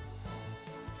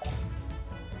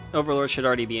 Overlord should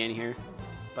already be in here,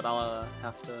 but I'll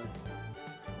have to.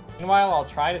 Meanwhile, I'll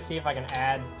try to see if I can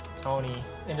add Tony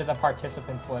into the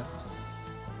participants list.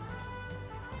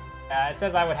 It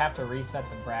says I would have to reset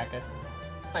the bracket.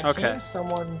 I changed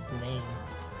someone's name.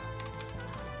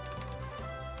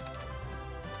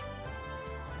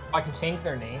 I can change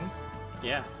their name?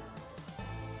 Yeah.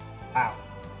 Wow.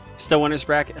 Still winners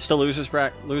bracket, still losers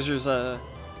bracket, losers,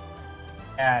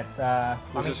 Yeah, it's,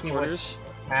 losers quarters?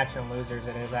 Match and losers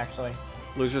it is, actually.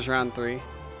 Losers round 3.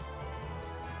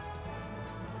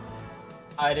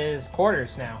 It is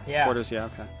quarters now, yeah. Quarters, yeah,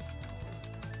 okay.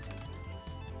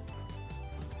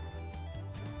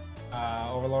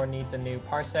 Overlord needs a new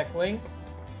Parsec link.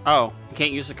 Oh, you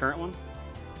can't use the current one?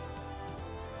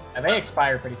 They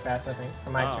expire pretty fast, I think,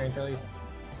 from my experience at least.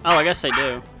 Oh, I guess they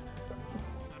do.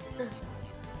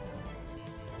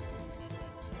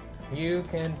 You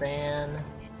can ban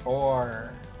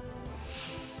 4.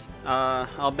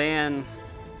 I'll ban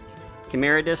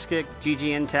Chimera Diskic,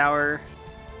 GGN Tower,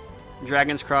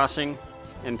 Dragon's Crossing,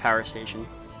 and Power Station.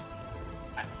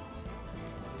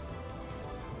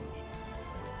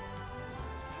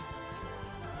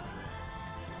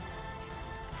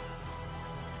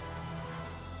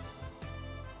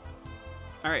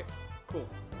 Alright, cool.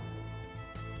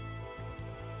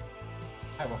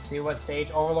 I will see what stage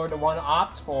Overlord to 1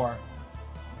 opts for.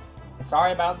 I'm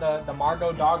sorry about the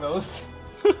Margot doggos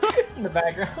in the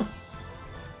background.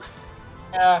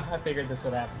 Yeah, I figured this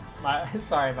would happen.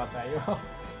 Sorry about that, you all.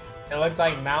 It looks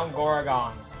like Mount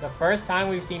Gorgon. The first time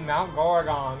we've seen Mount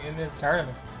Gorgon in this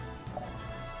tournament.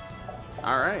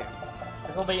 Alright.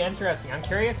 This will be interesting. I'm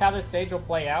curious how this stage will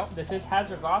play out. This is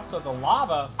Hazards Off, so the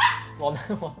lava will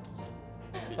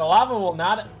the lava will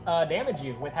not damage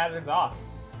you with Hazards Off.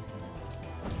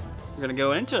 We're gonna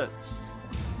go into it.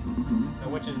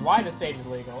 Which is why the stage is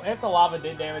legal. If the lava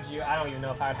did damage you, I don't even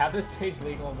know if I would have this stage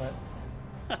legal,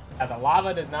 but yeah, the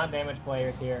lava does not damage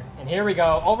players here. And here we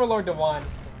go, Overlord to 1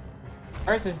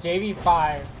 versus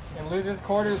JV5 in losers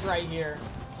quarters right here.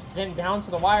 Getting down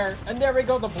to the wire, and there we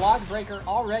go, the block breaker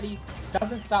already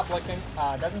doesn't stop blocking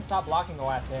the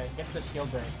last hit. Gets the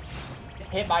shield break. Gets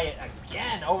hit by it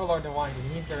again. Overlord to 1.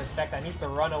 He needs to respect that. Needs to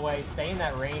run away, stay in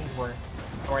that range where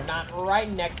we're not right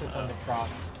next to Thunder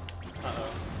Cross.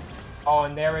 Oh,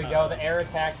 and there we go, the air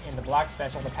attack and the block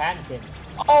special, the patented.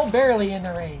 Oh, barely in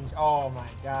the range. Oh my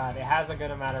god, it has a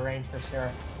good amount of range for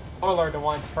sure. Overlord to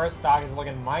 1's first stock is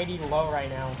looking mighty low right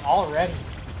now already.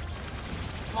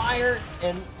 Fire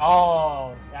and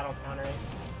oh, that'll counter it.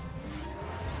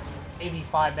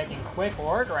 AV5 making quick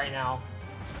work right now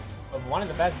of one of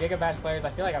the best GigaBashed players I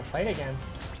feel like I've played against.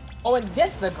 Oh, and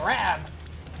gets the grab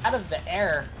out of the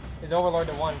air. Is Overlord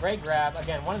to 1. Great grab.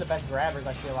 Again, one of the best grabbers,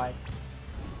 I feel like.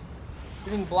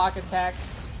 Using block attack.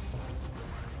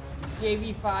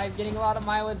 JV5 getting a lot of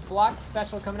mileage. Block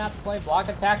special coming out to play. Block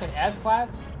attack and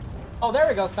S-Class. Oh, there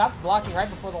we go. Stops blocking right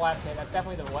before the last hit. That's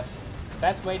definitely the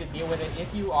best way to deal with it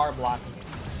if you are blocking it.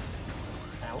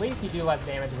 And at least you do less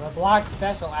damage. But block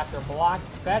special after block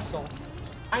special.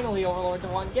 Finally, Overlord to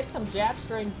 1. Get some jab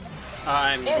strings.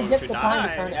 I'm and going get to the die. time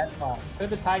to turn S-Class. Could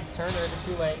the tides turn or is it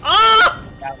too late? Ah!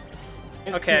 Yeah.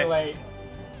 It's Okay. too late.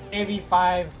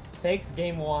 AV5 takes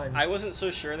game 1. I wasn't so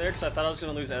sure there because I thought I was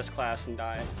going to lose S-Class and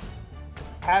die.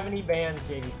 Have any bans,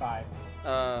 JV5?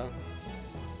 I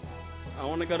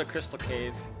want to go to Crystal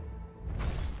Cave.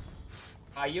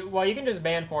 You can just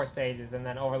ban 4 stages and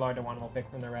then Overlord to 1 will pick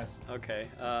from the rest. Okay,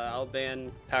 I'll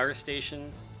ban Power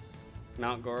Station,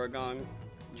 Mount Gorgon,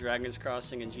 Dragon's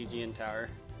Crossing, and GGN Tower.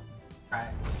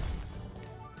 Alright.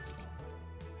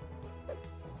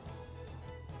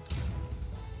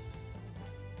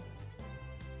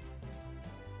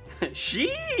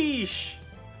 Sheesh!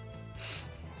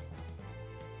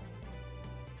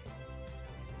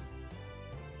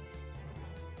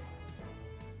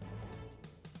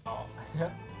 Oh.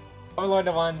 Overlord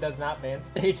to 1 does not ban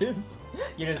stages.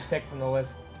 You just pick from the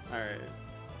list. Alright.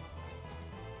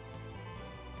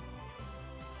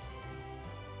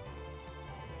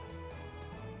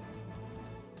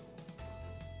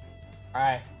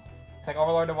 Alright. Looks like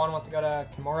Overlord to 1 wants to go to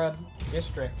Kimura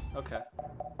District. Okay.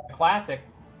 Classic.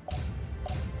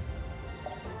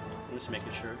 I'm just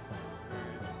making sure.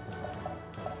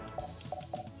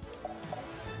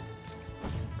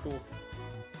 Cool.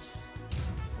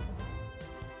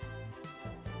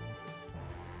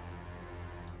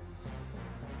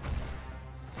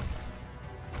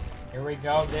 Here we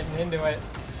go, getting into it.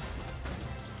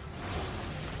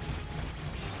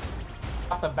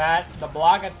 Off the bat, the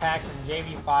block attack from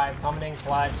JV5 coming in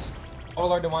clutch.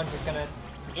 Overlord the one's just gonna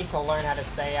need to learn how to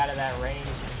stay out of that range.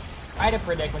 Try to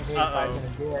predict when JV5 is gonna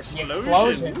do it. The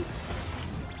explosion.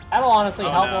 That'll honestly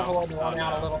help Overlord the one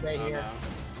out a little bit here.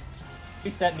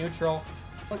 Reset neutral.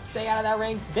 Let's stay out of that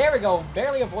range. There we go.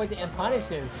 Barely avoids it and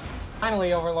punishes.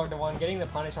 Finally, Overlord the one getting the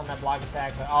punish on that block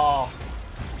attack, but oh.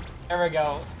 There we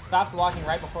go. Stopped blocking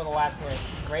right before the last hit.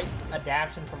 Great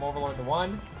adaptation from Overlord the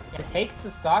one. It takes the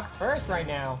stock first right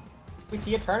now. We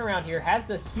see a turnaround here. Has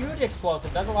the huge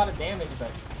explosive. Does a lot of damage,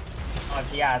 but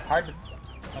yeah, it's hard to.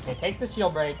 Okay, takes the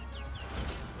shield break.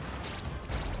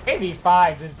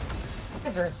 AB5 is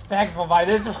disrespectful by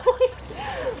this point.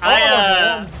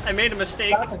 I made a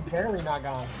mistake. Barely not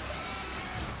gone.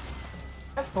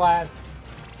 S-class.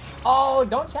 Oh,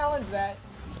 don't challenge that.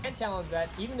 You can't challenge that,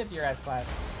 even if you're S-class.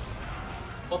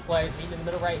 Both players meet in the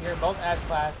middle right here, both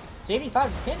S-class. JV5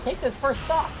 just can't take this first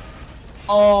stock.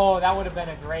 Oh, that would have been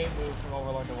a great move from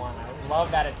Overlord to one. I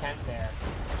love that attempt there.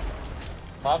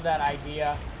 Love that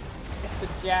idea. Gets the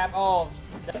jab. Oh,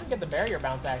 doesn't get the barrier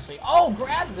bounce actually. Oh,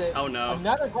 grabs it. Oh no.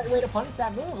 Another great way to punish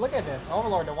that move. Look at this.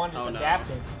 Overlord to one just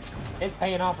adapting. It's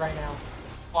paying off right now.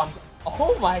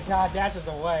 Oh my god, dashes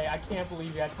away. I can't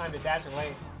believe you had time to dash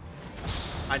away.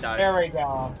 I died. There we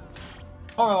go.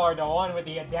 Overlord to one with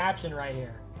the adaptation right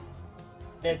here.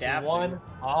 It's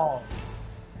 1-all.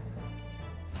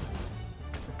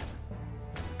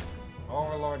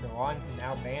 Overlord to one can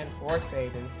now ban 4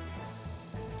 stages.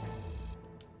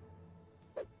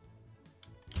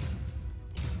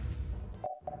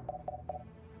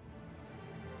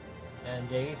 And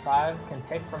JV5 can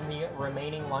pick from the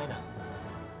remaining lineup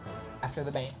after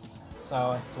the bans.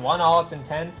 So it's 1-all, it's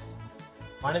intense.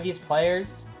 One of these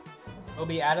players will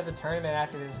be out of the tournament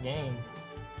after this game.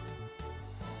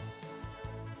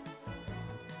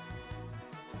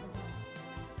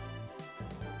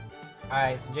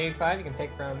 Alright, so JV5 you can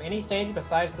pick from any stage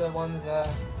besides the ones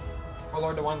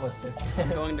Overlord to one listed. I'm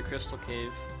going to Crystal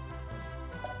Cave.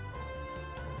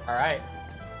 Alright.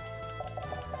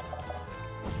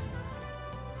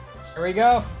 Here we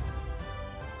go.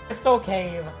 Crystal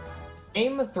Cave.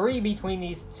 Game 3 between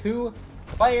these two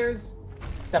players.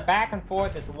 It's a back and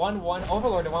forth. It's 1-1.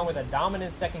 Overlord to one with a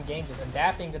dominant second game, just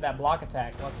adapting to that block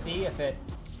attack. Let's see if it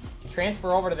can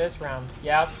transfer over to this round.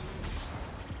 Yep.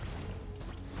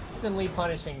 Instantly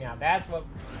punishing now. That's what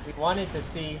we wanted to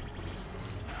see.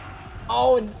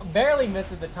 Oh, and barely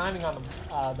misses the timing on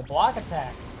the block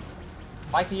attack.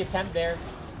 Like the attempt there.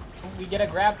 We get a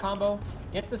grab combo.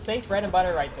 Gets the safe bread and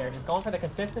butter right there. Just going for the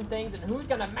consistent things. And who's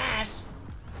gonna mash?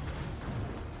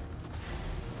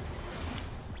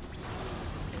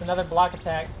 It's another block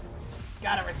attack.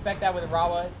 Gotta respect that with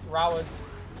Rawa. It's Rawa's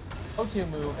go-to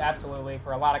move, absolutely,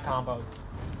 for a lot of combos.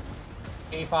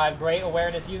 85, great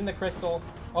awareness using the crystal.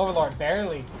 Overlord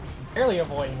barely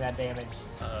avoiding that damage.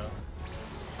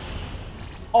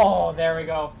 Oh, there we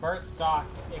go. First stock.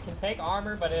 It can take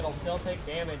armor, but it'll still take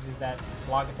damage as that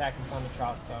block attack from Thunder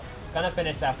Trust. So, gonna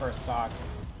finish that first stock.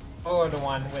 Overlord to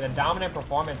one with a dominant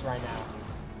performance right now.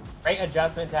 Great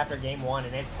adjustments after game 1,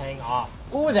 and it's paying off.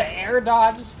 Ooh, the air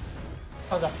dodge.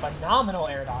 That was a phenomenal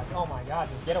air dodge. Oh my god,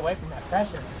 just get away from that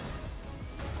pressure.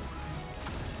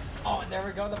 Oh, and there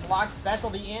we go. The block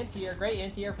specialty anti-air. Great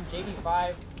anti-air from JV5.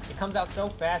 It comes out so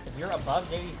fast if you're above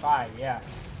JV5. Yeah.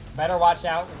 Better watch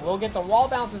out. We'll get the wall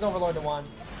bounces Overlord to one.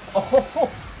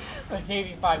 Oh, but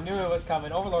JV5 knew it was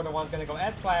coming. Overlord to one's going to go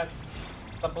S-class.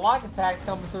 The block attacks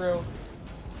coming through.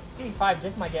 JV5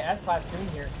 just might get S-class soon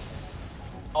here.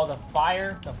 Oh, the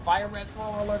fire red from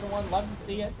Overlord to one. Love to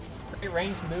see it. Great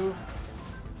ranged move.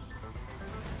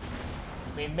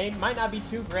 I mean, might not be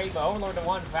too great, but Overlord to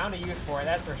one found a use for it,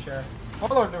 that's for sure.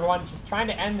 Overlord to one just trying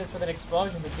to end this with an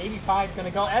explosion. The JV5 is going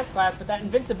to go S-class with that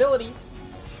invincibility.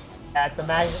 That's the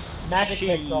magic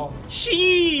pixel.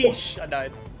 Sheesh! I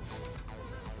died.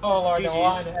 Overlord to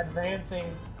one advancing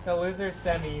to losers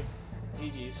semis.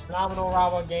 GG's. Phenomenal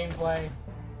Rawa gameplay.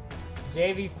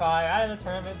 JV5 out of the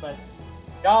tournament, but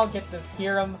y'all get to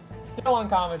hear him still on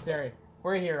commentary.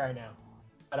 We're here right now.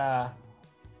 But,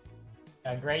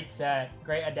 a great set,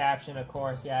 great adaptation, of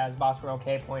course, yeah, as Boss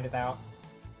OK pointed out.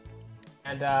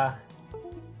 And,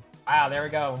 wow, there we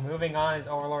go. Moving on is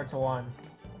Overlord to one.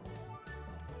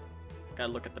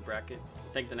 Gotta look at the bracket.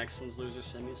 I think the next one's loser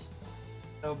semis.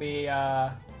 It'll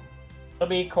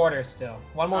be quarters still.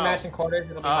 One more match in quarters.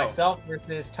 It'll be myself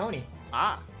versus Tony.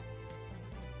 Ah.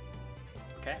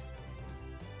 Okay.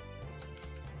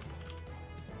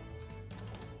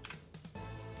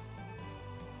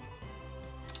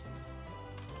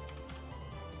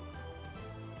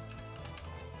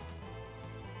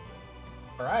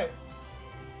 Alright.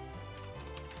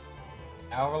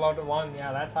 Overload to 1,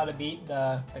 yeah, that's how to beat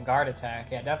the guard attack.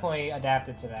 Yeah, definitely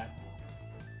adapted to that.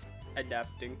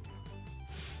 Adapting.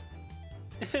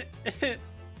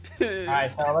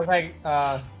 Alright, so it looks like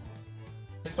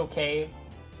Crystal Cave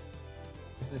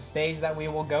is the stage that we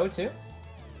will go to.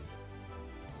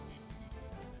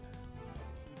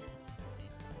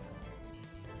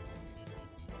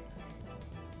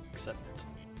 Except.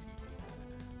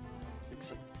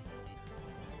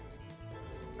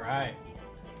 Right.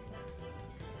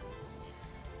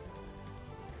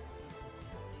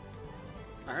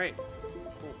 All right.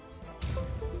 Cool.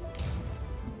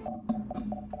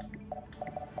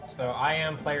 So I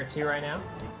am player 2 right now.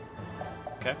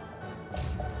 Okay.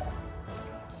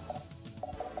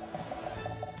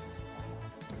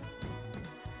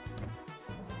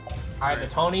 Alright, the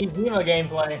Tony Zima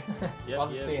gameplay. Yep,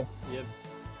 Love to see it.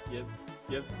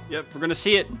 Yep. We're gonna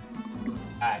see it.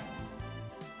 Alright.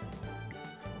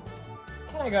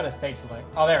 Can I go to stage select?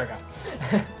 Oh, there we go.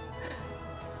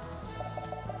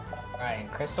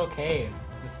 Alright, Crystal Cave.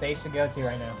 It's the stage to go to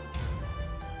right now.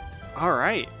 All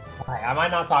right. Alright, I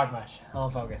might not talk much. I'll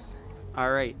focus.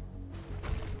 All right.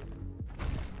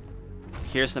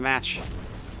 Here's the match.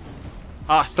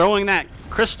 Throwing that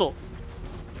crystal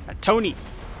at Tony.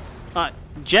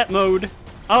 Jet mode.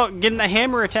 Oh, getting the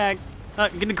hammer attack.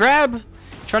 Getting a grab.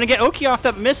 Trying to get Oki off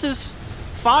that misses.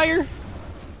 Fire.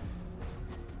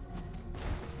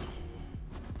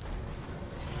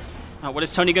 What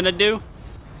is Tony gonna do?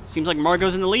 Seems like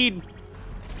Margot's in the lead.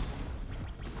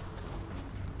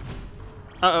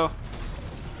 Uh-oh.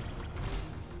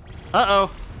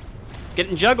 Uh-oh.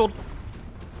 Getting juggled.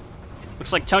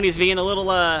 Looks like Tony's being a little,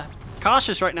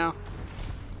 cautious right now.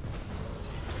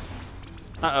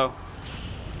 Uh-oh.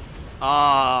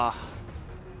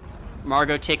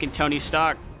 Margot taking Tony's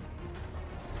stock.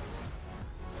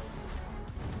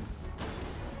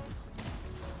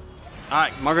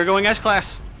 Alright, Margot going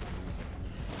S-Class.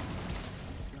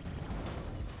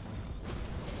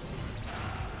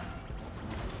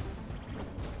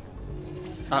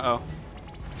 Uh-oh.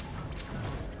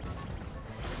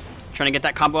 Trying to get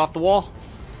that combo off the wall.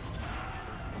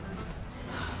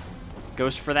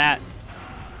 Goes for that.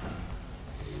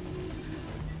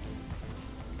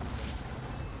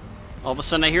 All of a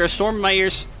sudden I hear a storm in my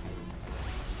ears.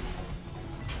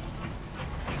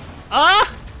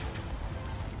 Ah!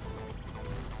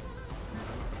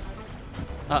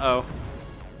 Uh-oh.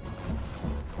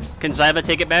 Can Zyva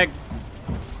take it back?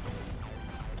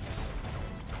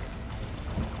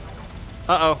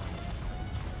 Uh-oh.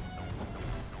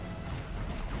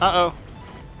 Uh-oh.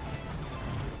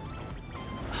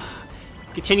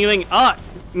 Continuing.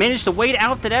 Managed to wait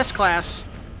out that S-Class,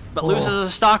 but loses a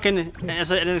stock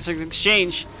as an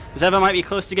exchange. Zyva might be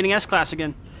close to getting S-Class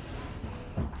again.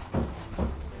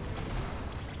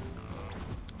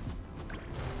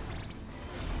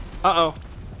 Uh-oh.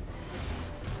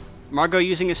 Margot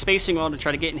using his spacing wall to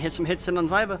try to hit some hits in on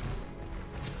Zyva.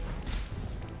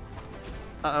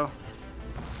 Uh-oh.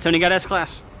 Tony got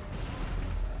S-Class.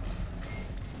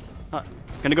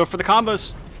 Gonna go for the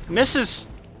combos. Misses.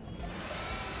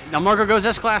 Now Margot goes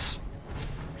S-Class.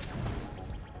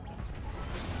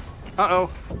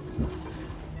 Uh-oh.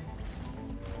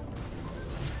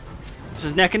 This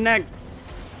is neck and neck.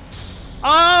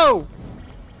 Oh!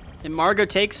 And Margot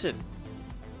takes it.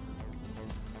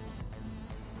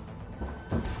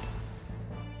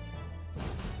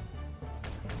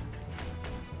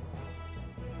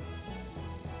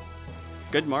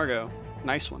 Good Margot.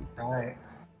 Nice one. All right.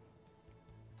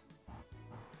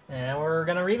 And we're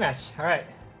gonna rematch. All right.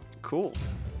 Cool.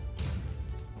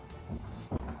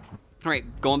 All right,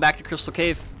 going back to Crystal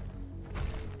Cave.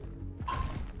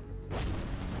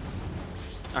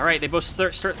 All right, they both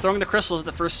start throwing the crystals at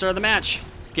the first start of the match,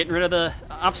 getting rid of the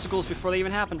obstacles before they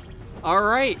even happen. All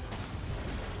right.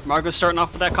 Margot's starting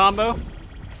off with that combo.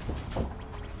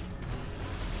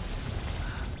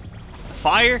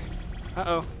 Fire.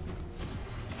 Uh-oh.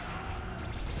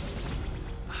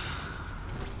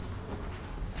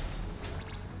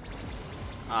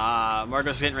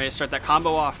 Margot's getting ready to start that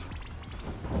combo off.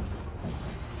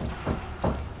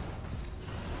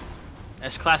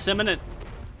 S-Class imminent.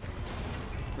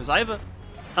 For Zyva.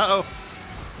 Uh-oh.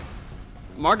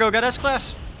 Margot got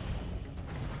S-Class.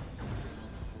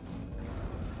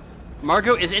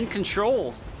 Margot is in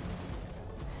control.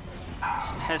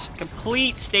 Has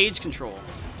complete stage control.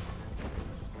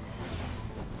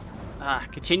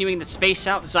 Continuing to space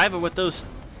out Zyva with those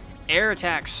air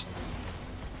attacks.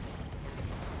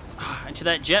 Into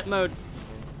that jet mode.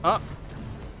 Oh.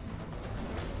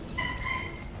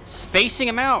 Spacing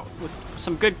him out with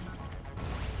some good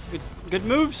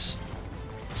moves.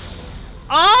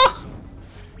 Oh!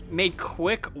 Made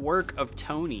quick work of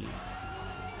Tony.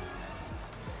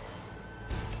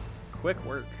 Quick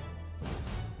work.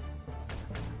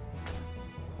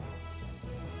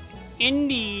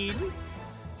 Indeed.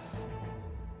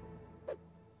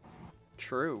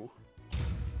 True.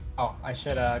 Oh, I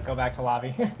should go back to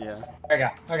lobby. Yeah. There we go.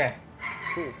 Okay.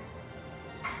 Cool.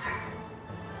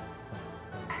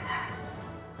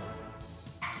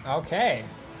 Okay.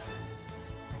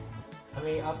 Let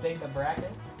me update the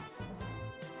bracket.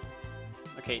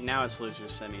 Okay, now it's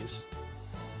losers semis.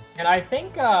 And I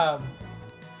think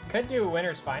could do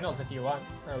winners finals if you want,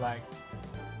 or like.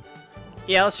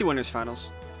 Yeah, let's do winners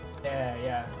finals.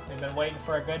 Yeah. We've been waiting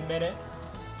for a good minute.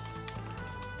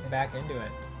 Get back into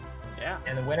it. Yeah.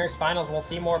 And the winners finals, we'll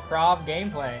see more Prov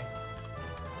gameplay.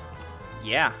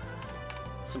 Yeah.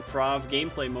 Some Prov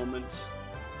gameplay moments.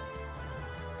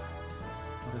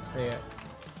 Let's see it.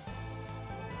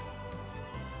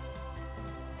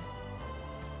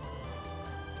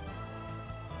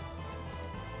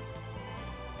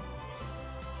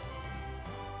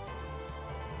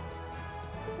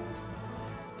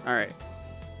 All right.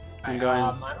 I'm going.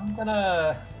 I'm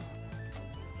gonna.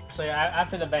 Actually,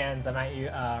 after the bans, I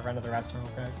might run to the restroom.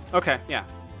 Okay. Okay. Yeah.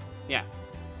 Yeah.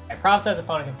 Okay, Prov says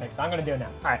opponent can pick, so I'm gonna do it now.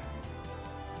 All right.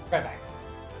 Right back.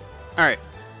 All right.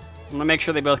 I'm gonna make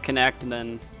sure they both connect, and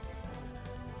then.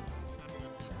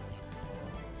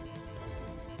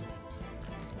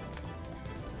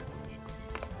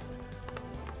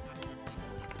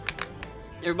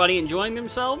 Everybody enjoying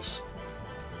themselves?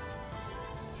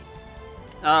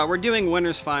 We're doing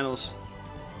winners finals.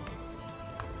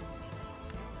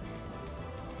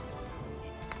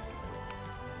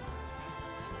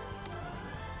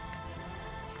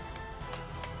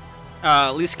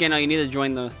 Lee Scano, you need to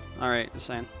join the. Alright, just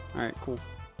saying. Alright, cool.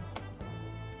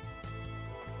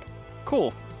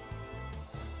 Cool.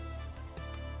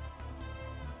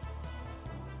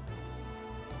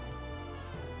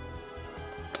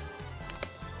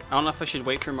 I don't know if I should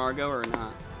wait for Margot or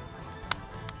not.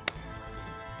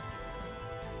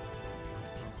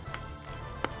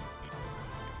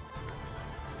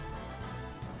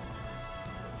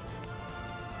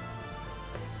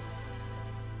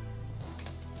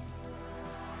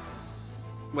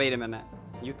 Wait a minute.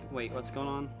 Wait, what's going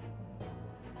on?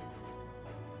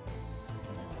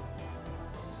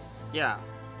 Yeah.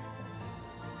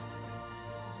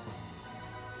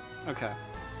 Okay.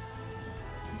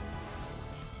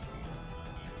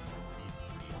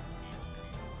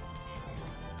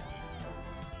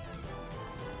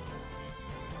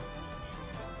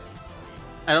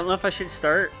 I don't know if I should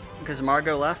start because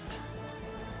Margot left.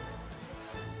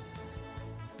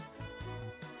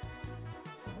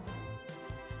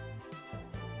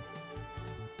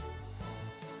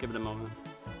 Let's give it a moment.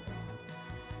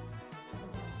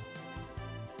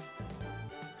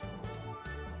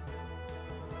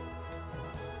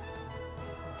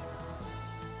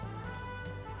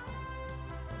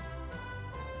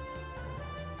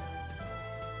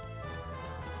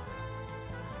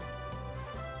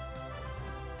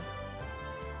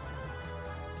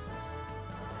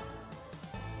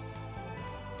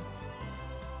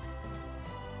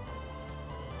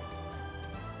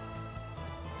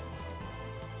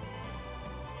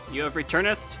 You have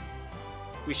returneth.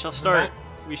 We shall start.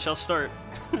 We shall start.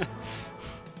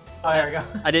 Oh, there we go.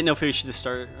 I didn't know if we should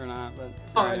start or not, but.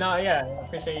 Oh, right. no, yeah. I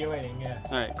appreciate you waiting, yeah.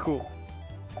 Alright, cool.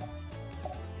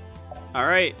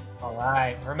 Alright.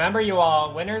 Alright. Remember, you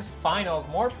all, winners finals,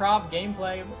 more Prov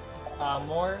gameplay,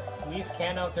 more Luis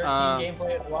Cano 13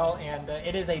 gameplay as well, and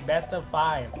it is a best of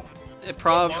 5.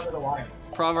 Prov, down to the wire.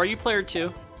 Prov, are you player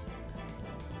 2?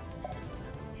 I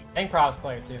think Prov's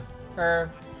player 2. Or,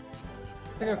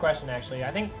 that's a good question, actually.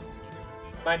 I think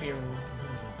it might be.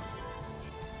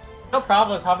 No, Prov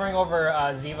was hovering over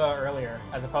Ziva earlier,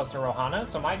 as opposed to Rohana,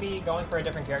 so might be going for a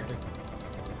different character.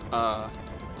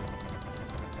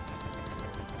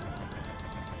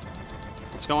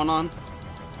 What's going on?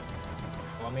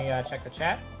 Let me check the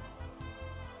chat.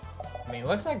 I mean, it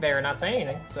looks like they were not saying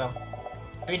anything, so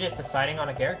maybe just deciding on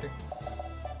a character.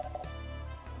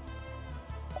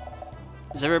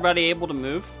 Is everybody able to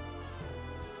move?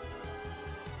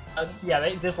 Yeah,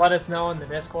 they just let us know in the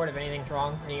Discord if anything's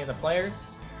wrong. Any of the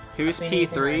players. Who's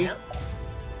P3? Right,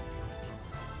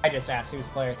 I just asked who's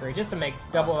player 3, just to make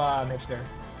double make sure.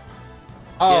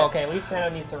 Oh, yeah. Okay. Luis Cano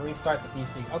needs to restart the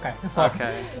PC. Okay.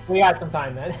 Okay. We got some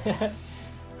time then.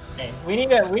 Hey, we need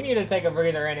to take a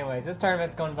breather anyways. This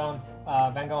tournament's been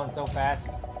going so fast,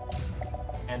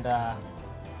 and my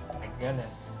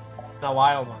goodness, it's a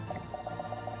wild one.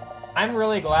 I'm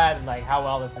really glad like how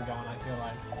well this is going. I feel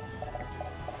like.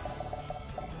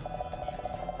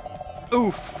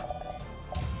 Oof.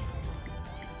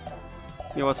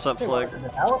 Yo, what's up, Flick? One of the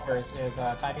developers is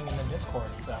typing in the Discord,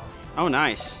 so. Oh,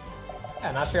 nice.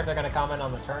 Yeah, not sure if they're going to comment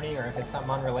on the tourney or if it's something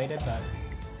unrelated, but.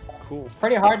 Cool.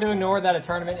 Pretty hard to ignore that a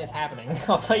tournament is happening.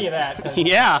 I'll tell you that.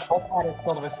 Yeah. The whole pod is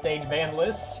filled with stage ban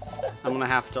lists. I'm gonna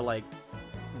have to like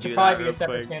do Should that probably be real a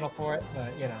separate quick. channel for it,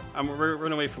 but you know. We're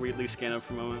gonna wait for Wheatley scan up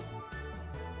for a moment.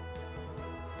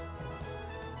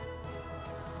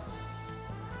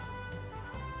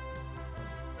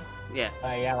 Yeah.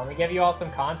 Yeah, let me give you all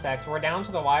some context. We're down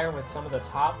to the wire with some of the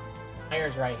top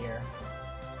players right here.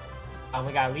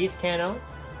 We got Lise Cano,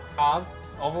 Cobb,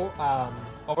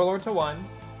 Overlord to 1,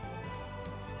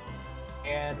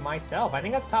 and myself. I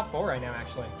think that's top 4 right now,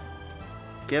 actually.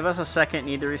 Give us a second.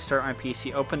 Need to restart my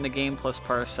PC. Open the game plus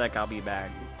parsec. I'll be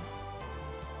back.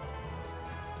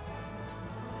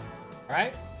 All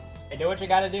right. Hey, do what you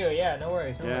gotta do. Yeah, no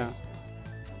worries. No worries.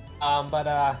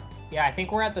 Yeah, I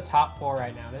think we're at the top 4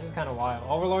 right now. This is kind of wild.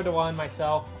 Overlord to 1,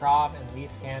 myself, Prob, and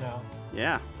Lise Cano.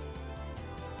 Yeah.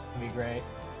 That'd be great.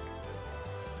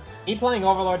 Me playing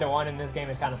Overlord to 1 in this game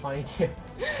is kind of funny too.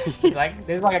 It's like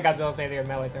this is like a Godzilla Savior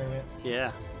melee tournament.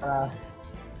 Yeah. Yeah,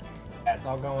 it's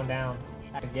all going down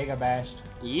at GigaBashed.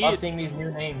 Yeah. Love seeing these new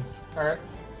names. I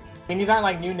mean, these aren't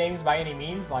like new names by any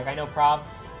means. Like I know Prob,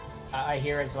 I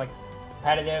hear is like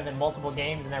competitive in multiple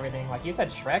games and everything. Like you said,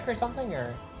 Shrek or something,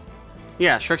 or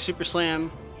Yeah. Shrek Super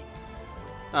Slam.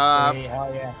 hey,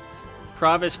 hell yeah.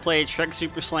 Provis played Shrek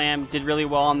Super Slam, did really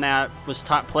well on that, was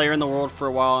top player in the world for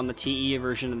a while on the TE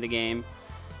version of the game.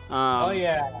 Oh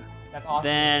yeah, that's awesome.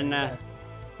 Then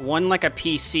won like a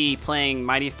PC playing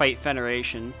Mighty Fight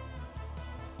Federation.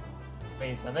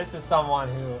 Wait, so this is someone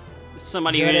who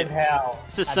Somebody good who, as hell.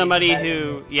 this is somebody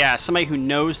who, yeah, somebody who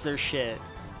knows their shit.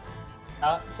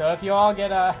 So if you all get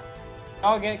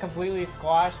completely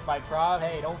squashed by Prob,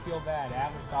 hey, don't feel bad. It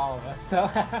happens to all of us. So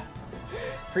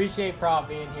appreciate Prob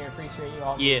being here. Appreciate you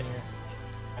all being here.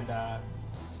 And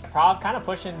Prob kind of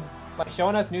pushing, like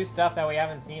showing us new stuff that we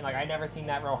haven't seen. Like I never seen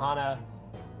that Rohana,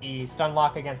 the stun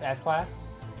lock against S-Class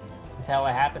until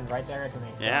it happened right there to me.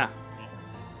 So Yeah.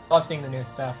 love seeing the new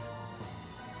stuff.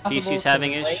 PC's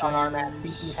having issues. On our map.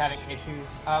 PC's having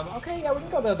issues. Okay, yeah, we can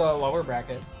go to the lower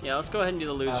bracket. Yeah, let's go ahead and do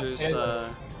the losers.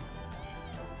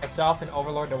 Myself and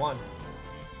Overlord to 1.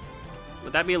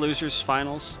 Would that be losers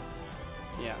finals?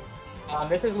 Yeah.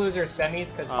 This is loser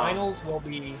semis because finals will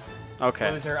be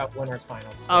Okay. loser of winners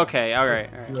finals. So. Okay,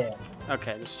 alright. Yeah.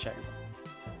 Okay, just checking.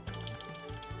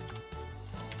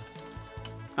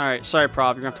 Alright, sorry,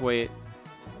 Prof, you're gonna have to wait.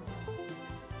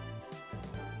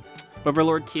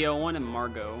 Overlord TL1 and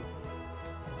Margot.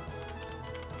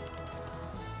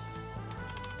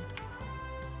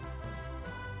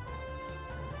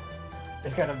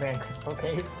 Just gonna ban Crystal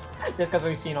Cave. Just because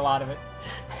we've seen a lot of it.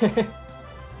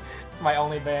 It's my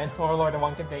only ban. Overlord and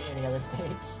 1 can take any other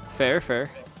stage. Fair.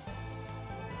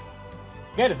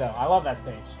 Good though. I love that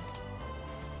stage.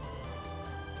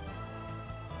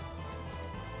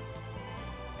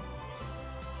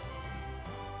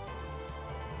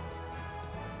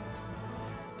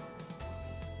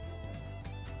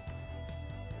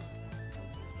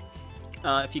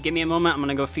 If you give me a moment, I'm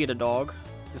gonna go feed a dog.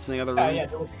 It's in the other room. Yeah,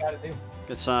 do what you gotta do.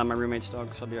 It's my roommate's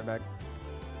dog, so I'll be right back.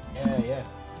 Yeah.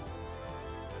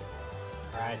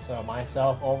 Alright, so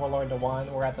myself, Overlord to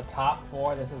 1. We're at the top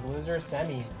 4. This is loser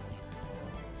semis.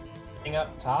 Sitting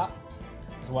up top,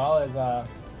 as well as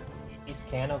East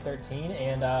Cano 13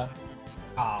 and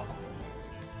Prob.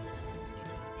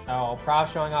 Oh, Prob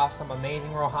showing off some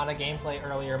amazing Rohana gameplay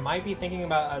earlier. Might be thinking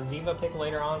about a Ziva pick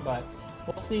later on, but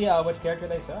we'll see which character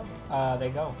they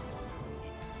go.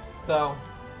 So,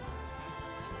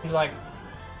 seems like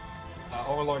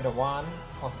Overlord to 1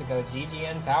 wants to go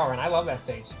GGN Tower, and I love that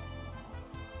stage.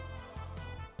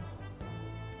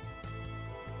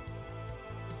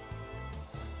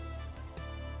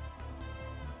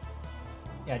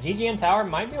 Yeah, GGN Tower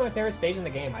might be my favorite stage in the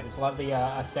game. I just love the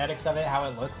aesthetics of it, how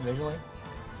it looks visually.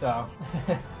 So.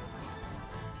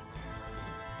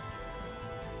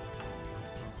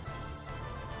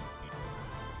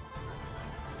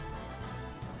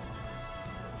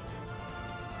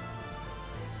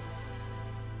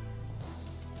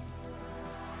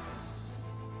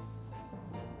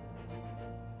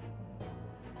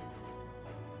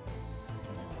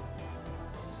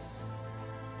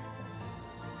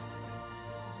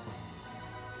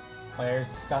 Players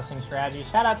discussing strategy.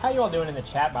 Shoutouts, how you all doing in the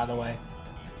chat, by the way?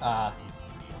 Or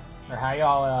how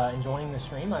y'all enjoying the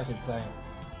stream, I should say.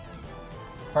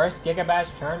 First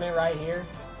GigaBashed tournament right here.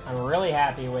 I'm really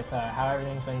happy with how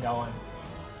everything's been going.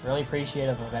 Really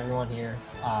appreciative of everyone here.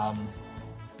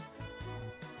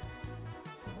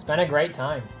 It's been a great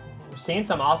time. seeing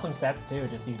some awesome sets too.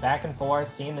 Just these back and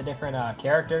forth, seeing the different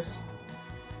characters.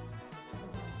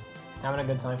 Having a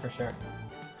good time for sure.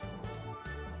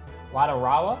 A lot of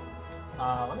Rawa.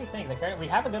 Let me think. We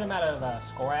have a good amount of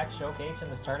Skorak showcase in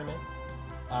this tournament.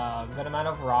 Good amount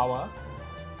of Rawa.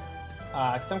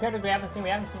 Some characters we haven't seen. We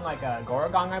haven't seen like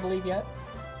Gorogong, I believe, yet.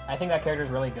 I think that character is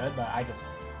really good, but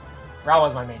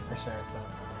Rawa's my main for sure. So.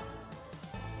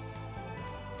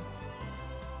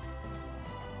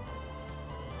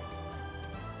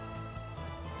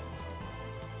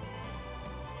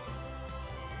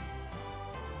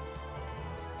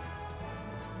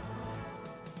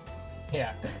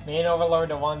 Yeah, me and Overlord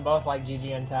the one both like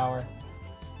GGN Tower.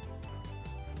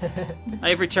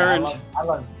 I've returned. Yeah, I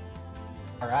love.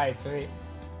 All right, sweet.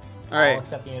 All right. I'll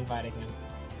accept the invite again.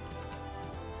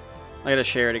 I gotta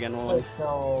share it again. Hold on. It's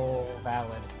so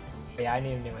valid. But yeah, I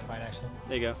need a new invite actually.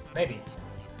 There you go. Maybe.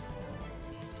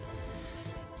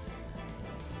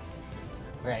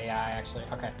 Okay, yeah,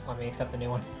 okay. Let me accept the new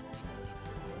one.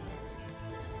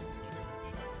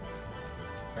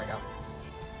 There we go.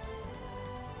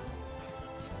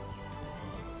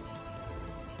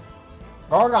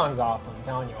 Gorgon's awesome, I'm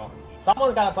telling you all.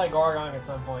 Someone's gotta play Gorgon at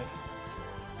some point.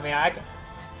 I mean,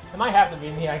 it might have to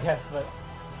be me, I guess, but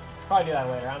I'll probably do that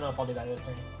later. I don't know if I'll do that this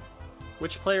turn.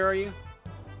 Which player are you?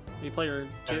 Are you player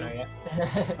 2? I don't know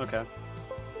yet. Okay.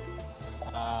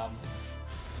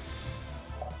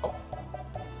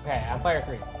 Okay, I'm player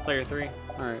 3. Player 3?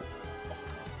 Alright.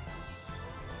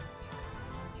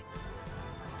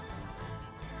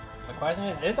 The question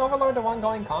is Overlord the one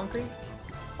going concrete?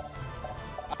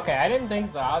 Okay, I didn't think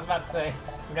so. I was about to say,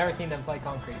 we've never seen them play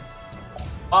concrete.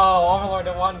 Oh, Overlord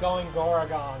the one going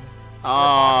Goragon.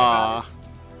 Ah.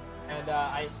 And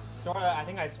I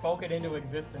think I spoke it into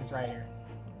existence right here.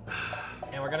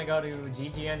 And we're gonna go to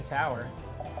GGN Tower.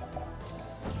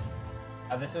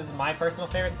 This is my personal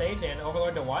favorite stage, and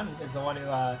Overlord the one is the one who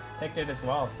picked it as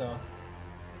well. So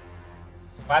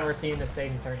glad we're seeing this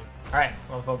stage in tourney. All right,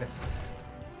 we'll focus.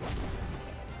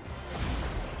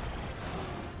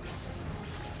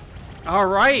 All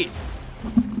right.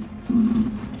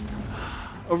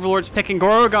 Overlord's picking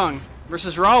Gorogong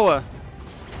versus Rawa.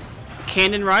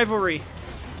 Canon rivalry.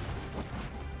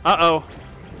 Uh-oh.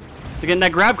 They're getting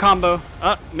that grab combo.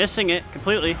 Missing it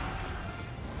completely.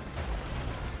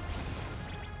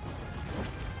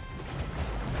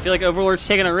 I feel like Overlord's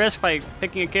taking a risk by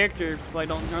picking a character who I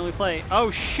don't normally play.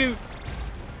 Oh, shoot.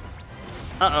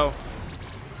 Uh-oh.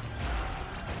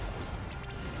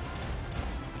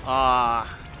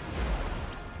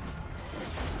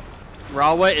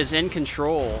 Rawa is in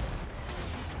control.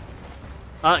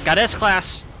 Got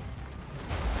S-Class.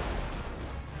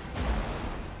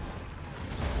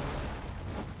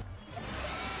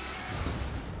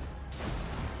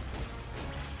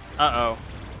 Uh-oh.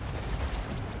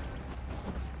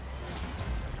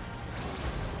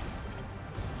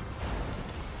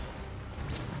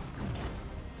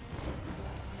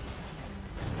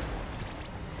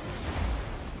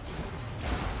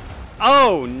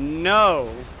 Oh, no.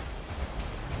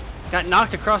 Got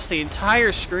knocked across the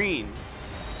entire screen.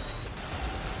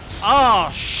 Oh,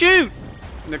 shoot!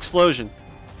 An explosion.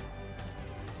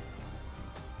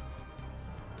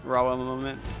 Rawa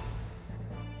moment.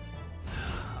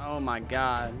 Oh my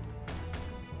god.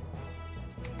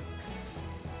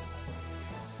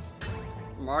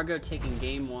 Margot taking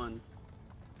game 1.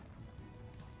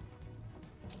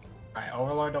 Alright,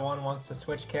 Overlord the one wants to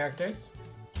switch characters.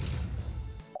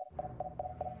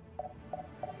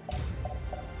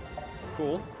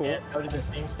 Cool, cool. And go to the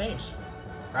same stage.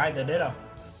 Alright, the ditto.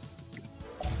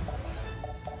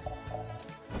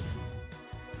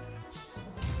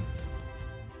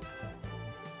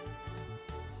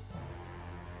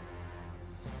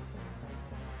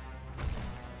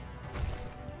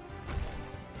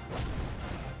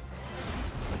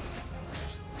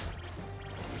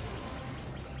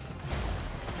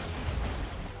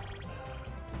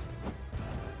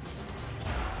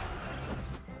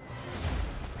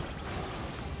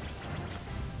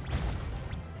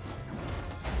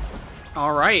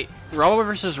 All right, Rawa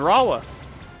versus Rawa.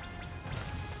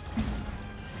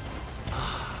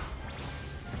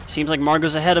 Seems like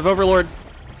Margot's ahead of Overlord.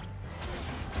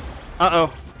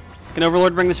 Uh-oh. Can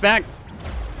Overlord bring this back?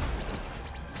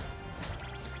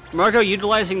 Margot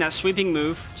utilizing that sweeping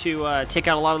move to take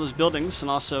out a lot of those buildings and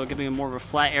also giving him more of a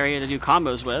flat area to do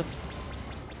combos with.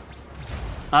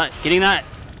 Getting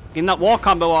that wall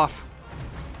combo off.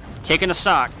 Taking a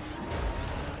stock.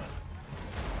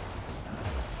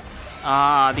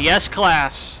 The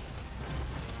S-Class.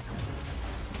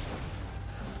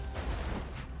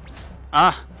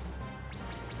 The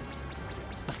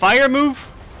fire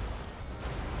move.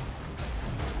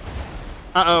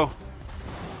 Uh-oh.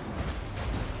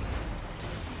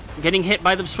 Getting hit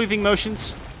by the sweeping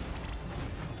motions.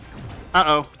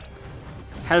 Uh-oh.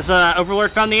 Has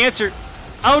Overlord found the answer?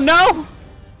 Oh no!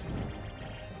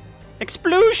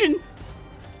 Explosion!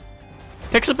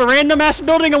 Picks up a random ass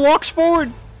building and walks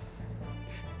forward.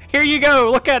 Here you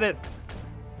go, look at it.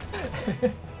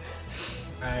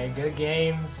 Alright, good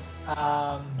games.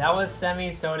 That was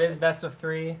semi, so it is best of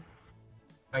 3.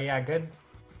 But yeah, good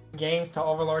games to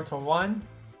Overlord to 1.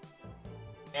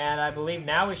 And I believe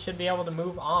now we should be able to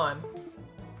move on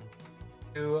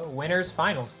to winners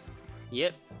finals.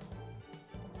 Yep.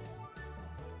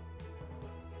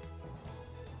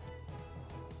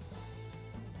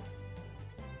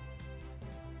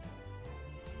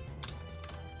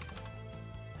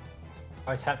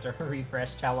 Always have to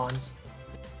refresh challenge.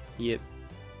 Yep.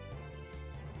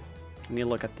 Let me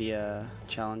look at the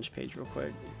challenge page real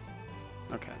quick.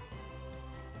 Okay.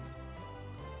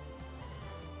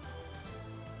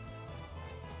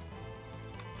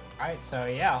 Alright, so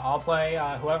yeah, I'll play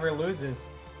whoever loses.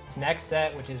 This next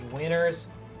set, which is winners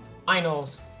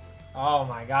finals. Oh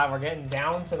my god, we're getting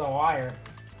down to the wire.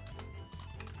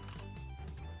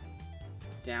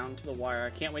 Down to the wire. I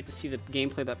can't wait to see the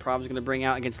gameplay that Prob's going to bring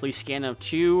out against Lee Scano.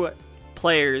 2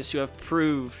 players who have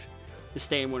proved to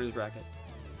stay in winners bracket.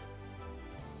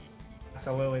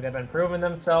 Absolutely, they've been proving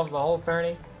themselves the whole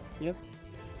tourney. Yep.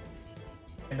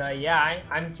 And yeah,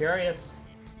 I'm curious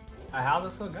how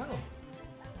this will go.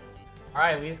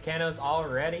 Alright, Lee Scano's all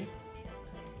ready.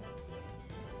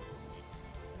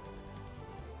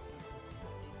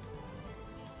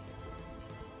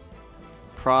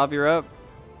 Prob, you're up.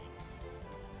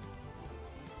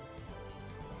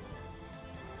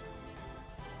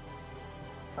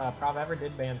 Prob ever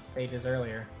did ban stages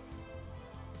earlier.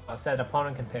 Said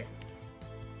opponent can pick.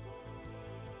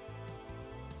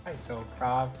 Alright, so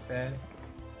Prob said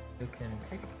you can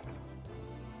pick.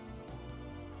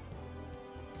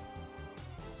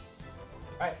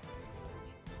 Alright.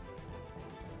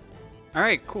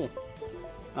 Alright, cool.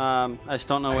 I just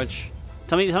don't know which.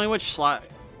 Tell me which slot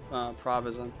Prob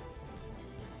is in.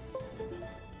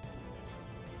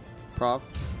 Prob?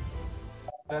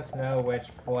 Let us know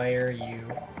which player you...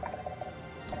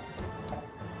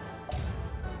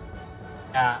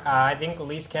 Yeah, I think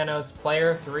Lee Scano's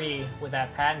player 3 with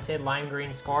that patented lime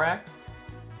green Skorak.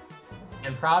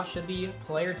 And Prob should be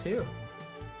player 2.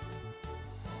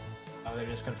 Oh, they're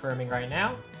just confirming right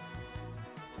now.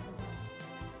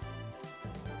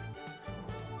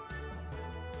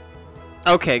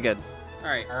 Okay, good.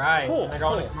 Alright. Alright, cool, they're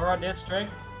going to Goro District.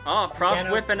 Oh, Prob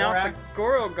Scano, whipping out the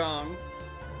Skorak. Gorogong.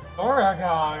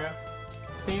 Gorogong.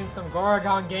 Seeing some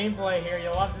Gorogong gameplay here.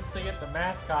 You'll love to see it. The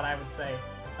mascot, I would say,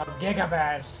 of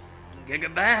GigaBashed.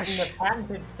 GigaBashed. In the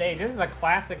patented stage. This is a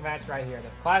classic match right here.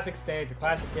 The classic stage, the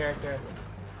classic character.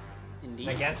 Indeed.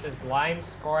 Against his Lime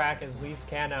Skorak as Lee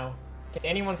Scano. Can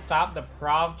anyone stop the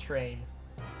Prob train?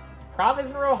 Prob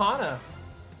isn't Rohana.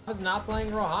 I was not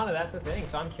playing Rohana, that's the thing.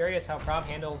 So I'm curious how Prob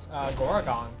handles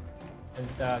Gorogong.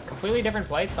 And completely different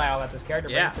playstyle that this character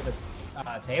brings to this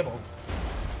table.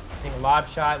 I think lob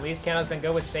shot. Lee Scano's been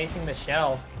good with spacing the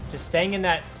shell. Just staying in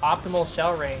that optimal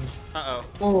shell range. Uh-oh.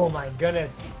 Oh my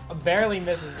goodness. Barely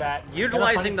misses that.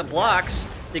 Utilizing the blocks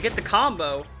to get the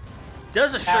combo.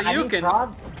 Does a Shoryuken. I think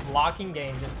Prob's blocking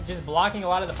game, just blocking a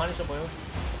lot of the punishable moves.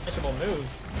 Is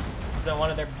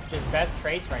one of their just best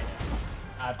traits right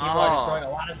now. People are just throwing a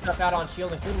lot of stuff out on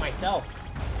shield, including myself.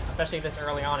 Especially this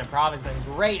early on, and Prob has been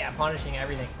great at punishing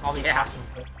everything. All these options.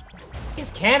 He's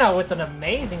Scano with an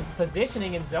amazing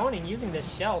positioning and zoning, using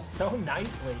this shell so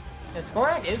nicely. And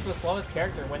Skorak is the slowest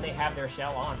character when they have their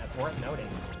shell on. That's worth noting.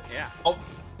 Yeah.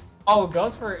 Oh,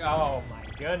 goes for... Oh my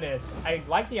goodness. I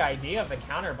like the idea of the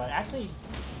counter, but actually,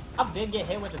 Prob did get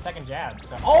hit with the second jab.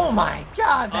 So, oh my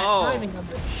god, that timing of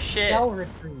the shell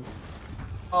retreat.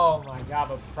 Oh my god,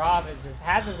 but Prob just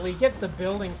has his lead, gets the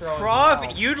building throw.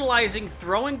 Prob utilizing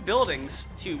throwing buildings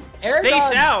to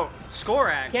space out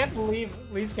Skorak. Can't believe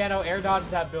Lee Scano air dodged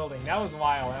that building. That was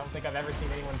wild. I don't think I've ever seen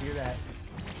anyone do that.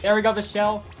 There we go, the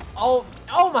shell. Oh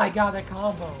my god, that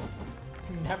combo.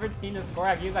 Never seen a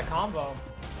Skorak use that combo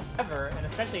ever, and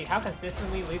especially how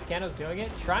consistently Lee Scano's doing it,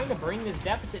 trying to bring this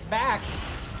deficit back.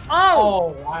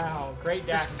 Oh wow, great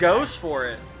dash. Just goes for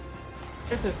it.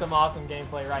 This is some awesome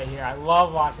gameplay right here. I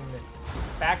love watching this.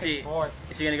 Back and forth.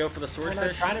 Is he gonna go for the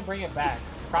swordfish? Trying to bring it back.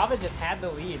 Prob just had the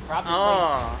lead. Prob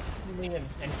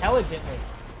just intelligently.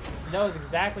 Knows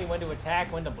exactly when to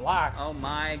attack, when to block. Oh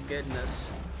my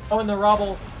goodness. Oh, in the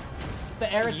rubble. It's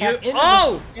the air attack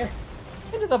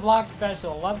into the block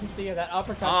special. Love to see that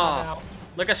uppercut come out.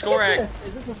 Look at Skorak.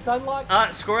 Is this a stun lock?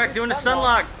 Skorak doing a stun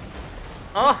lock.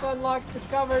 Oh! Sunlock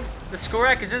discovered. The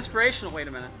Skorak is inspirational. Wait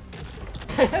a minute.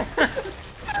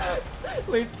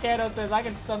 Luis Cano says, I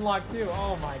can stunlock too.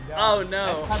 Oh my god. Oh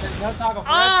no. There's no talk of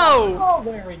Oh! Oh,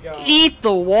 there we go. Eat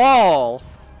the wall!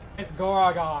 It's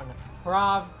Goragon.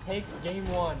 Prav takes game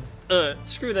 1.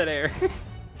 Screw that air.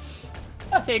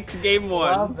 Takes game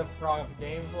 1. Love the Prav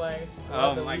gameplay. Oh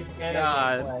Love the my Luis Cano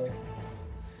god. gameplay.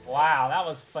 Wow, that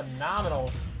was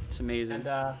phenomenal. It's amazing.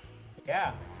 And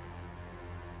yeah.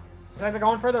 Looks like they're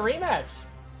going for the rematch.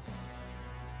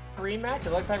 Rematch.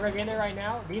 It looks like we're getting it right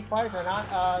now. These players are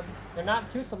not they're not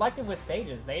too selective with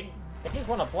stages. They just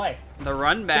want to play. The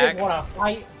run They back. just want to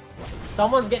fight.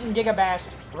 Someone's getting GigaBashed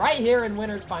right here in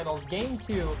winners finals. Game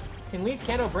 2. Can Luis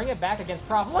Cano bring it back against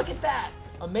Prof? Look at that!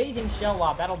 Amazing shell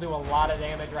lob. That'll do a lot of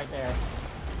damage right there.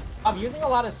 I'm using a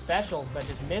lot of specials, but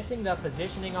just missing the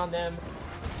positioning on them.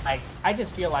 Like, I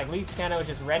just feel like Luis Cano is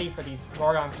just ready for these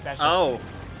Gorgon specials. Oh.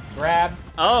 Grab.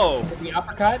 Oh. The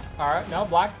uppercut. Alright, no,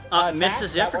 block.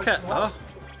 Misses the uppercut. Oh.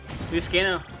 Luis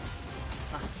Cano.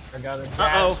 There we go, the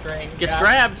Uh-oh. string. Gets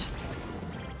grabbed.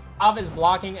 Prof is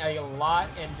blocking a lot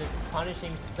and just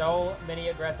punishing so many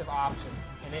aggressive options.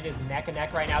 And it is neck and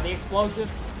neck right now. The explosive.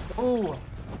 Ooh.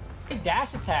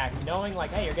 Dash attack, knowing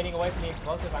like, hey, you're getting away from the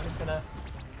explosive. I'm just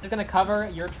gonna cover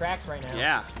your tracks right now.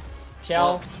 Yeah.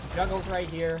 Shell, juggles right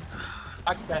here.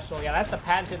 Block special. Yeah, that's the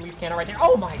patented Luis Cano right there.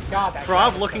 Oh my god, that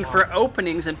Prov looking for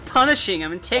openings and punishing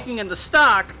him and taking him to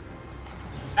stock.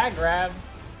 That grab,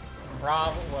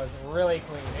 Prov was really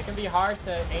clean. It can be hard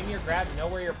to aim your grab, know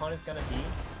where your opponent's gonna be.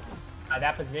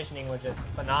 That positioning was just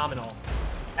phenomenal.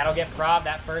 That'll get Prov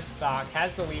that first stock.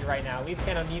 Has the lead right now. Luis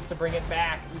Cano needs to bring it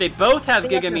back. They both have I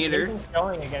think that's Gigameter. amazing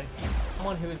showing against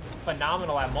someone who's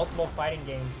phenomenal at multiple fighting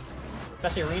games,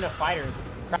 especially arena fighters.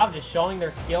 Prov just showing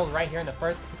their skills right here in the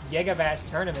first GigaBashed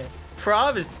tournament.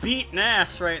 Prov is beating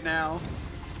ass right now.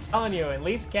 I'm telling you, and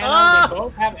Luis Cano, they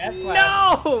both have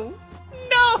S-Class. No!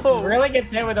 No! Really gets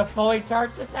hit with a fully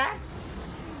charged attack.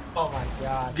 Oh my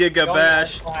god.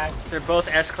 GigaBashed. They're both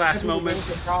S-Class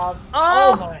moments. Oh!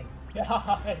 Oh! My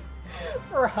god.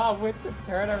 Rob with the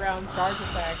turnaround charge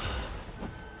attack.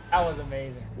 That was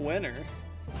amazing. Winner.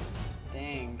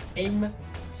 Dang. Game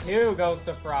 2 goes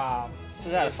to Rob. This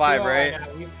is out of 5, right?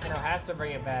 Luis Cano has to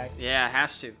bring it back. Yeah, it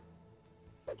has to.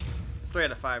 It's 3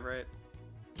 out of 5, right?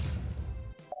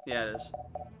 Yeah, it is.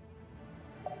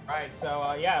 Alright,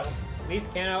 so yeah, Luis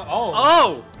Cano. Oh!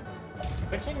 Oh!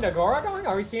 Switching to Goragon?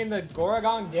 Are we seeing the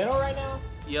Goragon Ditto right now?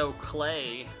 Yo,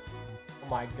 Clay. Oh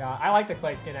my god. I like the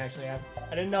Clay skin actually. I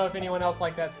didn't know if anyone else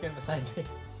liked that skin besides me.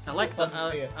 I like the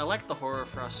I like the Horror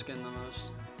Frost skin the most.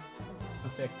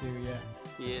 It's sick too, yeah.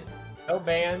 Yeah. No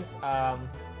bans.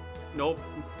 Nope.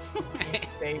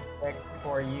 Stay sick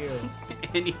for you.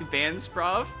 Any bans,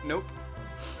 Prov? Nope.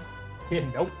 Yeah,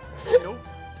 nope. Nope.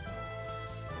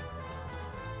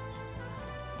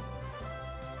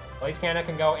 Luis Cano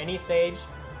can go any stage.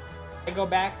 I go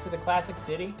back to the classic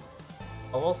city.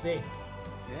 But we'll see.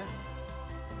 Yeah.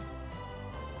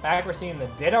 In fact, we're seeing the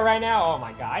Ditto right now. Oh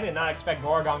my god, I did not expect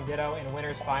Goragon Ditto in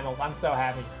winners finals. I'm so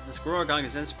happy. This Goragon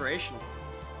is inspirational.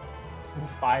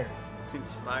 Inspired.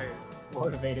 Inspired.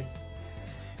 Motivated.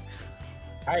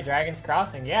 Alright, Dragon's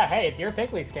Crossing. Yeah, hey, it's your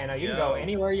pick, Luis Cano. You can go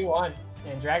anywhere you want.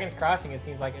 And Dragon's Crossing, it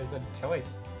seems like, is the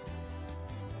choice.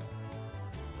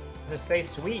 Just say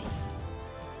sweet.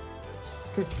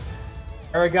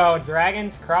 There we go.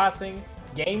 Dragon's Crossing.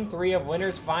 Game 3 of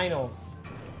winners finals.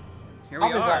 Here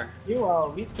we are.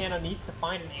 Duo. Luis Cano needs to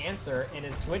find an answer and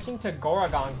is switching to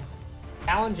Goragon,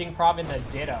 challenging Prov in the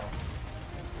Ditto.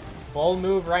 Bold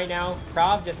move right now.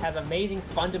 Prov just has amazing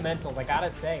fundamentals, I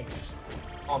gotta say.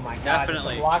 Oh my god, Definitely.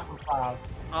 Just the block from Prov.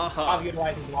 Uh-huh. Prov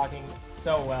utilizing blocking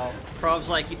so well. Prov's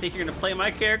like, you think you're gonna play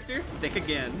my character? Think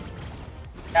again.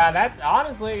 Yeah, that's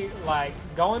honestly, like,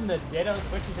 going the Ditto,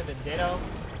 switching to the Ditto.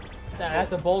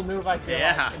 That's a bold move, I feel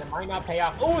like, and it might not pay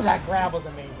off. Oh, that grab was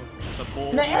amazing. It's a bold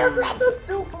and the air grab, the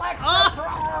suplex for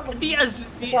Prov!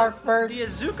 The our first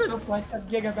Azuka suplex of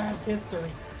GigaBashed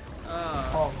history.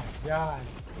 Oh my god.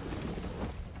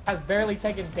 Has barely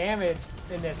taken damage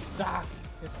in this stock.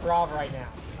 It's Prov right now.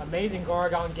 Amazing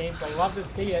Goragon gameplay. Love to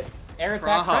see it. Air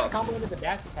attack, trying to complement the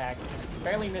dash attack. Just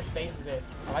barely misfaces it.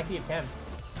 I like the attempt.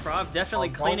 Prov definitely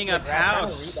cleaning up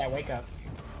house. Read that wake up.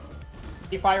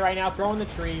 Fight right now, throwing the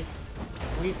tree.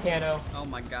 Luis Cano. Oh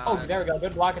my god. Oh, there we go.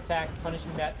 Good block attack,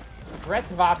 punishing that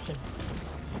aggressive option.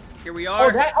 Here we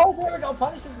are. Oh, there we go.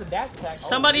 Punishes the dash attack.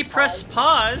 Somebody press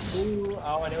pause. Ooh,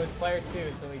 oh, and it was player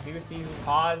 2, so we do see who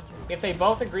paused. If they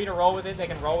both agree to roll with it, they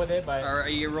can roll with it, but... Are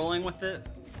you rolling with it?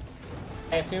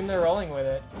 I assume they're rolling with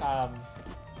it.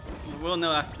 We'll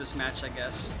know after this match, I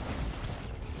guess.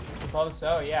 Suppose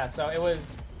so, yeah. So it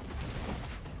was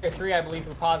Player 3, I believe,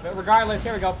 for pause. But regardless,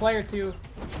 here we go. Player 2,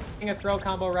 getting a throw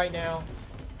combo right now.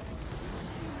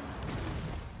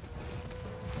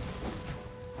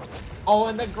 Oh,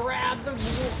 and the grab,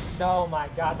 oh my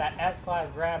god, that S-class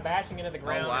grab, bashing into the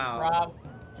ground. Oh, wow. Prob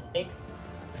takes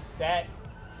set.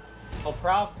 Oh,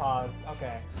 Prov paused.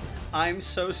 Okay. I'm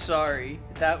so sorry.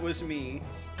 That was me.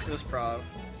 It was Prov.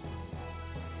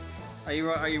 Are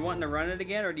you wanting to run it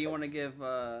again, or do you want to give?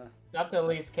 It's up to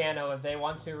Elise Cano if they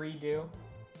want to redo.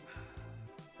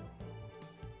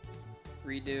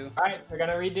 Redo. All right, we're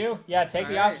gonna redo. Yeah, take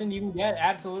the option you can get.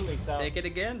 Absolutely. So. Take it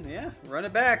again. Yeah, run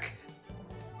it back.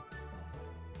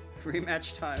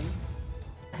 Rematch time.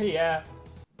 Yeah.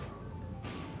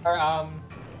 Or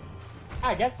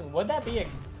I guess would that be a?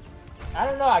 I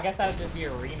don't know. I guess that would just be a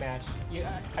rematch.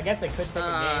 I guess they could take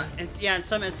a game. In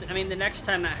some I mean, the next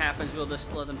time that happens, we'll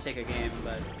just let them take a game.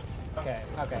 But okay.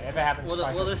 If it happens,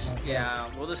 we'll just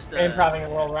improvising the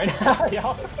world right now,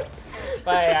 y'all.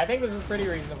 But yeah, I think this is pretty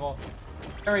reasonable.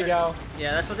 There we go.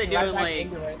 Yeah, that's what they do in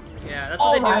like. Yeah, that's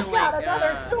what they do in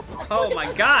like. Oh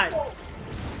my god.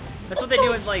 That's what they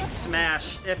do in like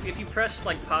Smash. If you press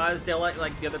like pause, they'll let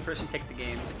like the other person take the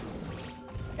game.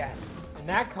 Yes. And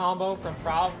that combo from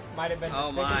Prov might have been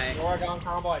the sickest Oregon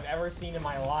combo I've ever seen in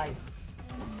my life.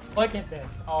 Look at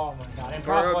this. Oh my god. And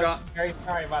Prov was very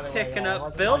sorry, by the way. Picking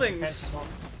up buildings.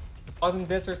 Wasn't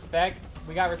disrespect.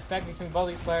 We got respect between both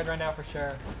these players right now for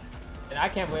sure. And I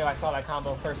can't believe I saw that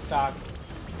combo first stock.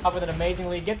 Up with an amazing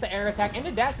lead. Gets the air attack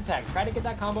into dash attack. Tried to get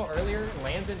that combo earlier.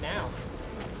 Lands it now.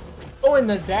 Oh, and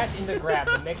the dash into grab.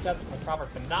 The mix-ups from the proper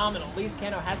phenomenal. Elise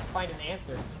Cano has to find an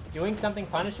answer. Doing something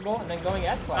punishable and then going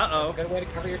S-class. Uh-oh. That's a good way to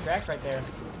cover your tracks right there.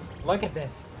 Look at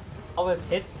this. All this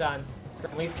hit stun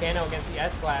from Elise Cano against the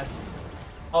S-class.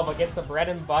 Oh, but gets the bread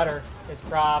and butter is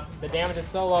Prov. The damage is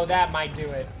so low, that might do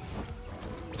it.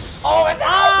 Oh, and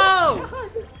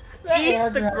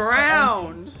eat the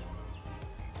ground!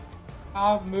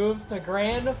 Prov moves to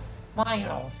grand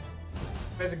finals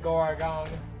with Gorgon.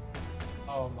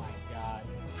 Oh my god.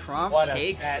 Prov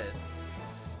takes it.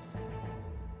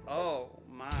 Oh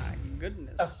my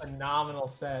goodness. A phenomenal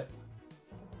set.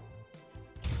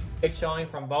 Big showing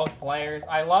from both players.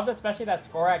 I loved especially that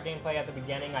Skorak gameplay at the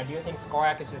beginning. I do think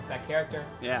Skorak is just that character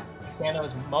Cano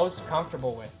is most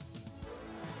comfortable with.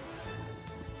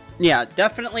 Yeah,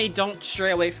 definitely don't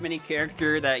stray away from any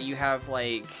character that you have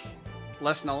like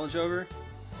less knowledge over.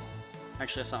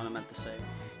 Actually, that's not what I meant to say.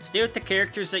 Stay with the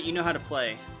characters that you know how to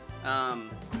play.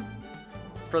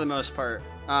 For the most part.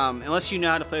 Unless you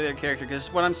know how to play their character,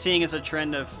 because what I'm seeing is a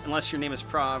trend of, unless your name is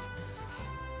Prov,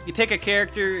 you pick a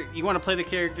character, you want to play the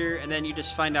character, and then you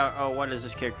just find out, oh, what does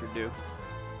this character do?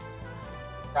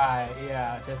 Right,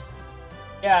 yeah,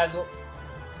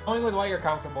 going with what you're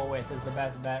comfortable with is the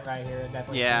best bet right here. It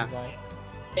definitely seems like.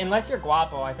 Unless you're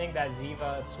Guapo, I think that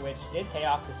Ziva switch did pay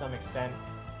off to some extent.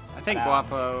 I think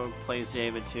Guapo plays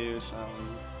Ziva too, so...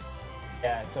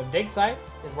 Yeah, so dig site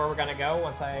is where we're gonna go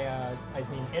once I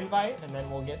just need an invite, and then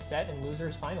we'll get set in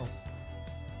losers finals.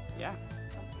 Yeah.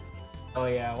 Oh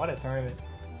yeah, what a tournament.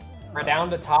 We're down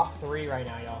to top 3 right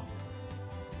now, y'all.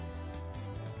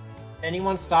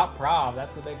 Anyone stop Prov?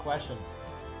 That's the big question.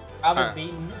 Prov has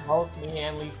beaten both me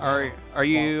and Elise Cano. Are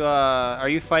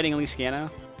you fighting Elise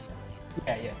Cano?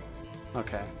 Yeah.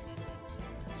 Okay.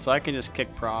 So I can just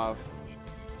kick Prov.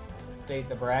 Update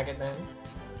the bracket then.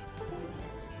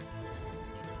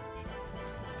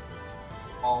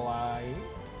 Alright.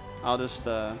 I'll just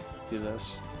do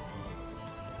this.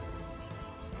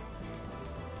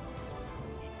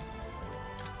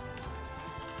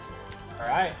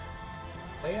 Alright.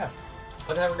 So yeah.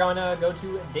 Looks like we're gonna go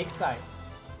to dig site.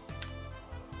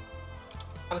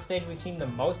 On the stage we've seen the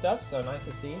most of, so nice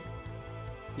to see.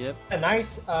 Yep. A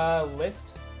nice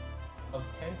list of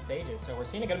 10 stages, so we're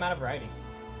seeing a good amount of variety.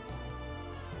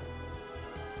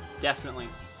 Definitely.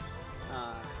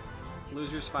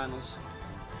 Losers finals.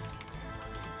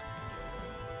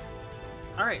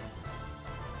 Alright.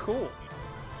 Cool.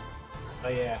 Oh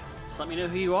yeah. Just let me know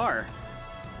who you are.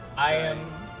 I am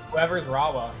whoever's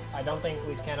Rawa. I don't think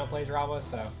Elise Cano plays Rawa,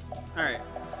 so. Alright.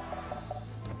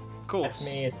 Cool. That's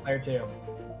me as player 2.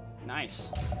 Nice.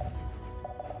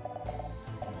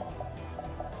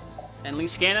 And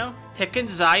Elise Cano? Picking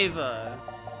Ziva.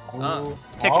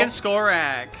 Picking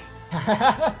Skorak.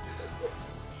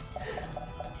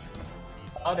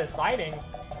 Oh, deciding.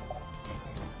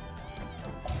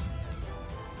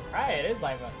 Right, it is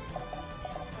Ziva.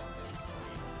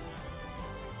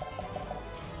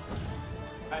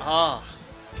 Ah,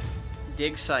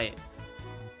 dig site.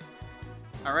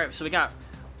 All right, so we got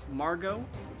Margot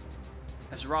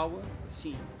as Rawa. Let's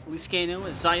see, Elise Cano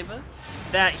as Ziva.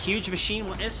 That huge machine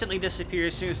will instantly disappear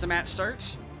as soon as the match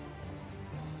starts.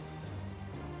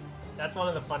 That's one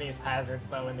of the funniest hazards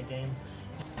though in the game.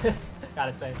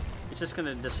 Gotta say. It's just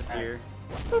gonna disappear.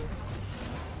 Right.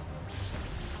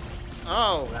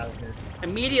 Oh! That was good.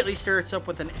 Immediately starts up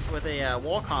with a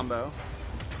wall combo.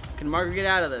 Can Margo get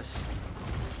out of this?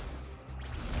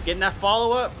 Getting that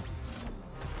follow up.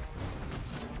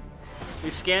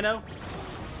 Luscano.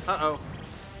 Uh-oh.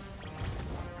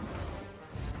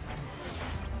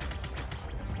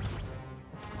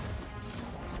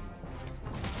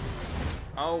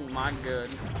 Oh my good.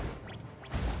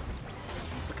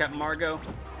 Look at Margo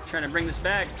trying to bring this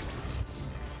back.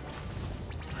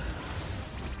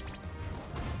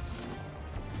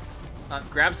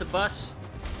 Grabs a bus.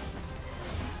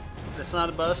 That's not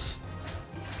a bus.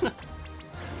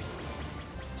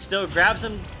 Still grabs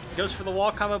him, goes for the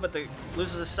wall combo, but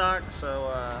loses a stock,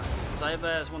 so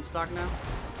Zaiba has 1 stock now.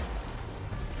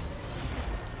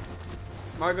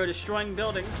 Margo destroying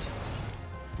buildings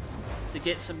to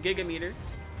get some Gigameter,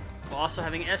 while also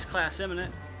having S-Class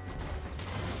imminent.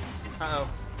 Uh-oh.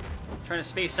 Trying to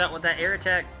space out with that air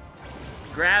attack.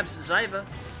 Grabs Zaiba.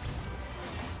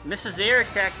 Misses the air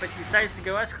attack, but decides to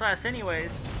go S-Class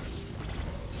anyways.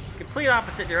 Complete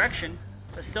opposite direction,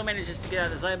 but still manages to get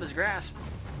out of Zaiba's grasp.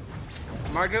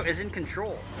 Margo is in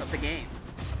control of the game.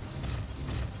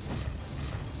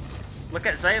 Look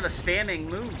at Zaiba spamming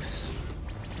moves.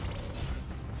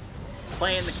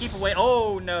 Playing the keep away.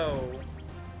 Oh no!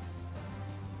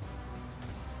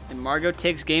 And Margo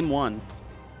takes game 1.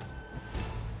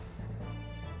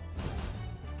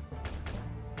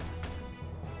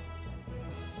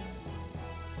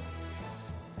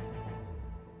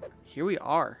 Here we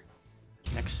are.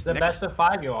 Next. Best of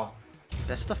 5, you all.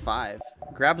 Best of 5.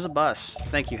 Grabs a bus.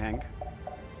 Thank you, Hank.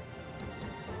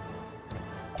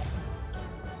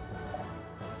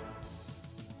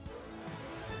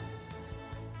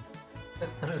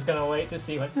 I'm just gonna wait to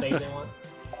see what stage they want.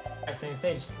 Same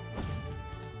stage.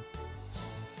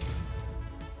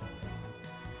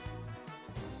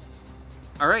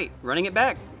 Alright, running it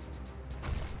back.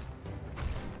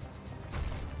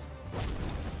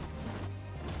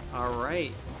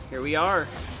 Alright, here we are.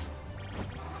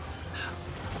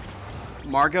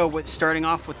 Margo with starting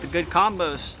off with the good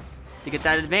combos to get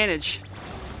that advantage.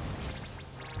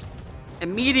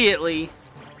 Immediately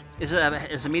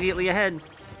is immediately ahead,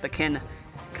 but can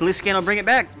Luscano bring it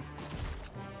back?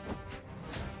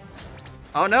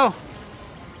 Oh no!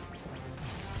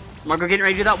 Margo getting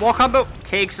ready to do that wall combo.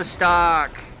 Takes a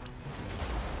stock.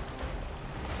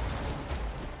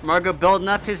 Margo building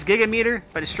up his Gigameter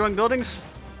by destroying buildings.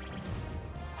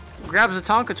 Grabs a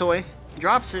Tonka toy,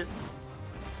 drops it.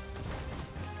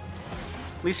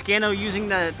 Luscano using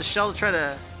the shell to try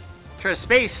to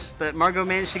space, but Margo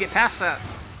managed to get past that.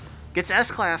 Gets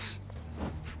S-Class.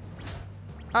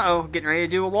 Uh-oh, getting ready to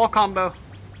do a wall combo.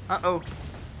 Uh-oh.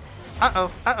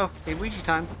 Uh-oh, uh-oh. Hey, Ouija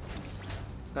time.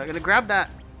 Gonna grab that.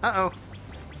 Uh-oh.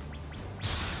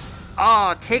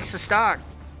 Oh, takes the stock.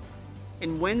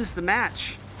 And wins the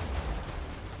match.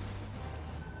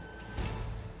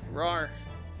 Rawr.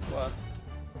 What?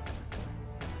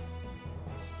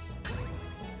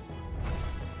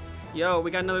 Yo,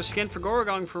 we got another skin for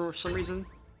Gorgon for some reason.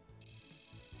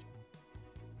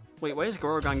 Wait, why is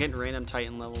Gorgon getting random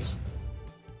Titan levels?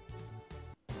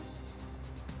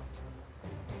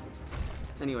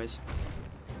 Anyways.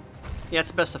 Yeah,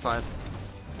 it's best of 5.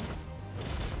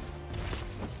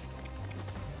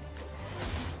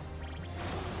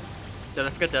 Did I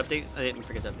forget to update? I didn't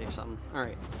forget to update something.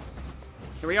 Alright.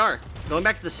 Here we are. Going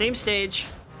back to the same stage.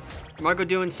 Margo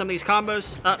doing some of these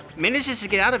combos. Manages to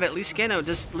get out of it. Luscano.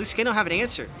 Does Luscano have an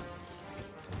answer?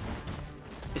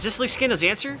 Is this Luscano's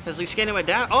answer? Has Luscano went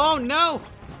down? Oh no!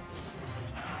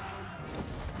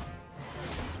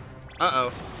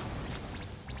 Uh-oh.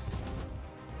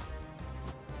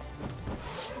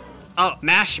 Oh,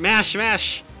 mash, mash,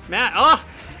 mash. Oh!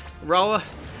 Roa.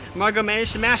 Margo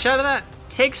managed to mash out of that.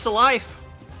 Takes the life.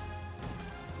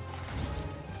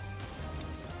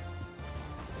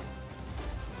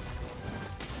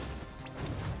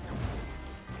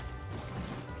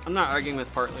 I'm not arguing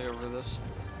with Partly over this.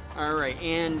 Alright,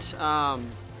 and,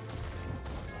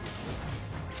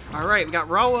 alright, we got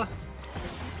Rawa.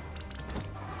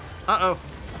 Uh-oh.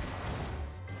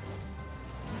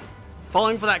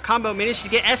 Falling for that combo, managed to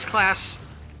get S-Class.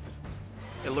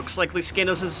 It looks like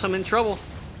Luscano's in trouble.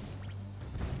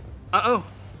 Uh-oh.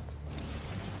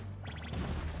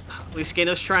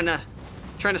 Luscano's trying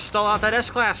to stall out that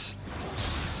S-Class.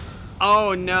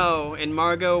 Oh no, and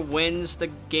Margo wins the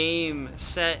game,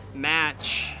 set,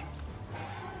 match.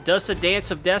 Does the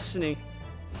dance of destiny.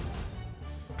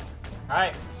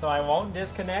 Alright, so I won't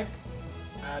disconnect.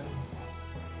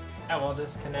 I will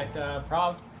disconnect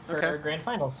Prov. for Grand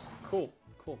Finals. Cool,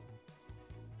 cool.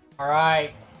 All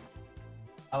right.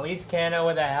 Elise Cano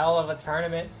with a hell of a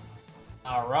tournament.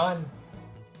 A run.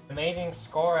 Amazing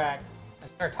score act.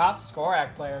 Our top score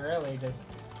act player, really. Just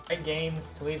great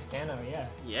games to Elise Cano, yeah.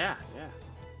 Yeah, yeah.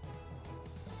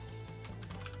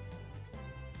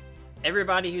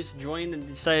 Everybody who's joined and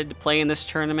decided to play in this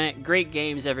tournament, great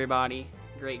games, everybody.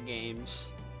 Great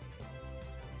games.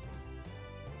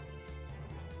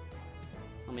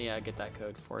 Let me get that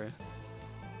code for you.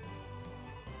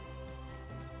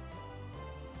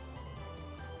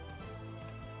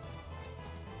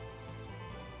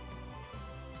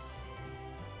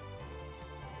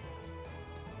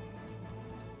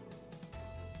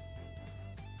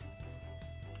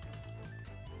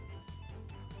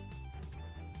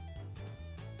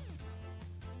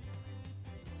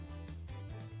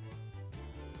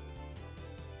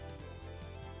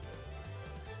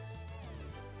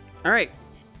 All right.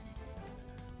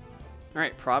 All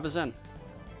right, Prov is in.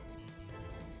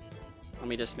 Let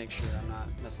me just make sure I'm not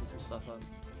messing some stuff up.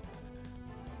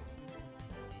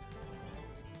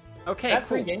 Okay, That's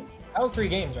cool. 3 games? That was 3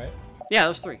 games, right? Yeah, that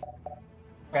was 3.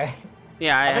 Okay.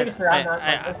 Yeah,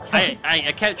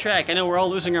 I kept track. I know we're all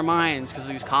losing our minds because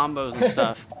of these combos and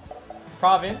stuff.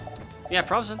 Prov in? Yeah,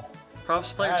 Prov's in.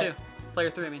 Prov's player All right. 2. Player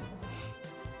 3, I mean.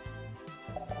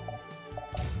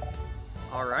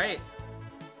 All right.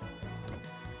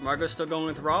 Margot's still going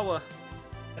with Rawa.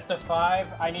 Best of 5.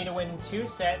 I need to win 2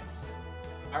 sets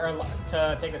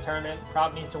to take the tournament.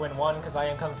 Prov needs to win 1 because I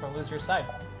am coming from loser's side.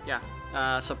 Yeah.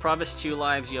 So Prov has 2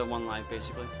 lives, you have 1 life,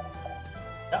 basically.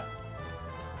 Yep.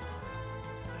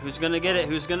 Who's gonna get it?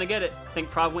 Who's gonna get it? I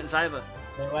think Prov went Zyva.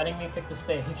 They're letting me pick the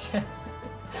stage.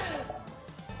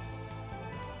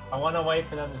 I want to wait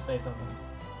for them to say something.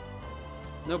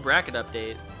 No bracket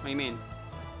update. What do you mean?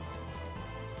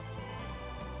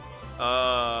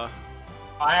 I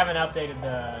haven't updated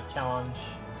the challenge.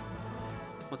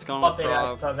 What's going I'll on, update that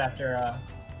Prov? because after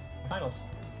finals.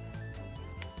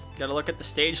 Gotta look at the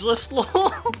stage list, lol.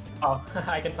 Oh,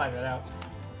 I can time it out.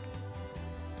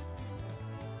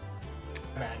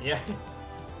 Man, yeah.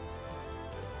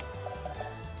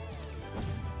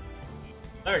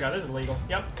 There we go, this is legal.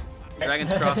 Yep.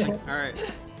 Dragon's Crossing. Alright.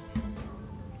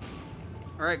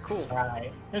 Alright, cool.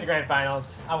 Alright, here's the grand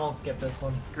finals. I won't skip this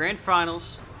one. Grand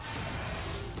Finals.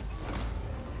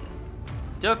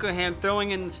 Dokoham throwing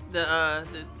in the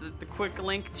quick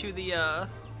link to the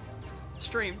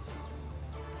stream.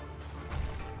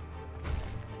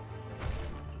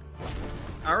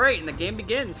 Alright, and the game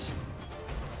begins.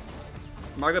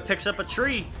 Margot picks up a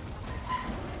tree.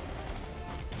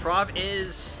 Prov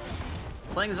is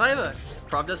playing Zyva.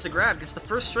 Prov does the grab, gets the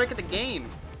first strike of the game.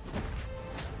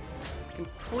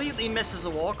 Completely misses a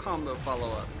wall combo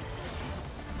follow-up.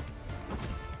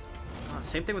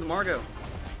 Same thing with Margot.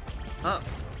 Up.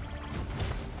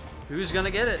 Who's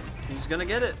gonna get it? Who's gonna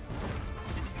get it?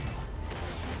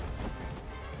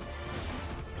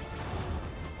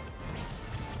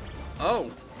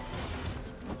 Oh.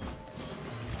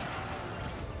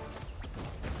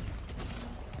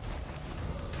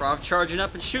 Prov charging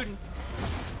up and shooting.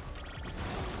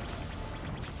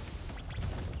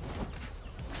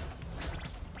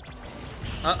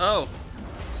 Uh-oh.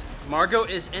 Margot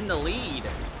is in the lead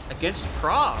against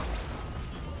Prov.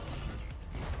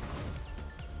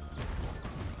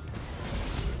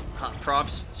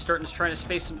 Prov's starting to try to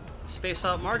space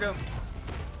out Margot.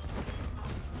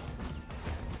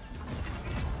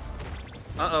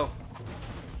 Uh-oh.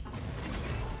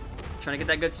 Trying to get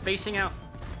that good spacing out.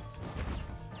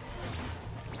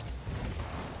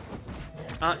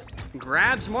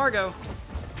 Grabs Margot.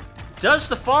 Does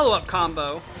the follow-up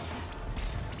combo.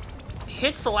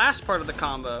 Hits the last part of the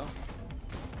combo.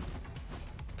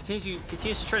 Continues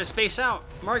to try to space out.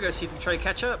 Margot, see if he can try to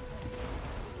catch up.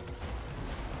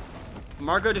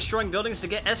 Margot destroying buildings to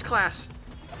get S-Class.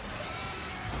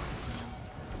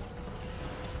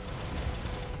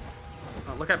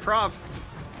 Oh, look at Prov.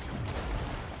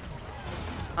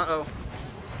 Uh-oh.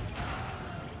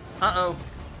 Uh-oh.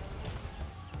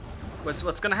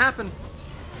 What's gonna happen?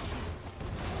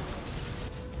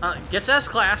 Gets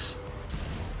S-Class.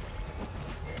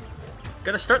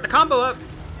 Gonna start the combo up.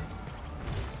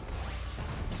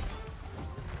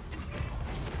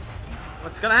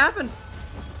 What's gonna happen?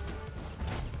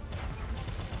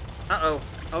 Uh-oh.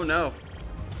 Oh no.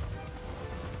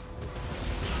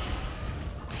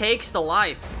 Takes the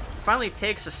life. Finally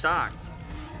takes the stock.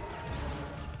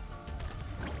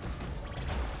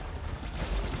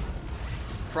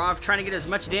 Prov trying to get as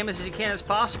much damage as he can as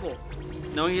possible,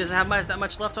 knowing he doesn't have that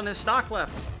much left on his stock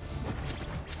left.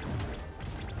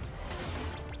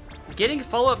 Getting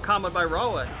follow-up combo by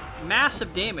Rawa.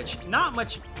 massive damage. Not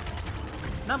much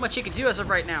he can do as of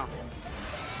right now.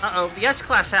 Uh-oh, the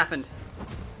S-Class happened.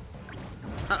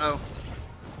 Uh-oh.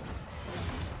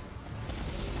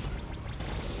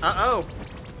 Uh-oh.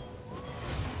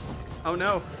 Oh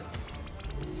no.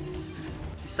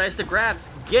 He decides to grab.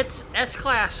 Gets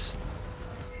S-Class.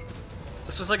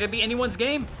 This was like it'd be anyone's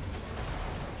game.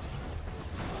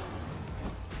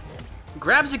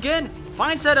 Grabs again.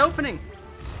 Finds that opening.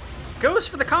 Goes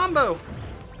for the combo.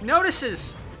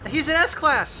 Notices that he's an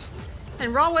S-Class.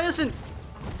 And Rawa isn't.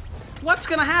 What's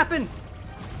gonna happen?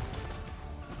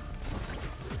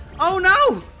 Oh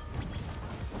no!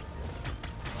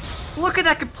 Look at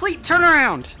that complete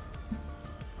turnaround!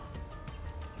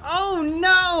 Oh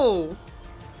no!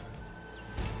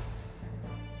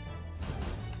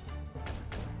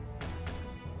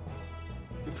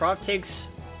 Improv takes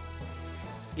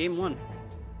game 1.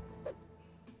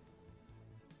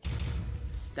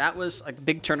 That was a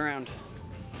big turnaround.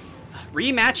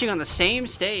 Rematching on the same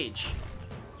stage.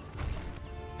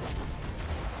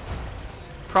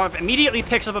 Prov immediately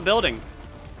picks up a building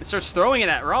and starts throwing it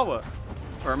at Rawa.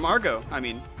 Or Margot, I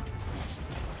mean.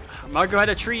 Margot had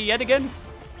a tree yet again?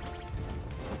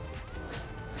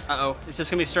 Uh-oh. Is this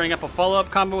going to be starting up a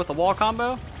follow-up combo with a wall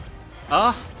combo?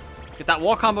 Get that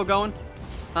wall combo going.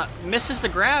 Misses the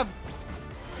grab.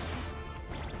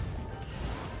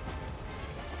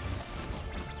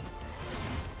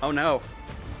 Oh no.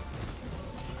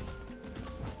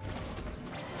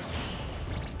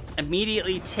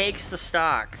 Immediately takes the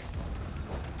stock.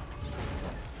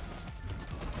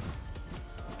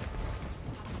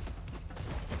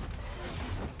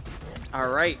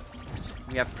 Alright.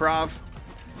 We have Prov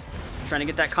trying to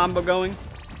get that combo going.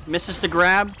 Misses the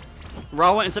grab.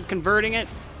 Rawa ends up converting it.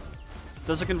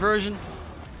 Does a conversion.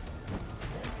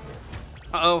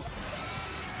 Uh-oh.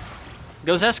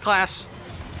 Goes S-Class.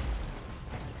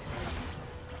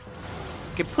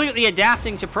 Completely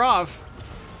adapting to Prov.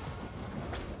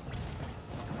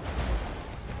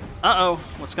 Uh-oh.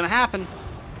 What's gonna happen?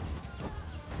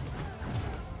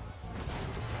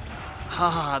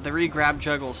 Ah, the re-grab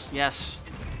juggles. Yes.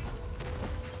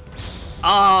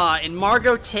 Ah, and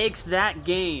Margot takes that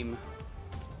game.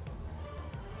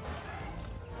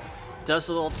 Does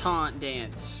a little taunt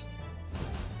dance.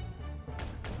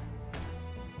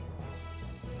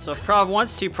 So if Prov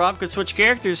wants to, Prov could switch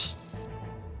characters.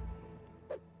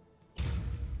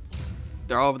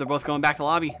 They're both going back to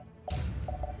lobby.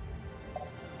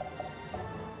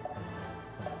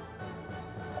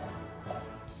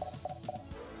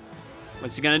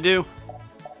 What's he gonna do?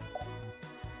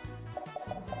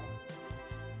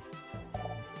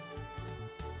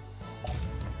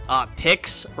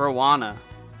 Picks Rowana.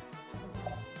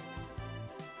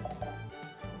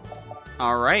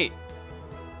 Alright.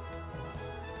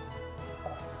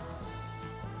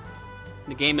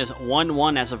 The game is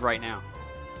 1-1 as of right now.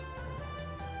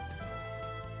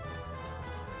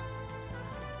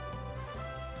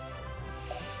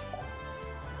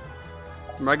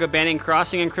 Margot banning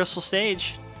crossing in Crystal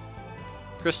Stage.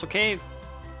 Crystal Cave.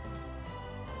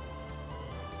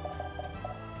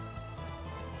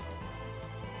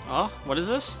 Oh, what is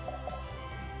this?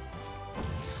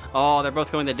 Oh, they're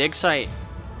both going to the dig site.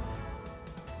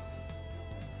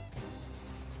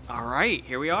 Alright,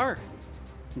 here we are.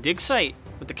 Dig site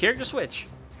with the character switch.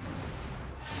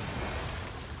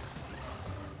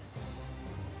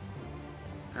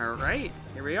 Alright,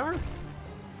 here we are.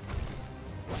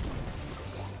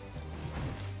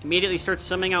 Immediately starts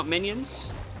summoning out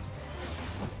minions.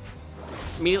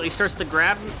 Immediately starts the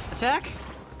grab attack.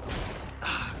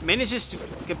 Manages to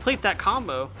complete that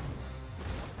combo.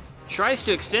 Tries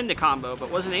to extend the combo,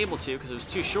 but wasn't able to because it was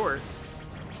too short.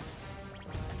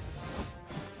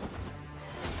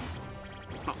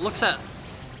 Oh, looks at...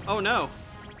 Oh no.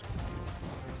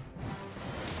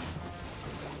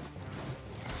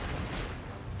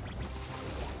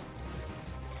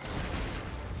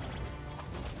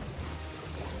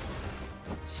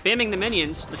 Spamming the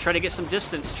minions to try to get some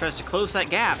distance, tries to close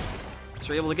that gap. So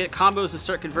we're able to get combos and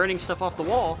start converting stuff off the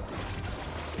wall.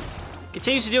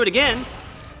 Continues to do it again.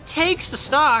 Takes the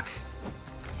stock.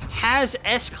 Has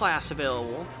S-Class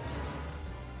available.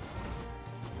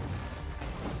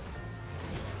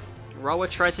 Rawa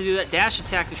tries to do that dash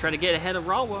attack to try to get ahead of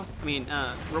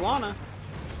Rawana.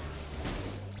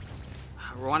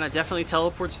 Rawana definitely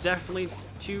teleports to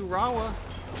Rawa.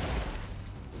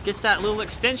 Gets that little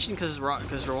extension because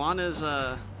Rawana is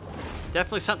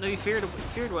definitely something to be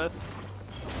feared with.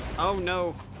 Oh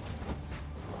no.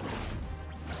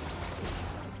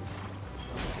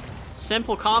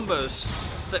 Simple combos,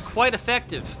 but quite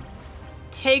effective.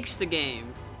 Takes the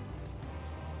game.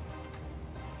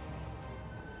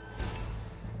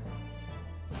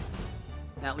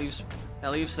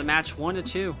 leaves the match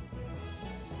 1-2.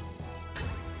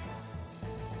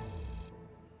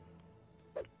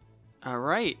 All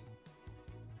right.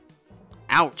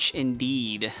 Ouch,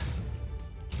 indeed.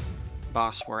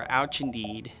 Boss war, ouch,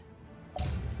 indeed.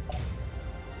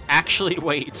 Actually,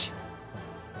 wait.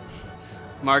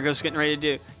 Margot's getting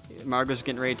ready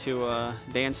to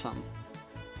ban something.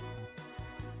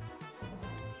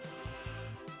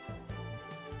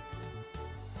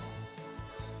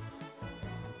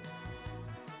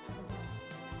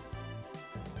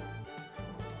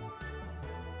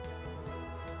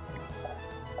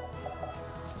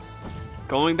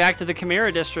 Going back to the Chimera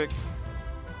District.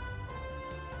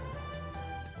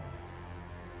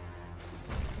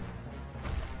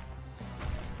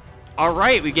 All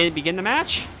right, we begin the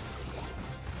match.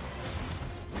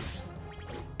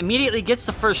 Immediately gets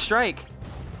the first strike.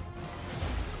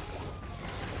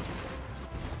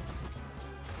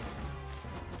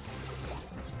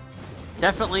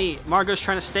 Definitely, Margot's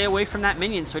trying to stay away from that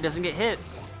minion so he doesn't get hit.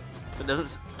 But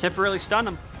doesn't temporarily stun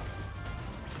him.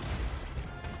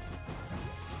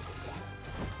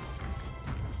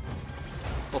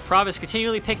 Well, Prov is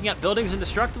continually picking up buildings and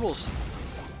destructibles.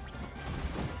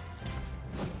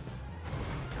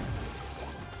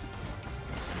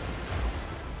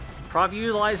 Prov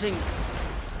utilizing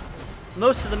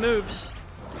most of the moves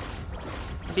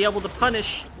to be able to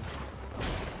punish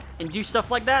and do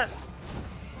stuff like that.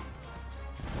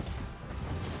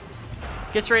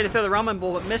 Gets ready to throw the Ramen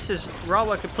Bull, but misses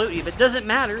Rawa completely. But doesn't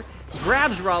matter.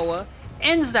 Grabs Rawa,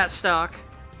 ends that stock.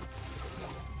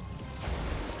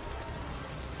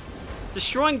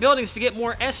 Destroying buildings to get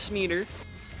more S meter.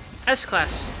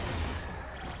 S-Class.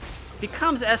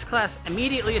 Becomes S-Class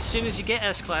immediately as soon as you get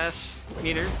S-Class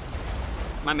meter.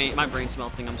 My brain's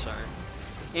melting, I'm sorry.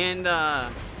 And,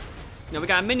 you know, we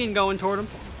got a minion going toward him.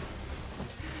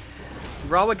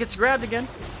 Rawa gets grabbed again.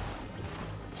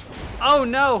 Oh,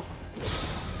 no.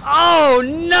 Oh,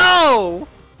 no!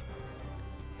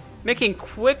 Making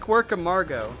quick work of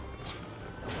Margot.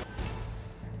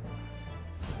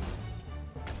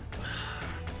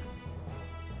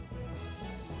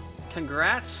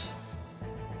 Congrats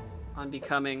on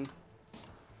becoming...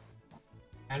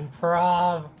 And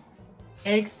Prov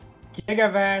takes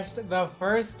GigaBashed the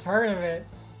first tournament.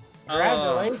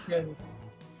 Congratulations,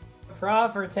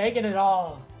 Prov, for taking it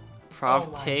all.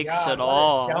 Prov takes it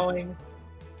all. Going.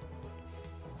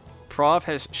 Prov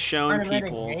has shown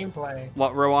people gameplay.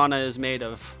 What Rowana is made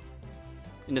of.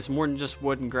 And it's more than just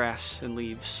wood and grass and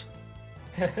leaves.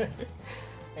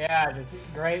 Yeah, just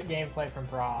great gameplay from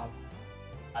Prov.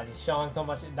 Just showing so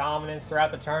much dominance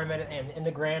throughout the tournament and in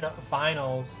the grand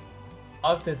finals.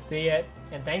 Love to see it,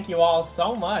 and thank you all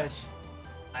so much.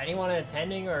 Anyone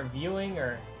attending or viewing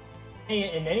or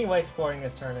in any way supporting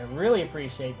this tournament, really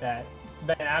appreciate that. It's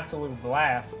been an absolute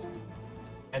blast.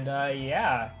 And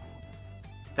yeah,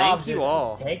 thank you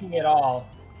all. Taking it all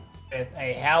with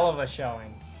a hell of a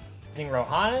showing. Using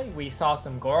Rohana, we saw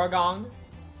some Gorogong.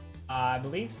 I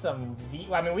believe some Z.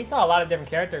 I mean, we saw a lot of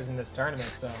different characters in this tournament,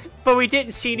 so. But we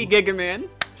didn't see any Gigaman.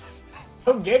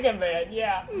 Oh, Gigaman,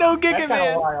 yeah. No Gigaman. That's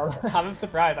kind of wild. I'm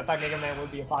surprised. I thought Gigaman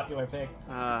would be a popular pick.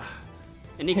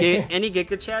 Any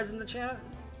Giga Chads in the chat?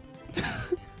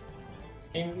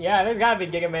 Yeah, there's gotta be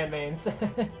Gigaman mains.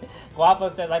 Guapo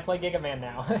says I play Gigaman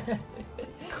now.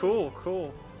 Cool,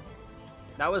 cool.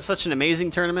 That was such an amazing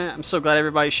tournament. I'm so glad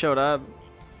everybody showed up.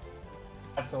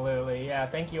 Absolutely, yeah.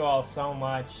 Thank you all so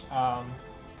much.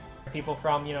 People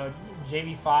from, you know,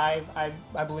 JV5,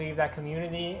 I believe, that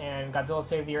community, and Godzilla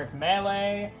Save the Earth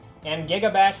Melee, and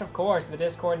GigaBashed, of course, the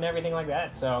Discord and everything like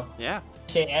that. So yeah,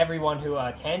 appreciate everyone who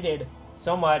attended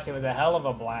so much. It was a hell of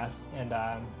a blast, and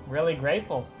I'm really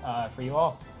grateful for you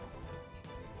all.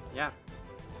 Yeah,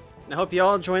 I hope you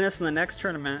all join us in the next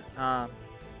tournament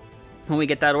when we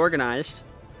get that organized.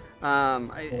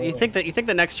 You think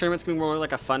the next tournament's gonna be more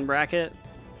like a fun bracket?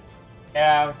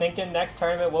 Yeah, I'm thinking next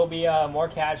tournament will be more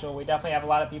casual. We definitely have a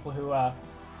lot of people who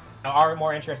are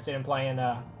more interested in playing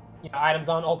you know, items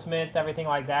on ultimates, everything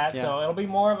like that. Yeah. So it'll be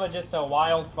more of just a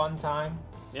wild, fun time.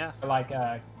 Yeah. Or like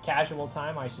a casual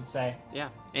time, I should say. Yeah.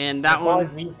 And that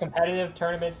one. These competitive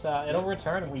tournaments, it'll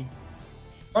return. We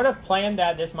sort of planned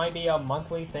that this might be a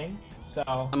monthly thing. So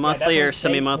a monthly or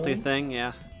semi-monthly thing,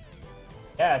 yeah.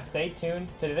 Yeah, stay tuned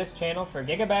to this channel for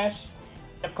GigaBashed.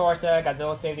 Of course,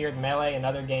 Godzilla Save the Earth Melee,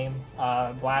 another game,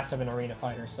 blast of an arena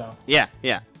fighter. So yeah,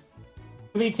 yeah.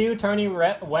 2v2 tourney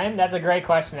when? That's a great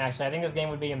question. Actually, I think this game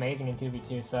would be amazing in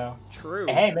 2v2. So true.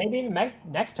 Hey, maybe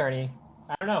next tourney.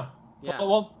 I don't know. Yeah.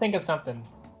 We'll think of something.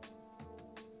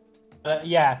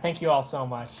 Yeah, thank you all so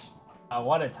much.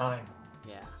 What a time.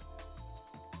 Yeah.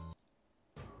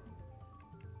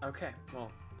 Okay.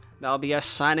 Well, that'll be us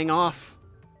signing off.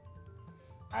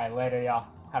 All right, later, y'all.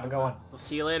 Have a good one. We'll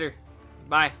see you later.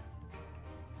 Bye.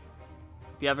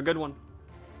 You have a good one.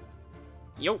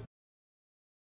 Yo.